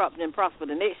then your crop didn't prosper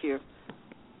the next year,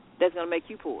 that's going to make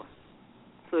you poor.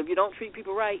 So if you don't treat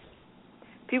people right,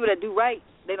 people that do right,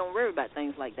 they don't worry about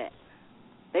things like that.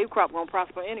 Their crop going to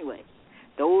prosper anyway.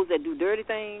 Those that do dirty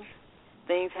things,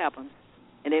 things happen,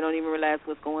 and they don't even realize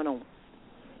what's going on.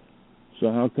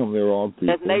 So how come they're all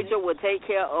people? As nature will take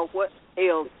care of what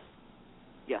ails.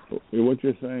 Yeah. What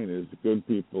you're saying is good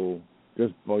people,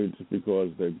 just because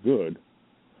they're good,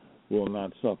 will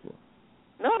not suffer.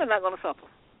 No, they're not going to suffer.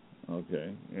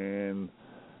 Okay. And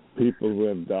people who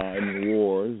have died in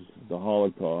wars, the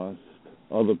Holocaust,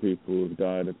 other people who have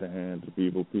died at the hands of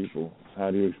evil people,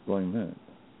 how do you explain that?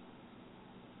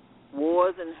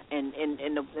 Wars and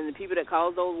the people that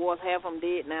caused those wars, half of them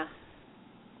dead now.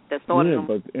 That started them.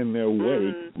 But in their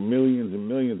wake, millions and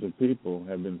millions of people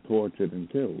have been tortured and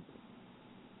killed.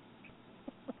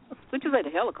 What you say, the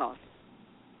Holocaust?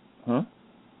 Huh?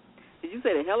 Did you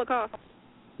say the Holocaust?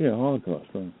 Yeah, Holocaust,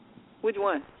 right. Which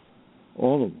one?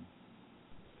 All of them.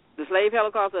 The slave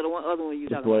Holocaust or the other one you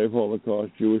talking about? The slave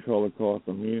Holocaust, Jewish Holocaust,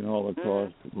 Armenian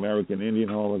Holocaust, American Indian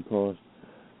Holocaust,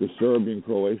 the Serbian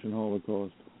Croatian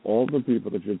Holocaust. All the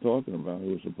people that you're talking about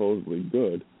who are supposedly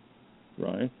good,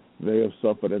 right, they have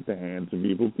suffered at the hands of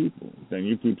evil people. Then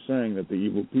you keep saying that the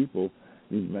evil people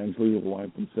eventually will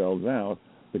wipe themselves out,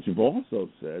 but you've also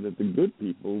said that the good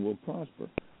people will prosper.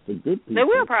 The good people. They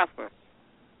will prosper.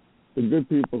 The good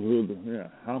people who,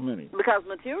 how many? Because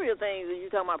material things that you're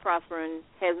talking about prospering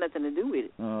has nothing to do with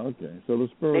it. Oh, okay. So the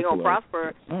spiritual. They're going to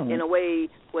prosper right. in a way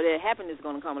where their happiness is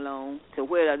going to come along, to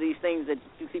where these things that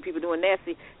you see people doing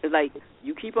nasty, it's like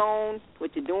you keep on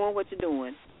what you're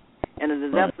doing, and the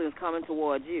disaster is coming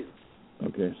towards you.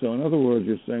 Okay, so in other words,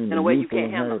 you're saying in a way you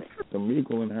can't handle it. The meek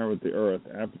will inherit the earth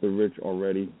after the rich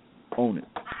already own it.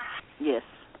 Yes.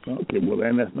 Okay, well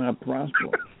then that's not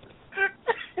prospering.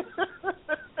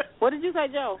 What did you say,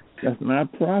 Joe? That's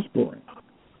not prospering.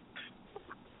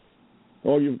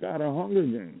 Oh, you've got a Hunger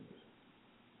Games.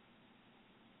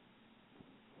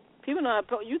 People know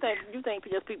you think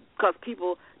just because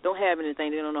people don't have anything,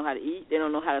 they don't know how to eat, they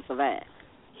don't know how to survive.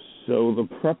 So the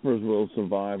preppers will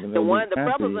survive, and they'll be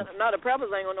happy. The preppers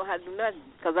ain't gonna know how to do nothing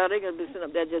because they're gonna be sitting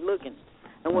up there just looking.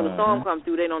 And when the storm comes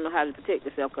through, they don't know how to protect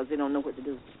themselves because they don't know what to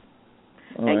do.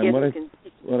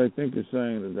 What I think you're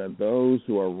saying is that those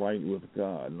who are right with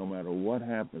God, no matter what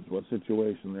happens, what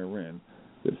situation they're in,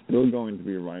 they're still going to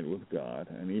be right with God.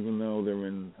 And even though they're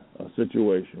in a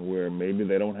situation where maybe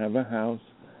they don't have a house,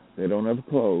 they don't have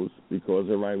clothes, because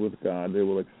they're right with God, they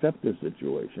will accept the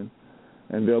situation,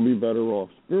 and they'll be better off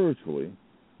spiritually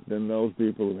than those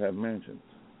people who have mansions.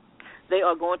 They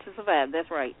are going to survive.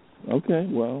 That's right. Okay,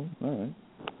 well, all right.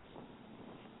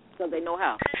 Because they know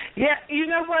how. Yeah, you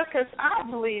know what? Because I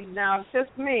believe now, it's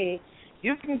just me,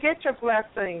 you can get your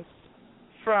blessings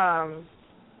from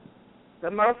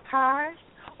the Most High,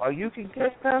 or you can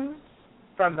get them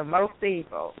from the Most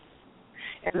Evil.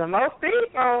 And the Most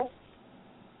Evil,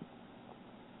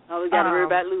 we got to worry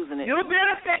about losing it. You'll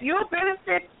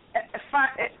benefit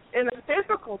in a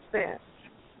physical sense.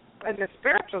 In the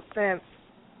spiritual sense,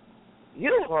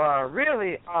 you are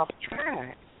really off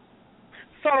track.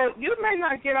 So you may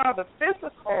not get all the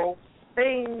physical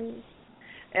things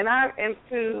and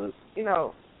into,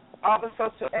 all the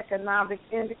socioeconomic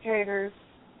indicators.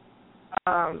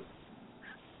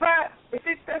 But if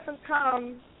it doesn't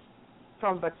come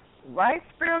from the right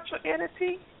spiritual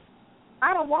entity,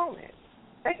 I don't want it.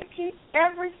 They can keep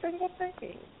every single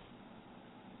thing.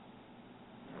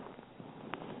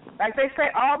 Like they say,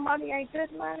 all money ain't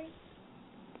good money.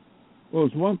 Well,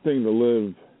 it's one thing to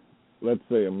live, let's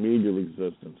say, a meager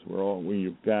existence where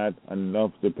you've got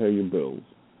enough to pay your bills.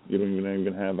 You don't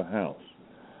even have a house.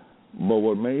 But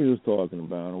what Maze is talking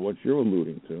about, and what you're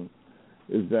alluding to,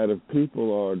 is that if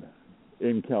people are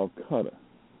in Calcutta,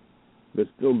 they're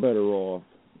still better off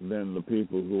than the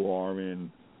people who are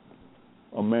in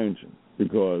a mansion.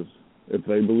 Because if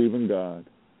they believe in God,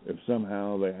 if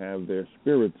somehow they have their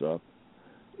spirits up,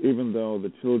 even though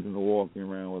the children are walking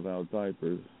around without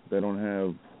diapers, they don't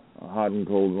have hot and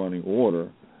cold running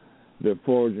water, they're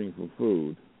foraging for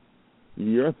food,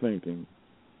 you're thinking,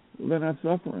 well, they're not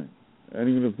suffering. And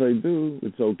even if they do,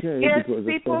 it's okay. Yes, because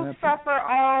people suffer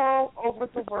all over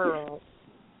the world.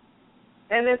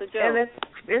 And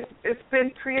it's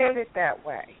been created that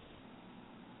way.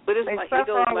 But it's they like,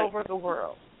 suffer all over the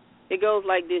world. It goes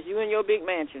like this. You in your big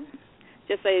mansion.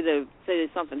 Just say that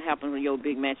something happened when your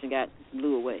big mansion got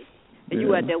blew away. And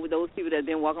you out there with those people that have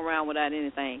been walking around without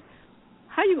anything.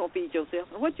 How you going to feed yourself?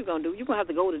 And what you going to do? You're going to have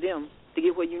to go to them to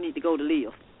get where you need to go to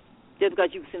live. Just because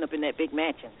you sit up in that big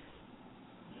mansion.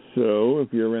 So if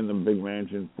you're in the big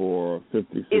mansion for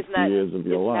 50, 60 years of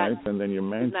your life, and then your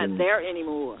mansion... It's not there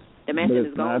anymore. The mansion but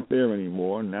is gone. It's not there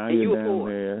anymore. Now and you're down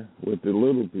there with the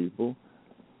little people.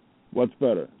 What's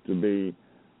better? To be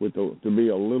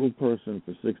a little person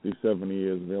for 60, 70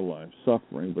 years of their life,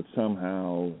 suffering, but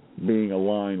somehow being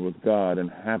aligned with God and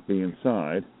happy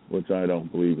inside, which I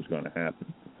don't believe is going to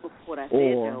happen. What I said,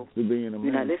 or to be in a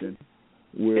mansion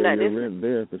where you're in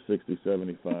there for 60,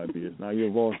 75 years. Now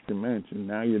you've lost your mansion.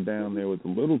 Now you're down there with the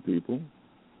little people.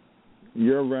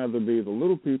 You'd rather be the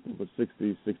little people for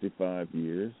 60, 65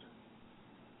 years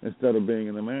instead of being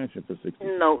in the mansion for 60.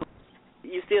 No,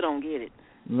 you still don't get it.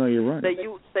 No, you're right.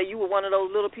 Say you were one of those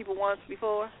little people once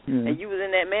before, and you was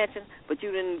in that mansion, but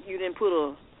you didn't put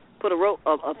a rope,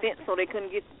 a fence, so they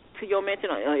couldn't get to your mansion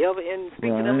or ever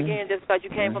speak to them again, just because you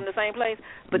came from the same place.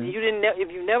 But you didn't. If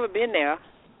you've never been there,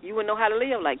 you wouldn't know how to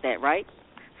live like that, right?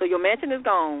 So your mansion is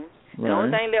gone. The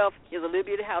only thing left is a little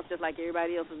bitty house, just like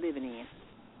everybody else is living in.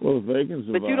 Well, if they can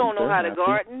survive, but you don't know how to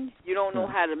garden. You don't know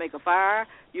how to make a fire.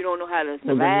 You don't know how to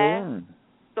survive. Well, then you learn.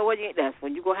 So that's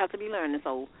when you're going to have to be learning.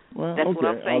 So that's what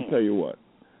I'm saying. I'll tell you what.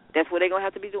 That's what they're going to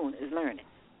have to be doing, is learning.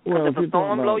 Well, if a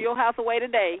storm blow your house away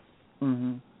today,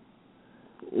 and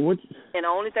the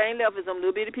only thing left is them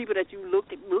little bitty people that you look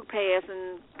past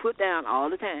and put down all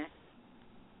the time.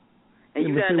 And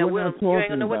you down there with them, you ain't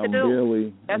going to know what to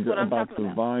do. That's what I'm talking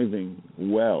about. Surviving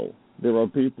well. There are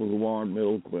people who aren't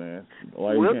middle class.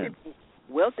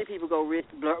 Wealthy people go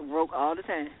broke all the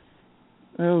time.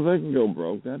 Well, they can go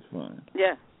broke. That's fine.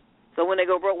 Yeah. So when they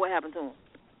go broke, what happened to them?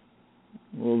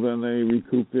 Well, then they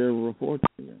recoup their fortune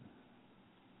again.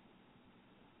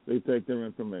 They take their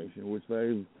information, which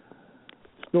they've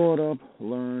stored up,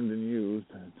 learned, and used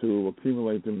to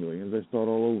accumulate their millions. They start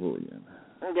all over again.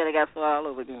 Yeah, they got to start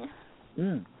all over again.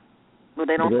 Yeah. But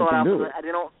they don't start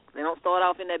off. They don't start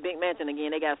off in that big mansion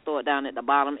again. They got to start down at the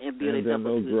bottom and build it up. And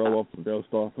then they'll grow up. They'll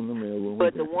start from the mailroom.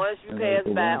 But the ones you pass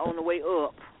by on the way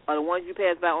up, are the ones you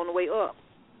pass by on the way up,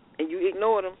 and you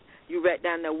ignore them, you right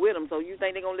down there with them. So you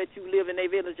think they're going to let you live in their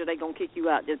village, or they going to kick you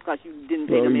out just because you didn't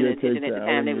pay them any attention at the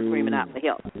time they were screaming out for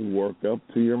help? You work up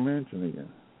to your mansion again.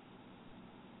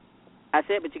 I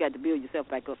said, but you got to build yourself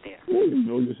back up there. Well, you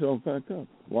build yourself back up.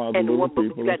 While the little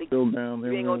people are still down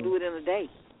there. You ain't going to do it in a day.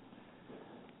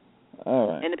 All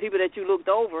right. And the people that you looked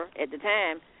over at the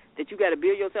time, that you got to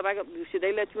build yourself back up, should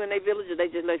they let you in their village, or they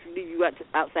just let you leave you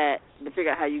outside to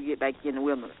figure out how you get back in the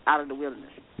wilderness, out of the wilderness?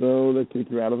 So they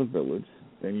kick you out of the village,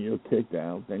 then you're kicked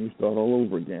out, then you start all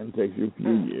over again. It takes you a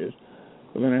few years.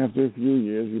 But then after a few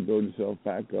years, you build yourself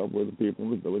back up where the people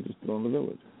in the village are still in the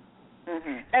village.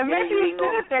 And maybe you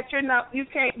said that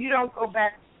you don't go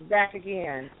back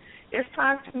again. It's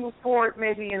time to move forward,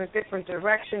 maybe in a different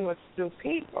direction with new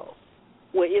people.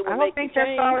 Well, I don't think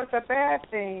that's always a bad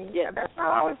thing. Yeah. That's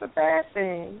not always a bad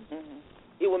thing.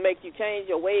 It will make you change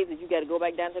your ways, and you got to go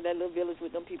back down to that little village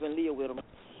with them people and live with them.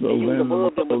 So then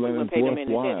it's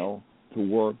worthwhile to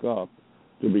work up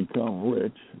to become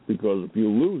rich, because if you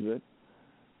lose it,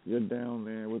 you're down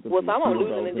there with the people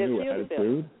with a new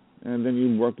attitude, and then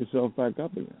you work yourself back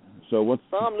up again. So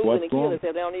some losing and kill themselves.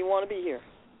 They don't even want to be here.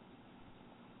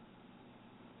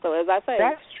 So as I say,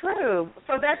 that's true.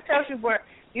 So that tells you where.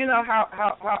 You know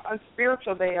how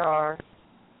unspiritual they are,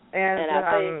 and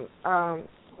I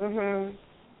say,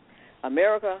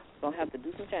 America gonna have to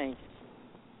do some changes,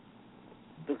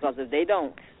 because if they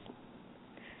don't,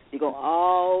 you're gonna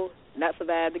all not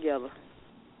survive together.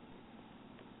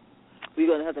 We're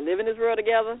gonna have to live in this world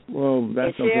together. Well,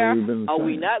 that's something we've been saying. Or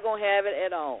we not gonna have it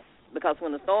at all, because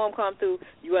when the storm comes through,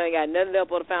 you ain't got nothing up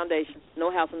on the foundation,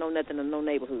 no house, no nothing, and no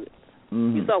neighborhood.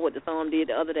 You saw what the storm did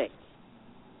the other day.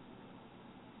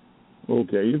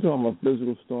 Okay, you're talking about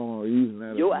physical storm, or using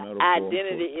that your as a metaphor.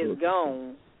 Identity is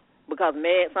gone because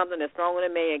something that's stronger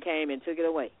than man came and took it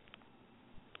away.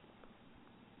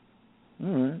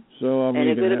 All right, so I mean, and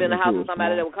it could have been the house of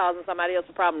somebody that was causing somebody else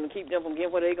a problem to keep them from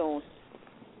getting where they're going.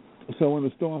 So when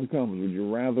the storm comes, would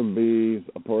you rather be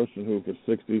a person who for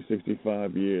 60,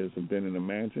 65 years have been in a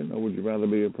mansion, or would you rather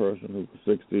be a person who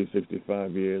for 60,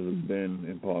 65 years has been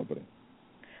in poverty?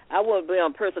 I would be a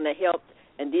person that helped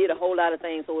and did a whole lot of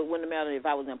things, so it wouldn't matter if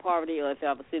I was in poverty or if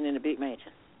I was sitting in a big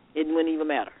mansion. It wouldn't even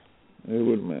matter. It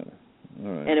wouldn't matter. All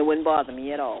right. And it wouldn't bother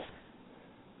me at all.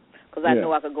 Because I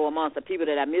know I could go amongst the people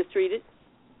that I mistreated.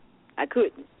 I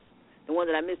couldn't. The ones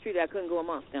that I mistreated, I couldn't go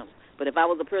amongst them. But if I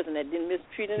was a person that didn't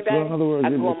mistreat anybody, so in other words, I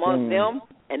could go amongst them,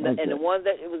 and the ones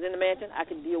that was in the mansion, I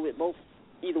could deal with both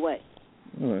either way.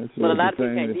 All right. So but a lot of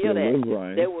people can't deal that.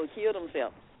 Right, they will kill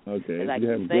themselves. Okay. If you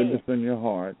have goodness in your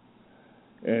heart,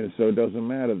 and so it doesn't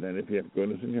matter then if you have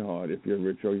goodness in your heart, if you're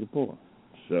rich or you're poor.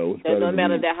 So it doesn't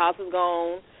matter if their house is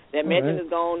gone, That mansion is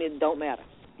gone. It don't matter.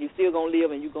 You still gonna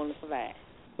live and you're gonna survive.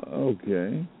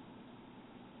 Okay.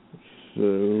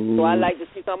 So I like to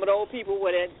see some of the old people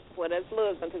where that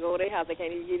flood's going to go to their house. They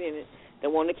can't even get in it. They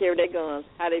want to carry their guns.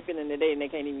 How they feeling today, and they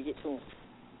can't even get to them.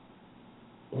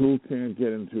 Who can't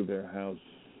get into their house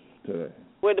today?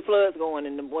 Where the flood's going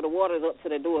and where the water's up to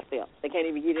their doorstep. They can't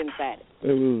even get inside it.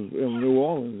 It was in New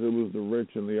Orleans. It was the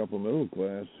rich and the upper middle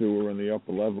class who were in the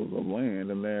upper levels of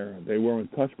land, and they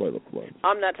weren't touched by the floods.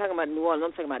 I'm not talking about New Orleans.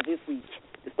 I'm talking about this week,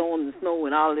 the storm, the snow,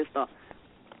 and all this stuff.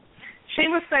 She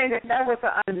was saying that was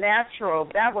unnatural.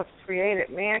 That was created,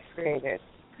 man created.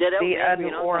 Yeah, that was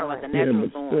New Orleans. The natural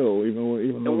storm. Still,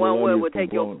 even though the one where it would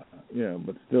take your... Yeah,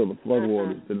 but still, the flood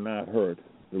waters did not hurt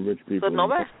the rich people. So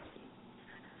nobody?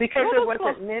 Because it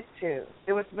wasn't meant to.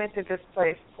 It was meant to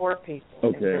displace poor people.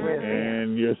 Okay,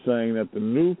 and you're saying that the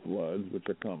new floods, which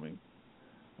are coming,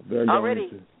 they're going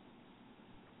to,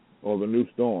 or the new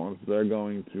storms, they're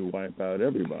going to wipe out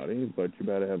everybody, but you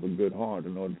better have a good heart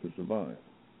in order to survive.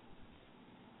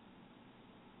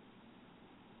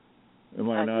 Am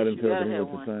I not interpreting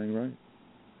what you're saying right?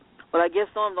 Well, I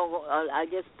guess I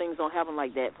guess things don't happen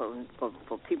like that for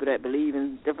people that believe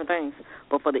in different things,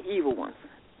 but for the evil ones,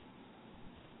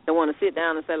 they want to sit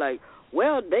down and say like,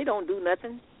 well, they don't do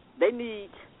nothing. They need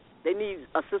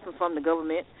assistance from the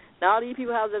government. Now all these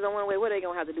people houses don't want away. What are they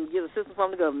gonna have to do? Get assistance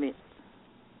from the government.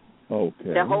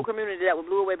 Okay. That whole community that was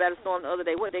blew away by the storm the other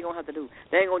day, what are they gonna have to do?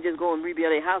 They ain't gonna just go and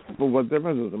rebuild their houses. But what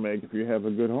difference does it make if you have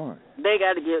a good heart? They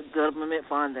got to get government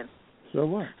funding. So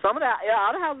what? Some of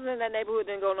all the houses in that neighborhood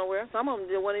didn't go nowhere. Some of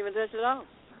them wasn't even touched at all.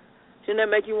 Shouldn't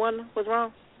that make you wonder what's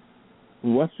wrong?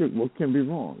 What can be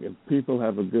wrong? If people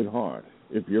have a good heart,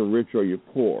 if you're rich or you're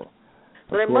poor,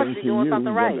 so they must be doing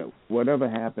something right. Whatever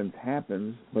happens,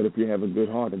 but if you have a good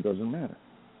heart, it doesn't matter.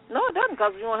 No, it doesn't,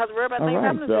 because you don't have to worry about things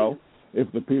happening to you. So if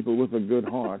the people with a good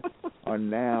heart are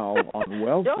now on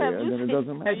welfare, then it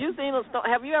doesn't matter.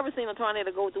 Have you ever seen a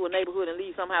tornado go through a neighborhood and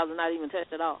leave some houses not even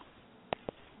touched at all?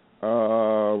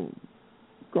 A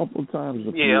couple times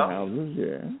a few houses,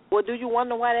 yeah. Well, do you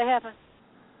wonder why that happened?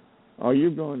 Are you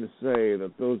going to say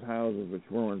that those houses which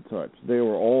weren't touched, they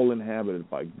were all inhabited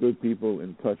by good people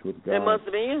in touch with God? There must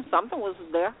have been. Something was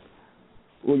there.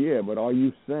 Well, yeah, but are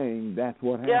you saying that's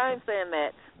what happened? Yeah, I ain't saying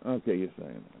that. Okay, you're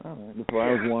saying that. All right, that's what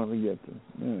I was wanting to get to.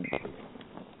 Yeah.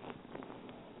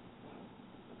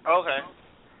 Okay.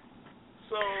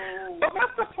 So, but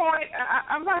what's the point?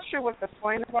 I'm not sure what the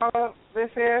point of all of this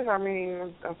is. I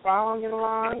mean, I'm following it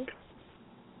along.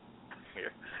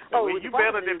 Well, you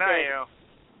better than I am.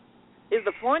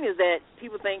 The point is that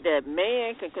people think that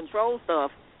man can control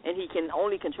stuff, and he can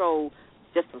only control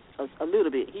just a little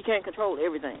bit. He can't control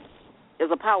everything.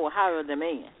 There's a power higher than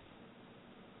man.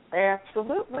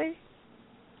 Absolutely.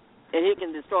 And he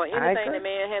can destroy anything that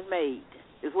man has made,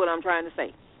 is what I'm trying to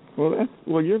say.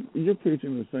 Well, you're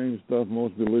preaching the same stuff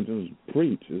most religions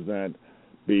preach, is that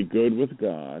be good with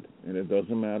God, and it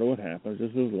doesn't matter what happens,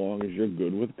 just as long as you're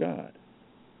good with God.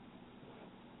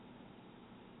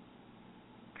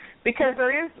 Because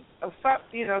there is,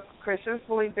 Christians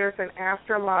believe there's an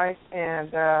afterlife,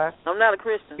 and I'm not a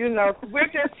Christian. We're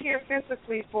just here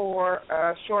physically for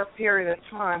a short period of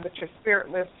time, but your spirit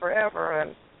lives forever.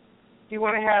 And if you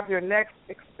want to have your next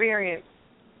experience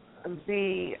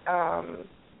be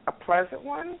a pleasant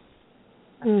one,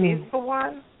 a peaceful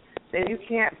one, then you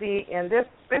can't be in this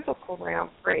physical realm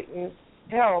creating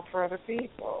hell for other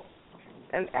people.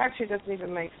 And actually, it doesn't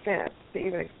even make sense to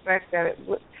even expect that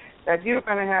that you're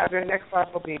going to have your next life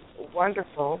will be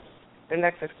wonderful, the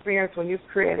next experience when you've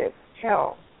created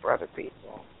hell for other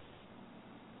people.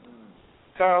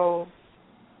 So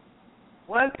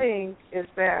one thing is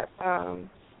that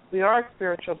we are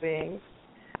spiritual beings.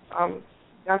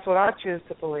 That's what I choose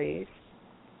to believe.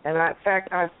 And in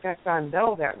fact, I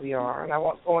know that we are, and I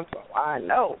won't go into why I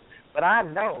know, but I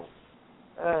know.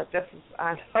 Just as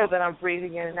I know that I'm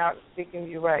breathing in and out and speaking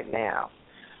to you right now.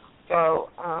 So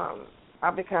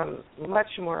I've become much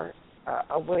more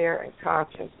aware and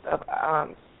conscious of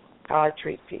how I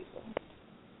treat people.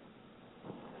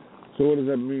 So what does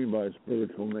that mean by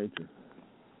spiritual nature?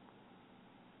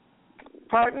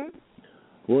 Pardon?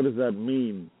 What does that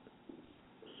mean,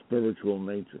 spiritual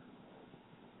nature?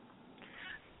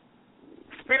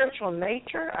 Spiritual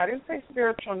nature? I didn't say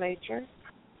spiritual nature.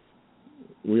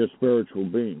 We are spiritual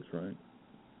beings, right?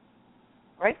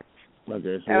 Right.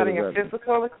 Okay, so having a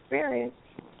physical experience.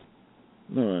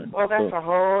 All right. Well, that's a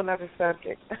whole other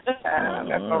subject. That's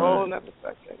a whole other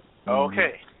subject.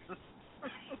 Okay.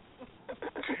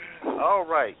 All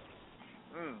right.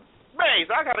 Maze,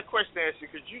 I got a question to ask you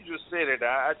because you just said it.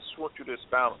 I just want you to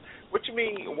expound. What you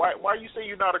mean? Why you say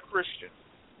you're not a Christian?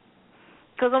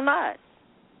 Because I'm not.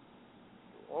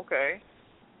 Okay.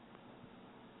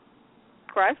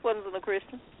 Christ wasn't a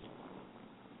Christian.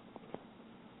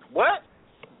 What?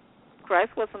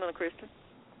 Christ wasn't a Christian.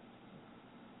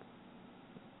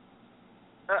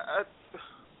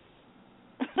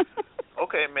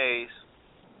 Okay, Maze.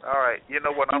 All right. You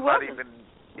know what? He I'm not wasn't. even.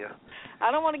 Yeah.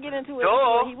 I don't want to get into it.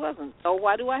 Duh. He wasn't. So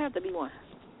why do I have to be one?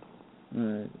 All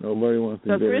right. Nobody wants to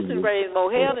Because get Christians into raise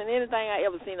more hell than anything I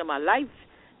ever seen in my life.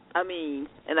 I mean,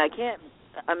 and I can't.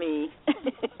 I mean,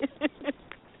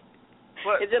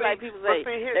 But it's just like people say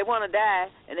here, they want to die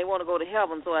and they want to go to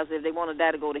heaven. So I said, if they want to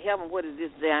die to go to heaven, what is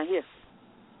this down here?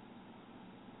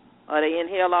 Are they in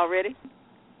hell already?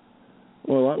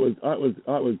 Well,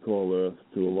 I would call Earth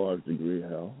to a large degree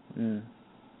hell. Yeah.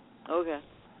 Okay.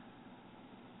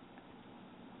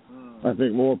 I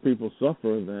think more people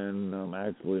suffer than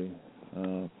actually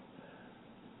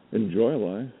enjoy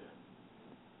life.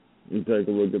 You take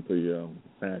a look at the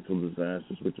natural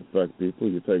disasters which affect people.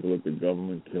 You take a look at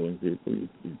government killing people. You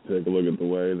take a look at the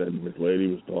way that Miss Lady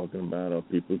was talking about how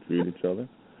people treat each other.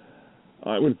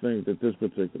 I would think that this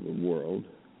particular world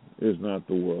is not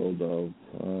the world of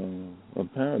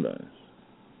paradise.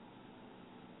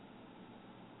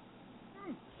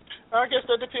 I guess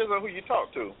that depends on who you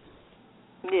talk to.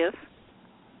 Yes.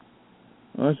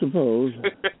 I suppose.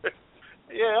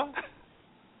 Yeah.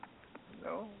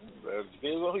 No, that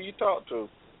depends on who you talk to.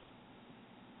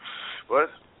 But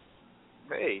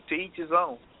hey, to each his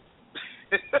own.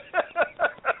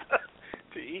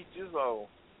 To each his own.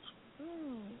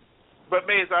 But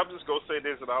Maze, I'm just gonna say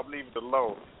this, and I'll leave it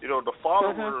alone. You know, the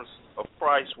followers of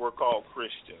Christ were called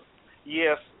Christians.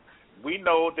 Yes, we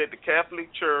know that the Catholic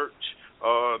Church,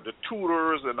 the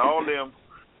Tudors, and all them,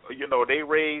 you know, they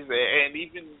raised, and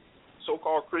even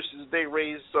so-called Christians, they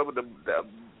raised some of the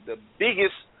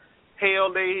biggest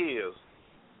hell there is.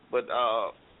 But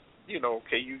you know,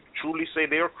 can you truly say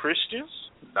they're Christians?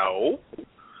 No.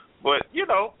 But you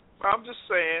know, I'm just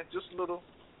saying, just a little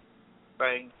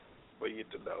thing for you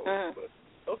to know. But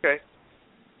okay,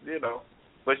 you know,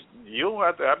 but you don't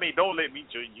have to. I mean, don't let me.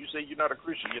 You say you're not a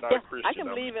Christian. You're not a Christian. I can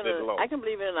believe in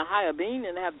a higher being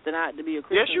and have to not to be a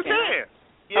Christian. Yes, you can.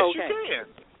 Yes, okay. you can.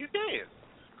 You can.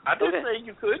 I didn't say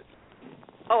you could.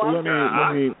 Oh,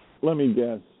 let me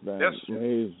guess that Yes.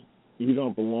 Maze, you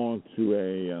don't belong to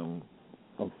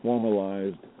a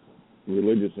formalized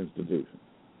religious institution.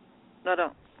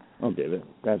 No. Okay,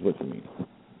 that's what you mean.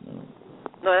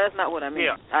 No, that's not what I mean.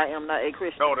 Yeah. I am not a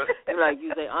Christian. No, like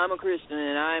you say, I'm a Christian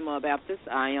and I'm a Baptist.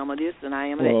 I am a this and I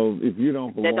am a that. Well, if you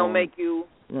don't belong, that don't make you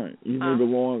right. You may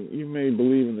belong. You may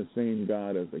believe in the same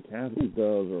God as a Catholic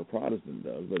does or a Protestant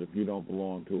does, but if you don't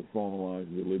belong to a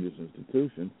formalized religious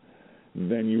institution,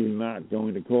 then you're not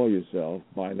going to call yourself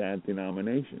by that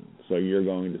denomination. So you're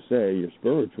going to say you're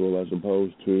spiritual as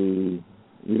opposed to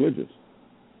religious.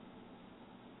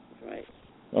 Right.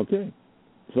 Okay.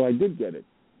 So I did get it.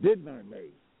 Didn't I,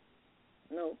 Maze?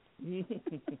 No.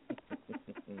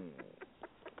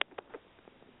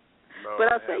 Lord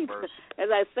But have mercy. as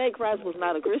I say, Christ was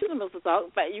not a Christian, Mr. Salk.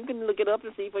 In fact, you can look it up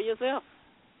and see for yourself.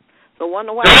 So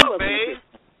wonder why he wasn't a Christian.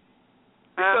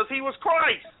 Because he was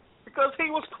Christ. Because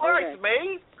he was Christ, Okay.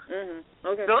 Maze.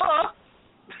 Okay. Duh.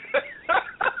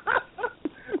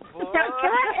 Can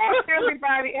I ask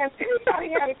everybody, has anybody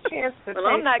had a chance to Well,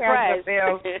 I'm not taste Christ. the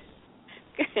bells?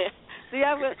 See,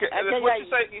 I tell What you,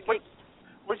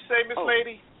 you say, Miss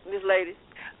Lady? Miss Lady.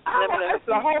 It's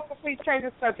a whole complete change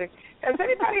of subject. Has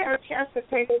anybody had a chance to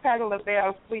taste Patty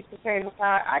LaBelle's sweet potato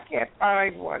pie? I can't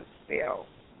find one still.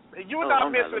 You're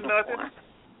not missing nothing.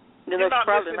 You're not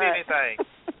probably missing not. anything.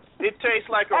 It tastes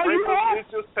like a Oh, you regular. are?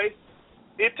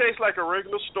 It tastes like a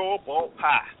regular store-bought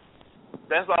pie.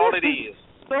 That's all it is.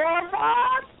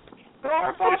 Store-bought?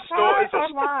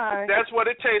 Store-bought pie? That's what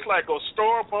it tastes like, a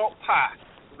store-bought pie.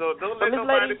 So don't let Miss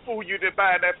nobody Lady- fool you to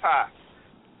buy that pie.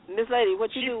 Miss Lady,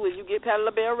 what you do is you get Patty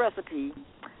LaBelle recipe,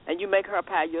 and you make her a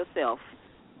pie yourself,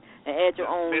 and add your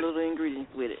own little ingredients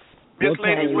with it. Miss What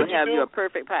Lady, And what you'll have you you do? a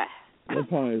perfect pie. What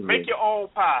pie is Make it? your own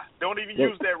pie. Don't even What?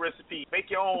 use that recipe. Make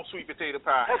your own sweet potato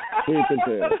pie. Sweet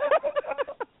potato.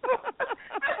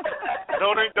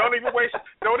 Don't even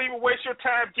waste your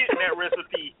time getting that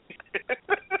recipe.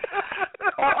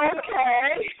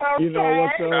 Okay. You know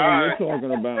what, though? Alright. You're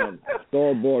talking about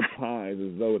store-bought pies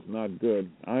as though it's not good.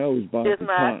 I always buy It's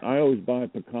not.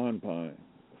 pecan pie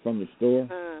from the store.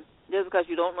 Just because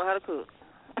you don't know how to cook.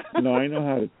 No, I know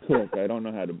how to cook. I don't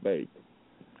know how to bake.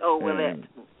 Oh, well, And-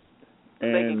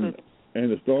 that.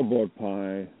 And the store-bought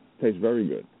pie tastes very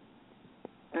good.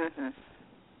 And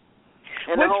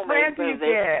Which the homemade brand do you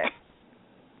get?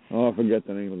 Oh, I forget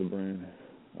the name of the brand.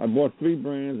 I bought 3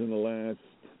 brands in the last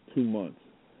 2 months.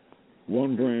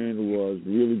 One brand was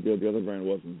really good. The other brand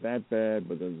wasn't that bad,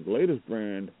 but the latest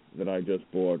brand that I just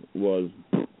bought was,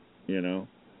 you know.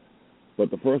 But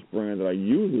the first brand that I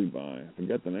usually buy, I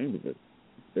forget the name of it.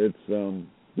 It's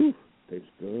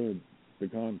tastes good.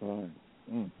 Pecan pie.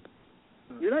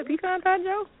 You like pecan pie,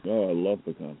 Joe? Oh, I love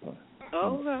pecan pie.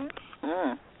 Oh, okay.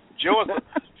 Joe,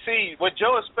 see, what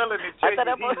Joe is spelling it, I thought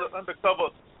he's an undercover.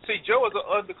 See, Joe is an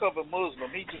undercover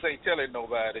Muslim. He just ain't telling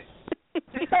nobody.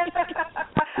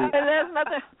 And there's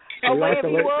nothing. Oh, wait, if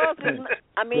he was,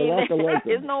 I mean,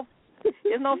 there's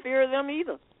no fear of them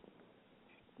either.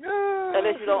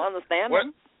 Unless you don't understand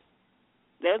them.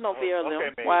 There's no fear of them.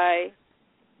 Man. Why?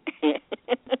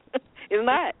 It's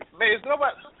not. Man,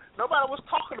 nobody was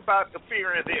talking about the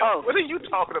fear in them. Oh. What are you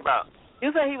talking about?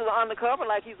 You say he was undercover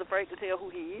like he's afraid to tell who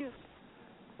he is.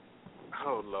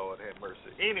 Oh, Lord have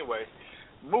mercy. Anyway,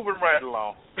 moving right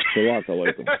along. Salat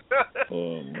alaikum.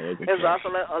 Alaikum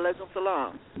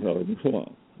salam. Alaikum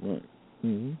salam. Right.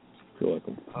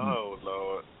 Alaikum. Oh,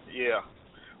 Lord. Yeah.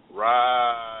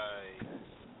 Right.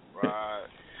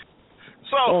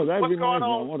 So, that what's reminds going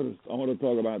on? me. I wanted to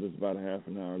talk about this about a half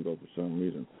an hour ago for some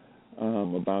reason.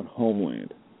 About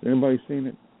Homeland. Anybody seen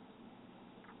it?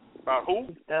 About who?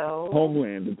 No.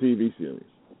 Homeland, the TV series.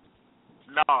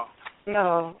 No.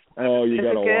 No. Oh, you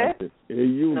gotta watch it.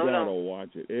 You No. gotta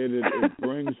watch it. It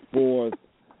brings forth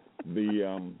the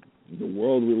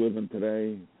world we live in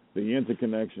today, the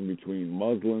interconnection between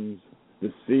Muslims,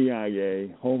 the CIA,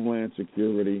 Homeland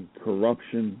Security,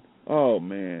 corruption. Oh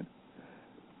man,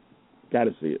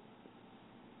 gotta see it.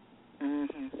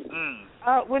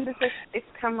 When does it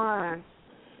come on?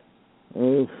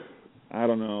 Oh, I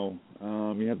don't know.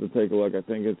 You have to take a look. I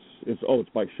think it's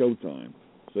by Showtime.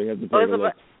 So you have to take a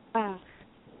look.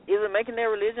 Is it making their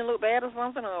religion look bad or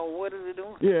something, or what is it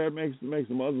doing? Yeah, it makes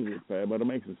the Muslims look bad, but it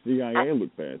makes the CIA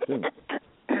look bad too.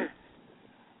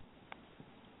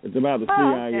 It's about the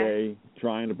CIA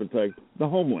trying to protect the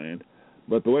homeland,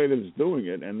 but the way that it's doing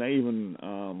it, and they even,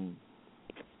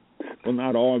 well,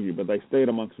 not argue, but they state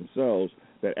amongst themselves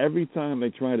that every time they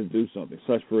try to do something,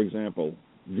 such, for example,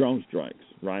 drone strikes,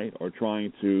 right, or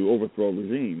trying to overthrow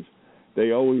regimes,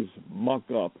 they always muck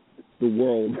up the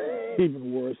world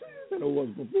even worse than it was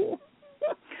before.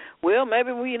 Well,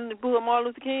 maybe we need to put Martin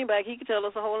Luther King back. He could tell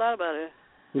us a whole lot about it.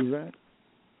 Who's that?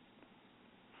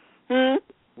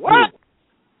 What?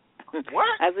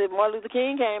 What? I said Martin Luther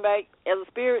King came back as a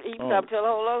spirit. He could tell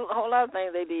a whole lot of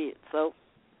things they did. So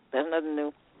that's nothing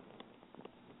new.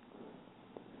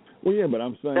 Well, yeah, but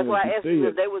I'm saying that's why I asked you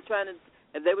if they were trying to,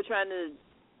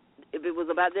 if it was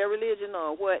about their religion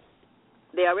or what.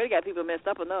 They already got people messed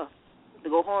up enough to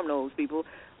go harm those people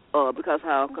because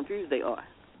how confused they are.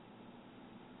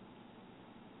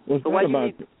 Well,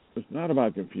 it's not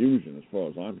about confusion as far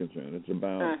as I'm concerned. It's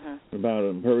about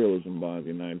imperialism by the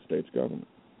United States government.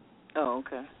 Oh,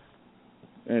 okay.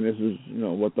 And this is,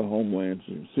 what the Homeland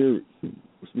series, is.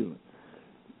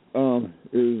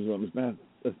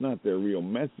 It's not their real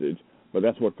message, but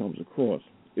that's what comes across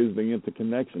is the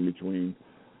interconnection between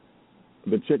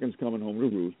the chickens coming home to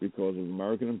roost because of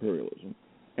American imperialism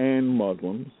and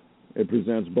Muslims. It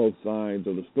presents both sides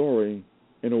of the story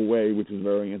in a way which is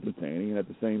very entertaining and at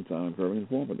the same time very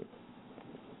informative.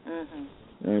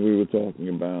 And we were talking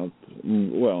about,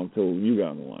 until you got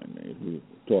on the line, Nate, we were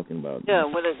talking about... Yeah,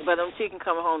 but them chickens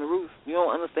coming home to roost, you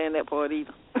don't understand that part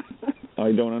either.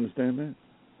 I don't understand that?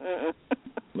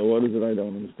 No, what is it I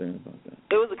don't understand about that?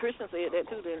 It was a Christian said that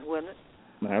too, wasn't it?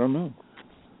 I don't know.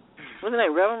 Wasn't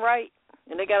that Reverend Wright?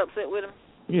 And they got upset with him?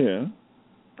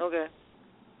 Yeah. Okay.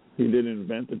 He didn't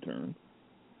invent the term.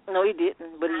 No, he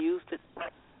didn't, but he used it.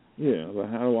 Yeah, but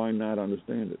how do I not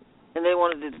understand it? And they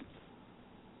wanted to...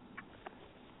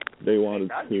 They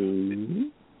wanted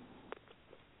to...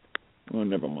 Oh,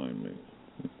 never mind me.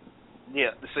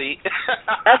 Yeah, see?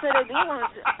 I said they did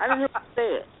want to... I didn't hear what you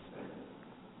said.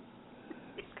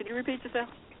 Could you repeat yourself?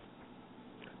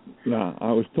 No,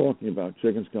 I was talking about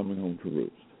chickens coming home to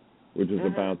roost, which is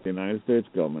about the United States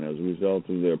government as a result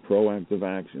of their proactive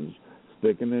actions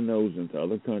sticking their nose into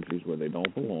other countries where they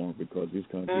don't belong because these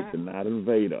countries did not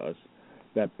invade us,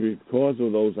 that because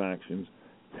of those actions,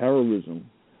 terrorism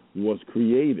was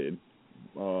created,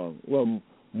 more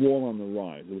on the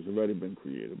rise. It was already been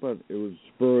created, but it was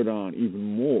spurred on even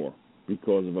more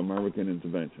because of American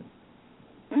intervention.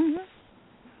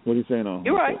 What are you saying on?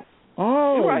 You're right.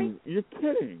 Oh, you're right. You're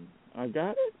kidding. I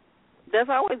got it? That's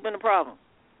always been a problem.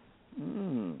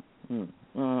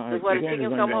 That's why the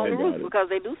chickens come home to roost, because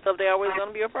they do stuff, they're always going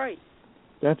to be afraid.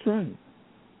 That's right.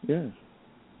 Yes.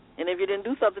 And if you didn't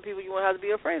do something to people, you won't have to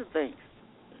be afraid of things.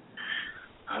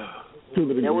 To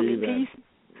the degree there will be peace.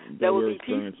 There will be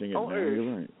peace on Earth.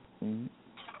 You're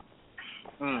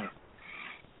right.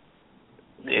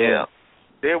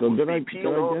 They So will did I be get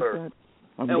peeled on that? earth.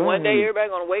 I'm And one glad. day everybody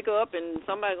gonna wake up and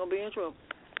somebody gonna be in trouble.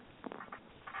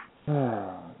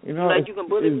 You know, Like you can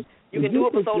bully, you can do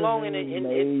it for so long,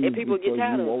 and people get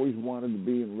tired you of it. always wanted to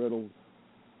be in riddles.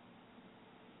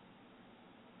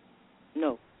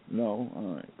 No. No,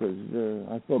 all right, because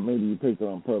I thought maybe you picked it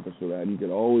on purpose for that. You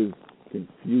could always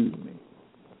confuse me.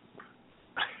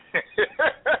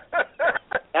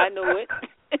 I know it.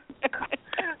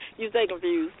 You stay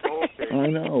confused. Okay. I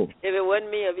know. If it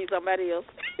wasn't me, it'd be somebody else.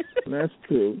 That's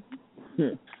true.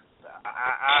 I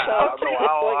don't know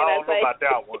about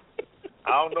that one. I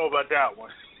don't know about that one.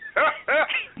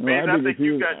 Man, I'd I be think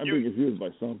you confused. got I'd you. be confused by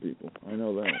some people. I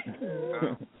know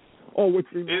that. Oh, which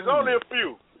reminds It's only me. a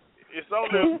few. It's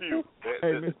only a few.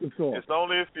 Hey, Mr. Talk. It's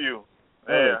only a few.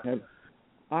 Eric, Yeah.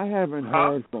 I haven't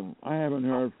heard from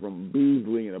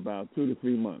Beasley in about 2 to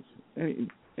 3 months.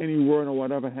 Any word on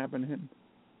whatever happened to him?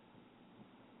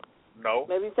 No.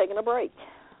 Maybe he's taking a break.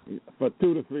 For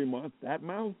 2 to 3 months, that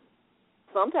mouth?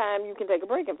 Sometime you can take a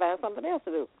break and find something else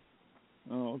to do.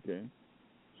 Oh, okay.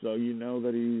 So you know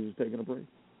that he's taking a break?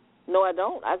 No, I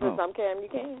don't. I said Oh. some can you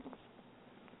can.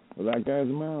 Well, that guy's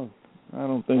mouth. I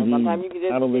don't think Sometimes you can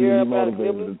just I don't think hear he's about a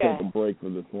motivated blue to sky. take a break for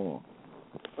this long.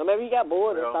 So maybe he got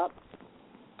bored and Well, stopped.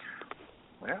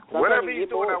 Well, Sometimes whatever you he's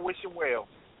get doing, bored. I wish him well.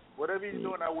 Whatever he's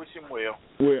doing, I wish him well.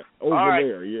 We're over All right.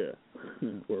 there, yeah.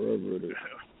 Wherever it is.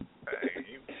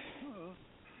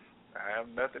 I have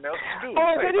nothing else to do.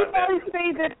 Has Say about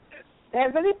that.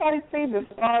 Has anybody seen the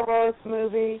Star Wars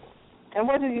movie? And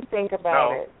what do you think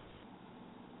about No. it?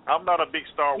 I'm not a big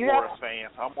Star You Wars have- fan.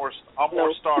 I'm more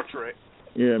Star Trek.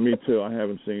 Yeah, me too. I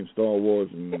haven't seen Star Wars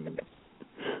in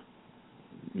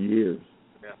years.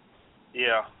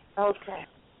 Yeah. Okay.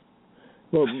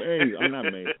 Well, May, I'm not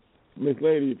May. Miss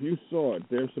Lady, if you saw it,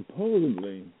 there's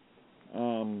supposedly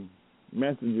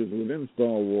messages within Star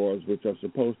Wars which are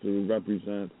supposed to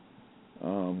represent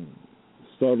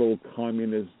subtle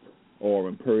communist or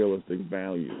imperialistic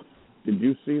values. Did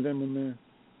you see them in there?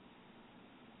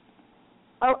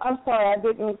 Oh, I'm sorry, I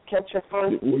didn't catch your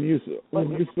first. When you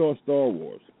saw Star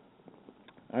Wars,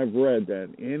 I've read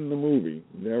that in the movie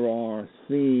there are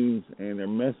scenes and there are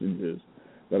messages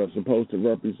that are supposed to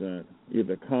represent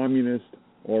either communist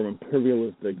or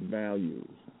imperialistic values.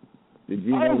 Did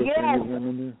you notice any of them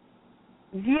in there?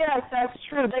 Yes, that's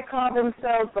true. They call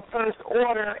themselves the First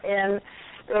Order, and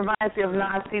it reminds me of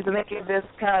Nazis, and they give this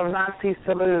kind of Nazi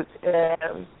salute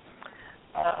as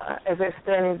they're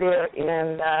standing there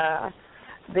in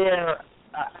their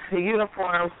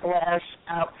uniform /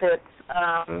 outfits,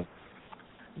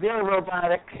 very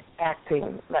robotic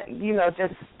acting, like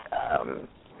just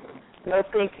no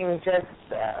thinking, just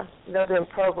being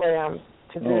programmed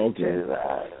to do. Oh, okay.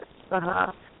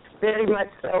 Very much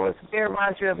so. It very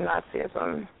reminds you of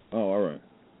Nazism. Oh, all right.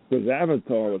 Because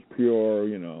Avatar was pure,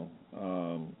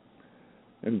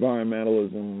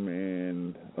 environmentalism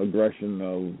and aggression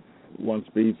of one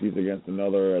species against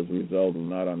another as a result of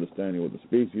not understanding what the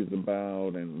species is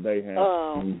about, and they have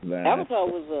that. Avatar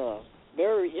was a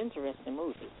very interesting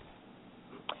movie.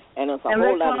 And it's a And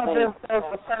whole they lot of call things. themselves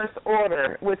the First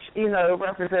Order, which,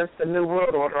 represents the New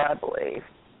World Order, I believe.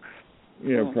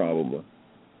 Yeah, probably.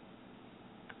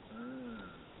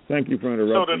 Thank you for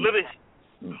interrupting.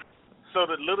 So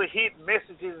the little hit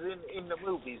messages in the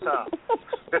movies, huh?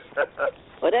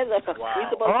 Well, that's like Wow. we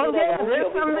supposed to Oh, see that yeah, as a movie, there's or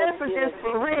we some supposed to see messages it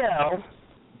for real.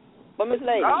 But Miss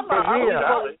Lady, I'm not For real.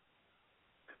 doubt it.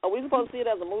 are we supposed to see it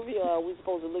as a movie, or are we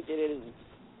supposed to look at it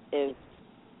as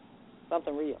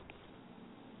something real?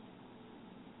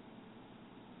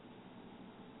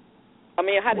 I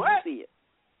mean, how did you see it?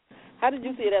 How did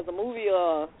you see it, as a movie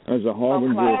or? As a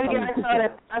harbinger Oh, of yeah,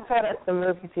 I saw it at the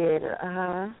movie theater.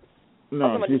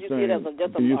 No, Did she's you see it saying, as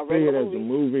just do you a see it regular as a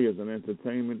movie, as an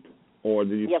entertainment, or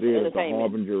do you Yes, see it as a entertainment.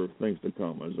 harbinger of things to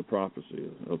come, as a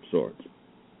prophecy of sorts?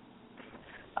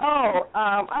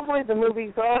 I believe the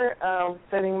movies are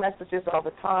sending messages all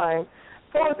the time.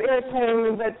 So it's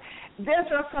entertaining, but there's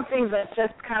just something that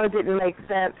just kind of didn't make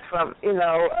sense from,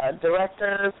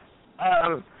 directors.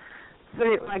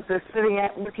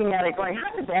 Looking at it going,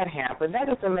 how did that happen? That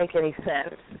doesn't make any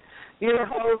sense.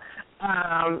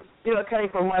 Cutting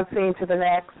from one scene to the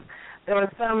next, there were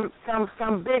some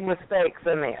big mistakes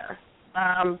in there.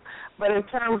 But in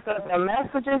terms of the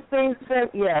messages being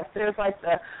sent, yes, there's like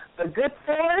the good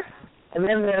force, and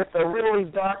then there's the really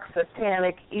dark,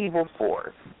 satanic, evil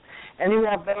force. And you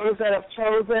have those that have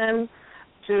chosen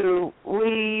to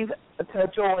leave to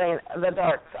join the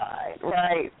dark side,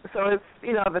 right? So it's,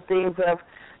 the themes of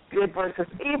good versus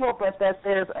evil, but that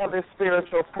there's other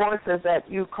spiritual forces that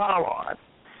you call on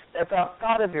that's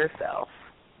outside of yourself.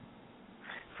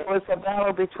 So it's a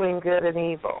battle between good and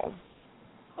evil.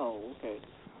 Oh, okay.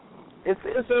 It's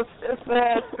spiritual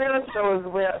as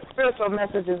well. Spiritual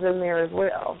messages in there as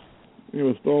well. You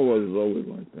know, Star Wars is always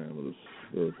like that with a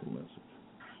spiritual message.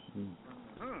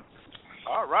 Mm-hmm.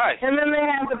 All right. And then they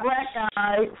have the black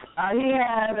guy. He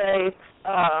had a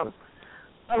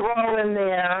role in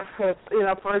there for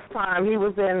first time. He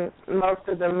was in most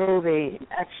of the movie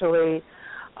actually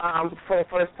for the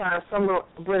first time. Some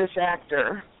British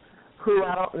actor who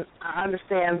I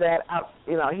understand that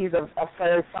he's a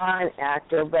very fine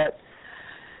actor, but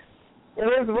in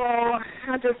his role,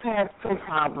 I just had some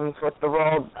problems with the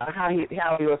role, how he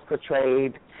was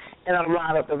portrayed in a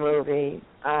lot of the movie. It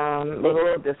was a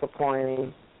little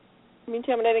disappointing. You mean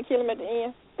tell me they didn't kill him at the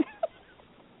end?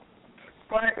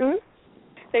 Pardon?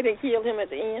 They didn't kill him at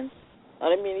the end? Oh,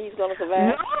 that mean he's going to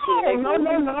survive? No.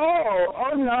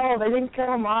 Oh, no, they didn't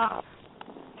kill him off.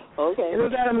 Okay.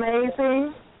 Isn't that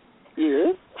amazing?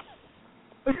 Yes.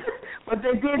 But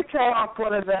they did kill off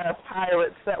one of the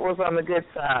pirates that was on the good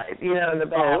side, in the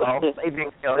battle. Oh. They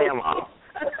didn't kill him off.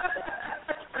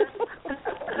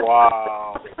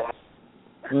 Wow.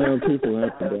 Well, people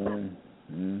have to die.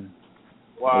 Yeah.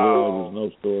 Wow. Otherwise, there's no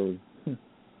story.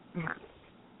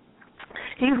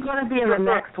 He's going to be in the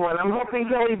next one. I'm hoping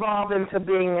he'll evolve into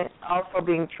being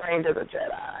trained as a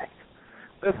Jedi.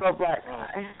 This little black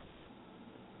guy.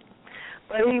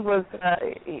 But he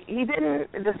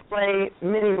didn't display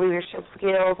many leadership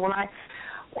skills. When I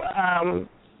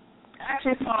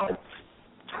actually saw it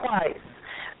twice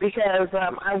because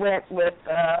I went with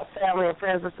family and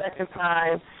friends the second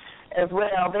time as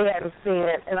well. They hadn't seen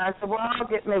it. And I said, well, I'll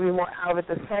get maybe more out of it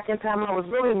the second time. I was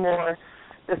really more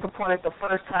disappointed the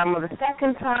first time. Or the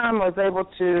second time I was able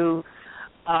to,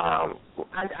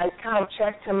 I kind of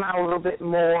checked him out a little bit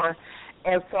more.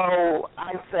 And so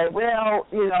I said, well,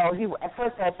 at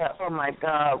first I thought, oh, my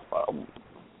God,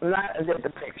 not a good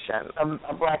depiction of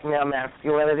black male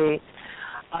masculinity.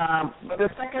 But the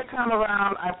second time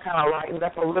around, I kind of lightened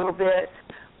up a little bit.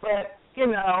 But,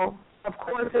 of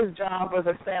course his job was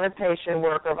a sanitation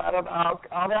worker. Out of all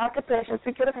the occupations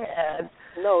he could have had,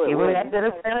 he would have been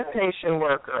a sanitation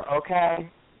worker, okay?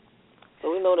 So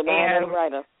we know the man and the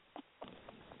writer.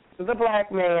 The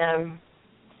black man.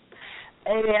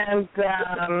 And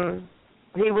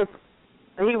he was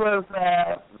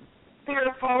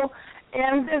fearful,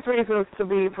 and there's reasons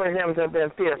for him to have been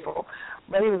fearful,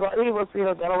 but he was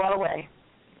got a lot of way.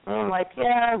 And I'm like,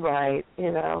 yeah, right,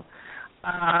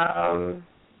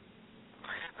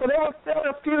 So there were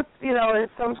a few,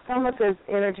 some of his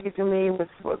energy to me was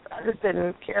I just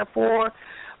didn't care for,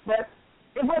 but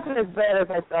it wasn't as bad as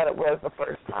I thought it was the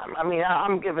first time. I mean,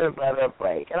 I'm giving him a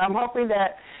break, and I'm hoping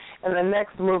that in the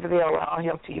next movie they'll allow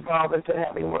him to evolve into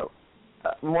having more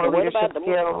leadership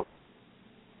skills.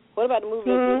 What about the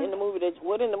movie in the movie that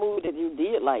you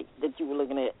did like that you were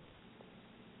looking at?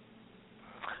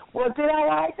 Well, did I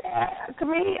like that? To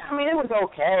me, I mean, it was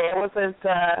okay. It wasn't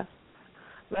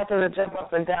nothing to jump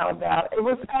up and down about. It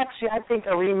was actually, I think,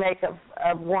 a remake of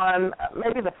one,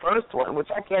 maybe the first one, which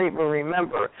I can't even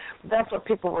remember. That's what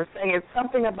people were saying. It's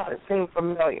something about it seemed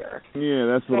familiar. Yeah,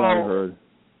 that's what I heard.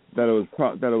 That it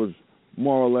was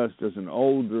more or less just an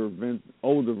older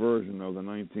version of the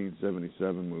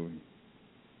 1977 movie.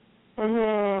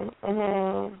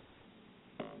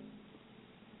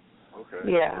 Okay.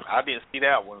 Yeah. I didn't see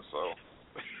that one, so.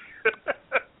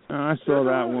 I saw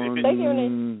that one,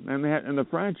 and the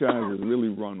franchise has really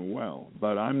run well.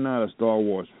 But I'm not a Star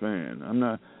Wars fan.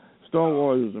 Star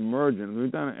Wars is emerging.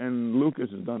 We've done it, and Lucas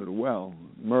has done it well,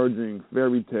 merging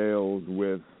fairy tales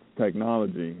with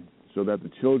technology, so that the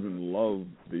children love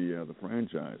the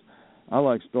franchise. I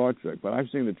like Star Trek, but I've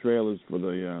seen the trailers for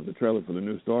the trailer for the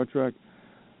new Star Trek.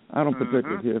 I don't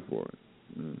particularly care for it.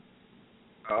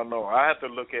 I don't know. I have to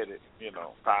look at it.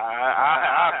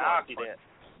 I see that.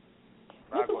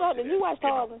 Did you watch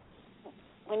Tarzan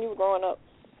when you were growing up?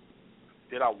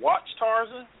 Did I watch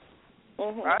Tarzan?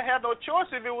 Mm-hmm. I had no choice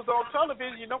if it was on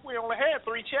television. We only had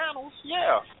 3 channels.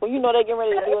 Yeah. Well, they're getting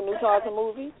ready to do a new Tarzan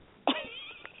movie.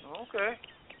 Okay.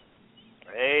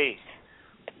 Hey,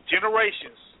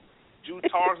 Generations.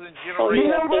 Tarzan Generations.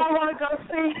 You know what I want to go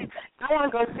see? I want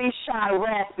to go see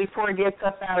Chirac before it gets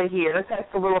up out of here. Let's have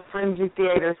some little fringy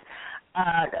theaters, 1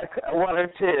 or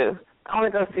 2. I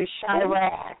want to go see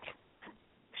Chirac.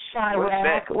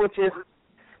 Chirac, which is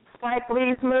Spike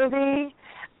Lee's movie.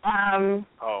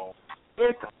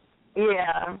 It's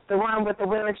the one with the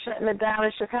women shutting it down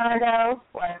in Chicago,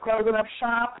 like closing up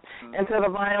shop until the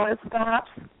violence stops.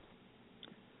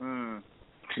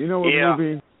 You know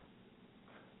what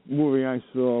movie I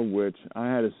saw, which I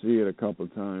had to see it a couple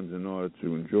of times in order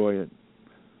to enjoy it,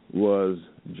 was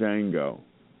Django,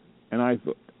 and I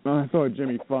thought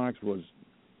Jimmy Fox was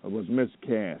was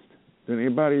miscast. Did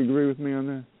anybody agree with me on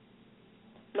that?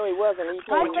 No, he wasn't. He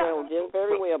played well, just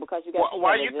very well, because you got.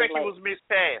 Why do you think he was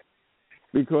miscast?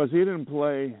 Because he didn't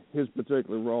play his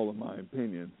particular role, in my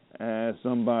opinion, as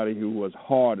somebody who was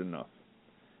hard enough.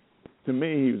 To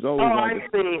me, he was always I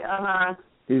see.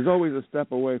 He's always a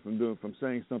step away from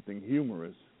saying something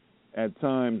humorous at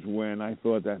times when I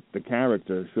thought that the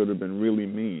character should have been really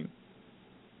mean.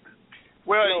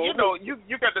 Well, you know, you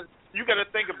got to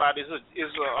think about it.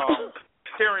 Is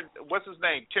what's his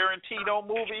name? Tarantino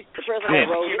movie. The President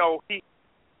and you know,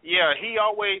 he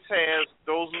always has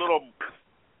those little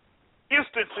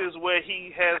instances where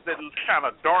he has that kind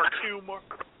of dark humor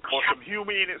or some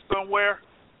humor in it somewhere.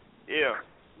 Yeah.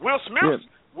 Will Smith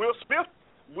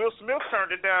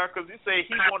turned it down because he said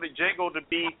he wanted Django to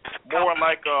be more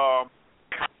like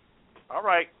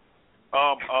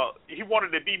he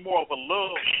wanted to be more of a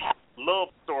love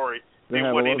story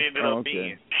than what it ended up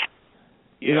being.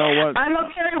 Yeah. You know what? I know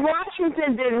Kerry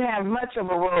Washington didn't have much of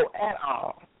a role at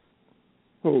all.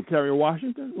 Who, Kerry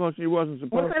Washington? Well, she wasn't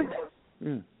supposed to.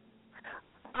 Yeah.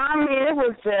 I mean, it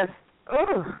was just,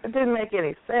 it didn't make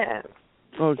any sense.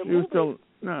 Oh, she was still,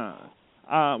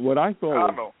 what I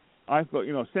thought I thought,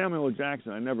 Samuel L.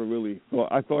 Jackson, I never really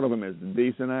I thought of him as a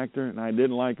decent actor, and I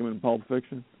didn't like him in Pulp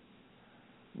Fiction.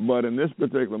 But in this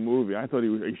particular movie, I thought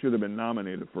he should have been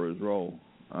nominated for his role.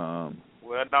 I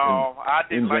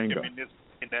didn't like him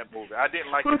in that movie. I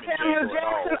didn't like him in Samuel Django Jackson?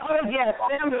 at all. Oh, yes,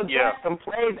 Samuel Jackson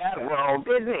played that role,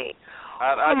 didn't he?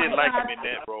 I didn't like him in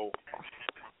that role.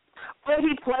 But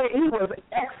he was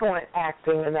excellent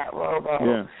acting in that role, though.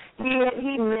 Yeah.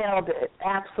 He nailed it,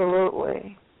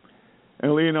 absolutely.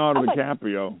 And Leonardo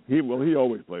DiCaprio, he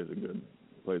always plays a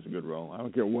good role. I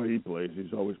don't care what he plays,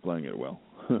 he's always playing it well.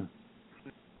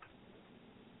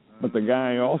 But the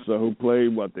guy also who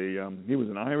played he was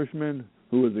an Irishman,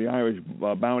 who was the Irish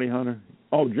bounty hunter.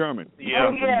 Oh, German. Yeah.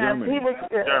 Oh, yes, German. he was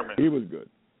good. German. He was good.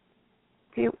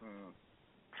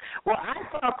 Well, I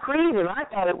saw Creed, and I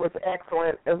thought it was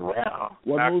excellent as well.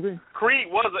 What movie? Creed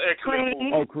was an excellent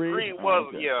movie. Oh, Creed? Creed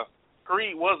was,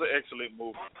 Creed was an excellent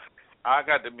movie. I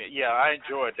got to admit, I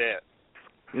enjoyed that.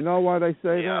 You know why they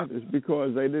say that? It's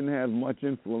because they didn't have much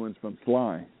influence from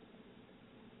Sly.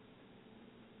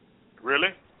 Really?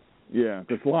 Yeah,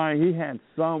 because Sly, he had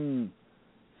something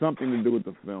to do with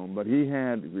the film, but he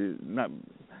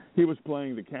was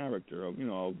playing the character of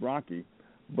Rocky,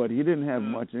 but he didn't have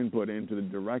much input into the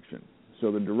direction.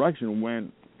 So the direction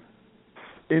went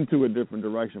into a different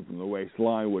direction from the way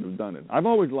Sly would have done it. I've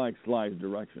always liked Sly's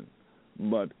direction,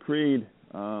 but Creed,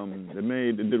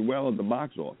 it did well at the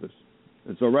box office.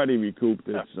 It's already recouped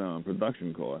its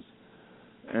production costs.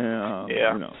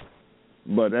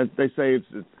 But as they say,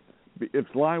 if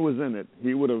Sly was in it,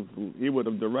 he would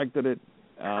have directed it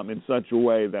in such a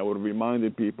way that would have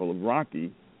reminded people of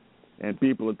Rocky, and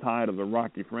people are tired of the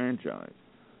Rocky franchise.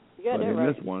 Yeah, but in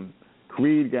this one,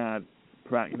 Creed got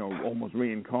almost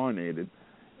reincarnated,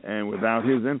 and without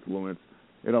his influence,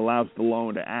 it allowed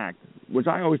Stallone to act, which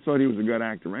I always thought he was a good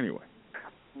actor anyway.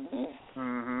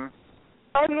 Mm-hmm.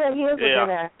 Oh, yeah, he is a good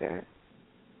actor.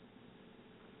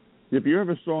 If you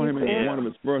ever saw him in one of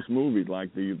his first movies,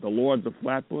 like the Lords of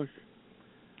Flatbush,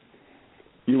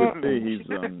 you would see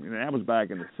that was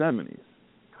back in the 70s.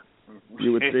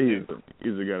 You would see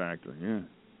he's a good actor, yeah.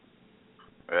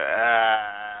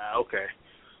 Okay.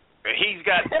 He's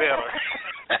gotten better.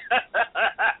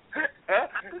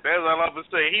 That's all I'm going to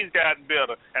say. He's gotten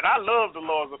better. And I love the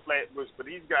Lords of Flatbush, but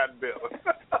he's gotten better.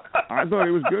 I thought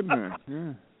he was good, man.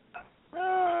 Yeah.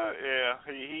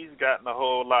 He's gotten a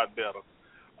whole lot better.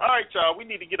 All right, y'all. We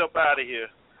need to get up out of here.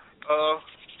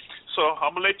 So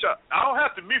I'm going to let y'all. I don't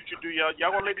have to mute you, do y'all?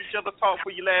 Y'all going to let each other talk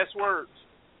for your last words?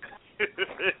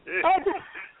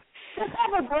 Just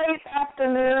have a great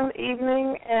afternoon,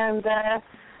 evening, and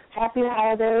happy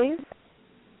holidays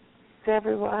to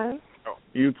everyone. Oh.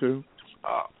 You too.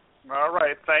 All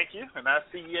right, thank you. And I'll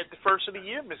see you at the first of the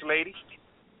year, Miss Lady.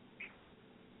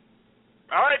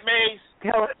 All right, Maze.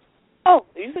 Oh,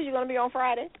 you said you're going to be on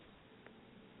Friday?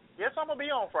 Yes, I'm going to be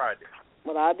on Friday.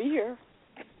 Well, I'll be here.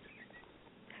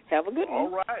 Have a good one. All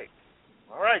right.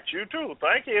 All right, you too.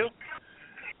 Thank you.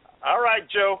 All right,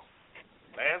 Joe.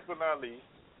 Last but not least.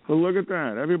 So look at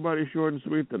that. Everybody's short and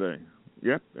sweet today.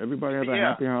 Yep, everybody have a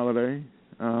happy holiday.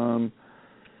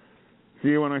 See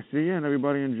you when I see you, and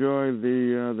everybody enjoy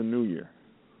the new year.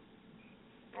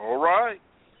 All right.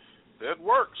 That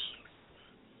works.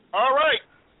 All right.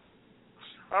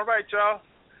 All right, y'all.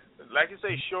 Like you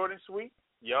say, short and sweet.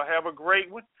 Y'all have a great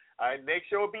one. Next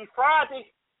show will be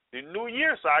Friday, the new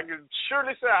year, so I can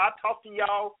surely say I'll talk to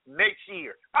y'all next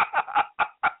year.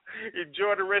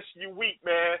 Enjoy the rest of your week,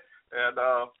 man. And,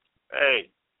 hey,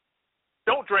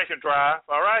 Don't drink and drive,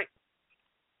 all right?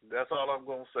 That's all I'm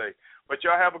going to say. But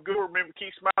y'all have a good one. Remember,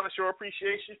 keep smiling, show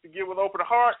appreciation. Forgive with open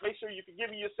heart. Make sure you're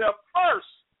forgiving yourself first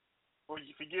before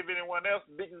you forgive anyone else.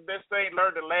 The best thing,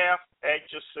 learn to laugh at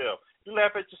yourself. You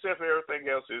laugh at yourself, everything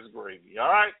else is gravy, all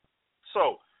right?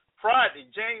 So, Friday,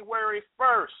 January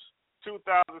 1st,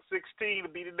 2016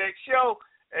 will be the next show.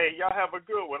 Hey, y'all have a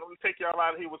good one. I'm going to take y'all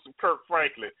out of here with some Kirk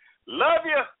Franklin. Love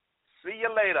you. See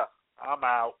you later. I'm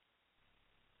out.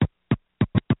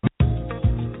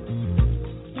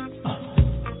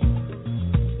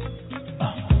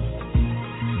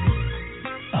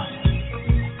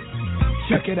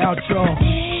 Check it out, y'all.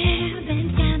 There's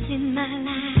been times in my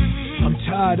life I'm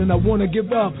tired and I want to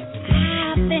give up.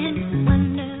 I've been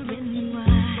wondering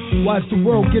why. Why's the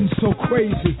world getting so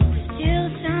crazy? Still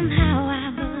somehow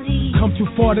I believe Come too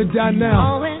far to die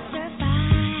now. always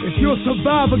survive. If you're a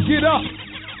survivor, get up.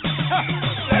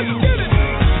 Let's get it.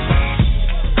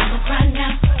 I'ma cry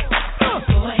now.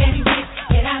 Go ahead and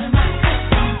get out of my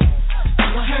system.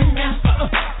 I'ma hurt now.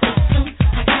 Soon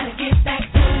I gotta get back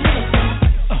to living.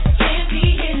 Can't be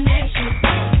in that shit.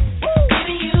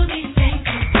 Giving you these things.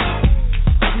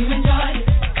 Hope you enjoyed it.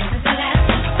 'Cause it's the last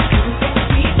one.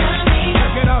 Please tell me.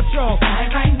 Check it out, y'all.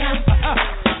 Right now.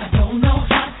 I don't know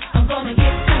how I'm gonna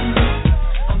get through this.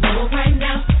 I'm broke right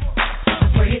now. I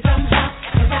pray somehow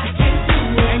 'cause I can't do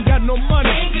it. Ain't got no money.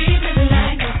 Ain't giving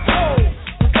like this. Oh,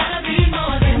 It's gotta be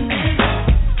more than this.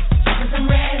 'Cause I'm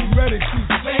ready. ready,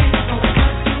 Jesus. Ready for what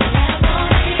you have on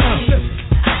me. Listen.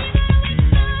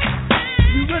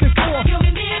 You ready for it? You'll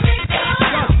be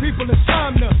miracles. God's people, it's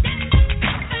time to.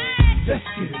 Let's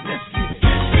get it, let's get it.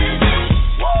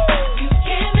 You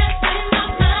can't mess with my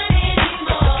mind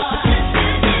anymore.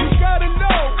 You gotta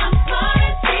know. I'm smart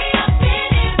and see I've been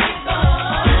here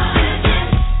before.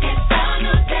 It's a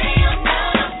new day, I'm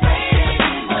not afraid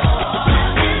anymore.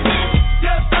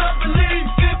 Yes, I believe,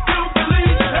 if you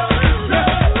believe,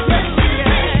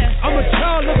 I'm a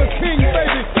child of a king,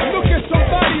 baby. Look at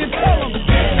somebody and tell them.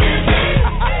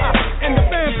 And the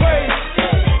band plays.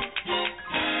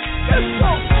 Let's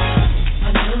go. I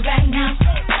look back now.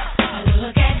 I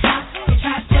look at how you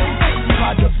tried to break me.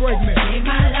 Tried to break me. Save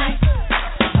my life.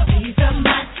 A piece of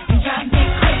mind and drive me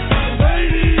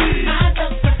crazy. My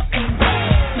self-esteem,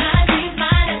 my dreams,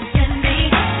 my destiny.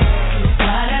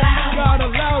 God allowed it. God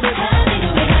allowed it. I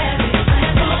knew we had a big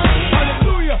plan for me.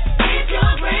 Hallelujah. If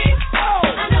you're brave,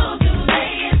 I know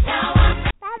today is how I'm.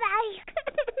 Bye-bye.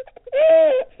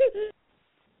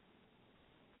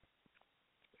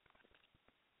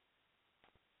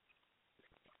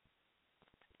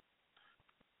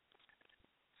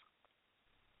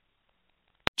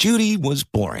 Judy was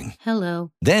boring.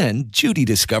 Hello. Then Judy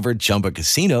discovered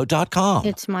ChumbaCasino.com.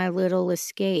 It's my little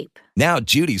escape. Now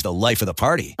Judy's the life of the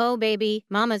party. Oh, baby,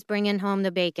 mama's bringing home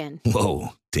the bacon. Whoa,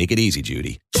 take it easy,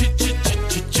 Judy.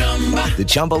 The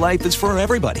Chumba life is for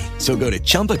everybody. So go to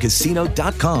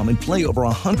ChumbaCasino.com and play over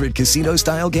 100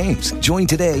 casino-style games. Join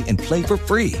today and play for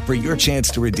free for your chance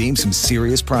to redeem some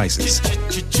serious prizes.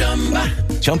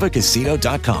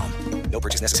 ChumbaCasino.com. No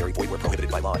purchase necessary. Void where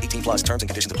prohibited by law. 18+ terms and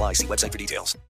conditions apply. See website for details.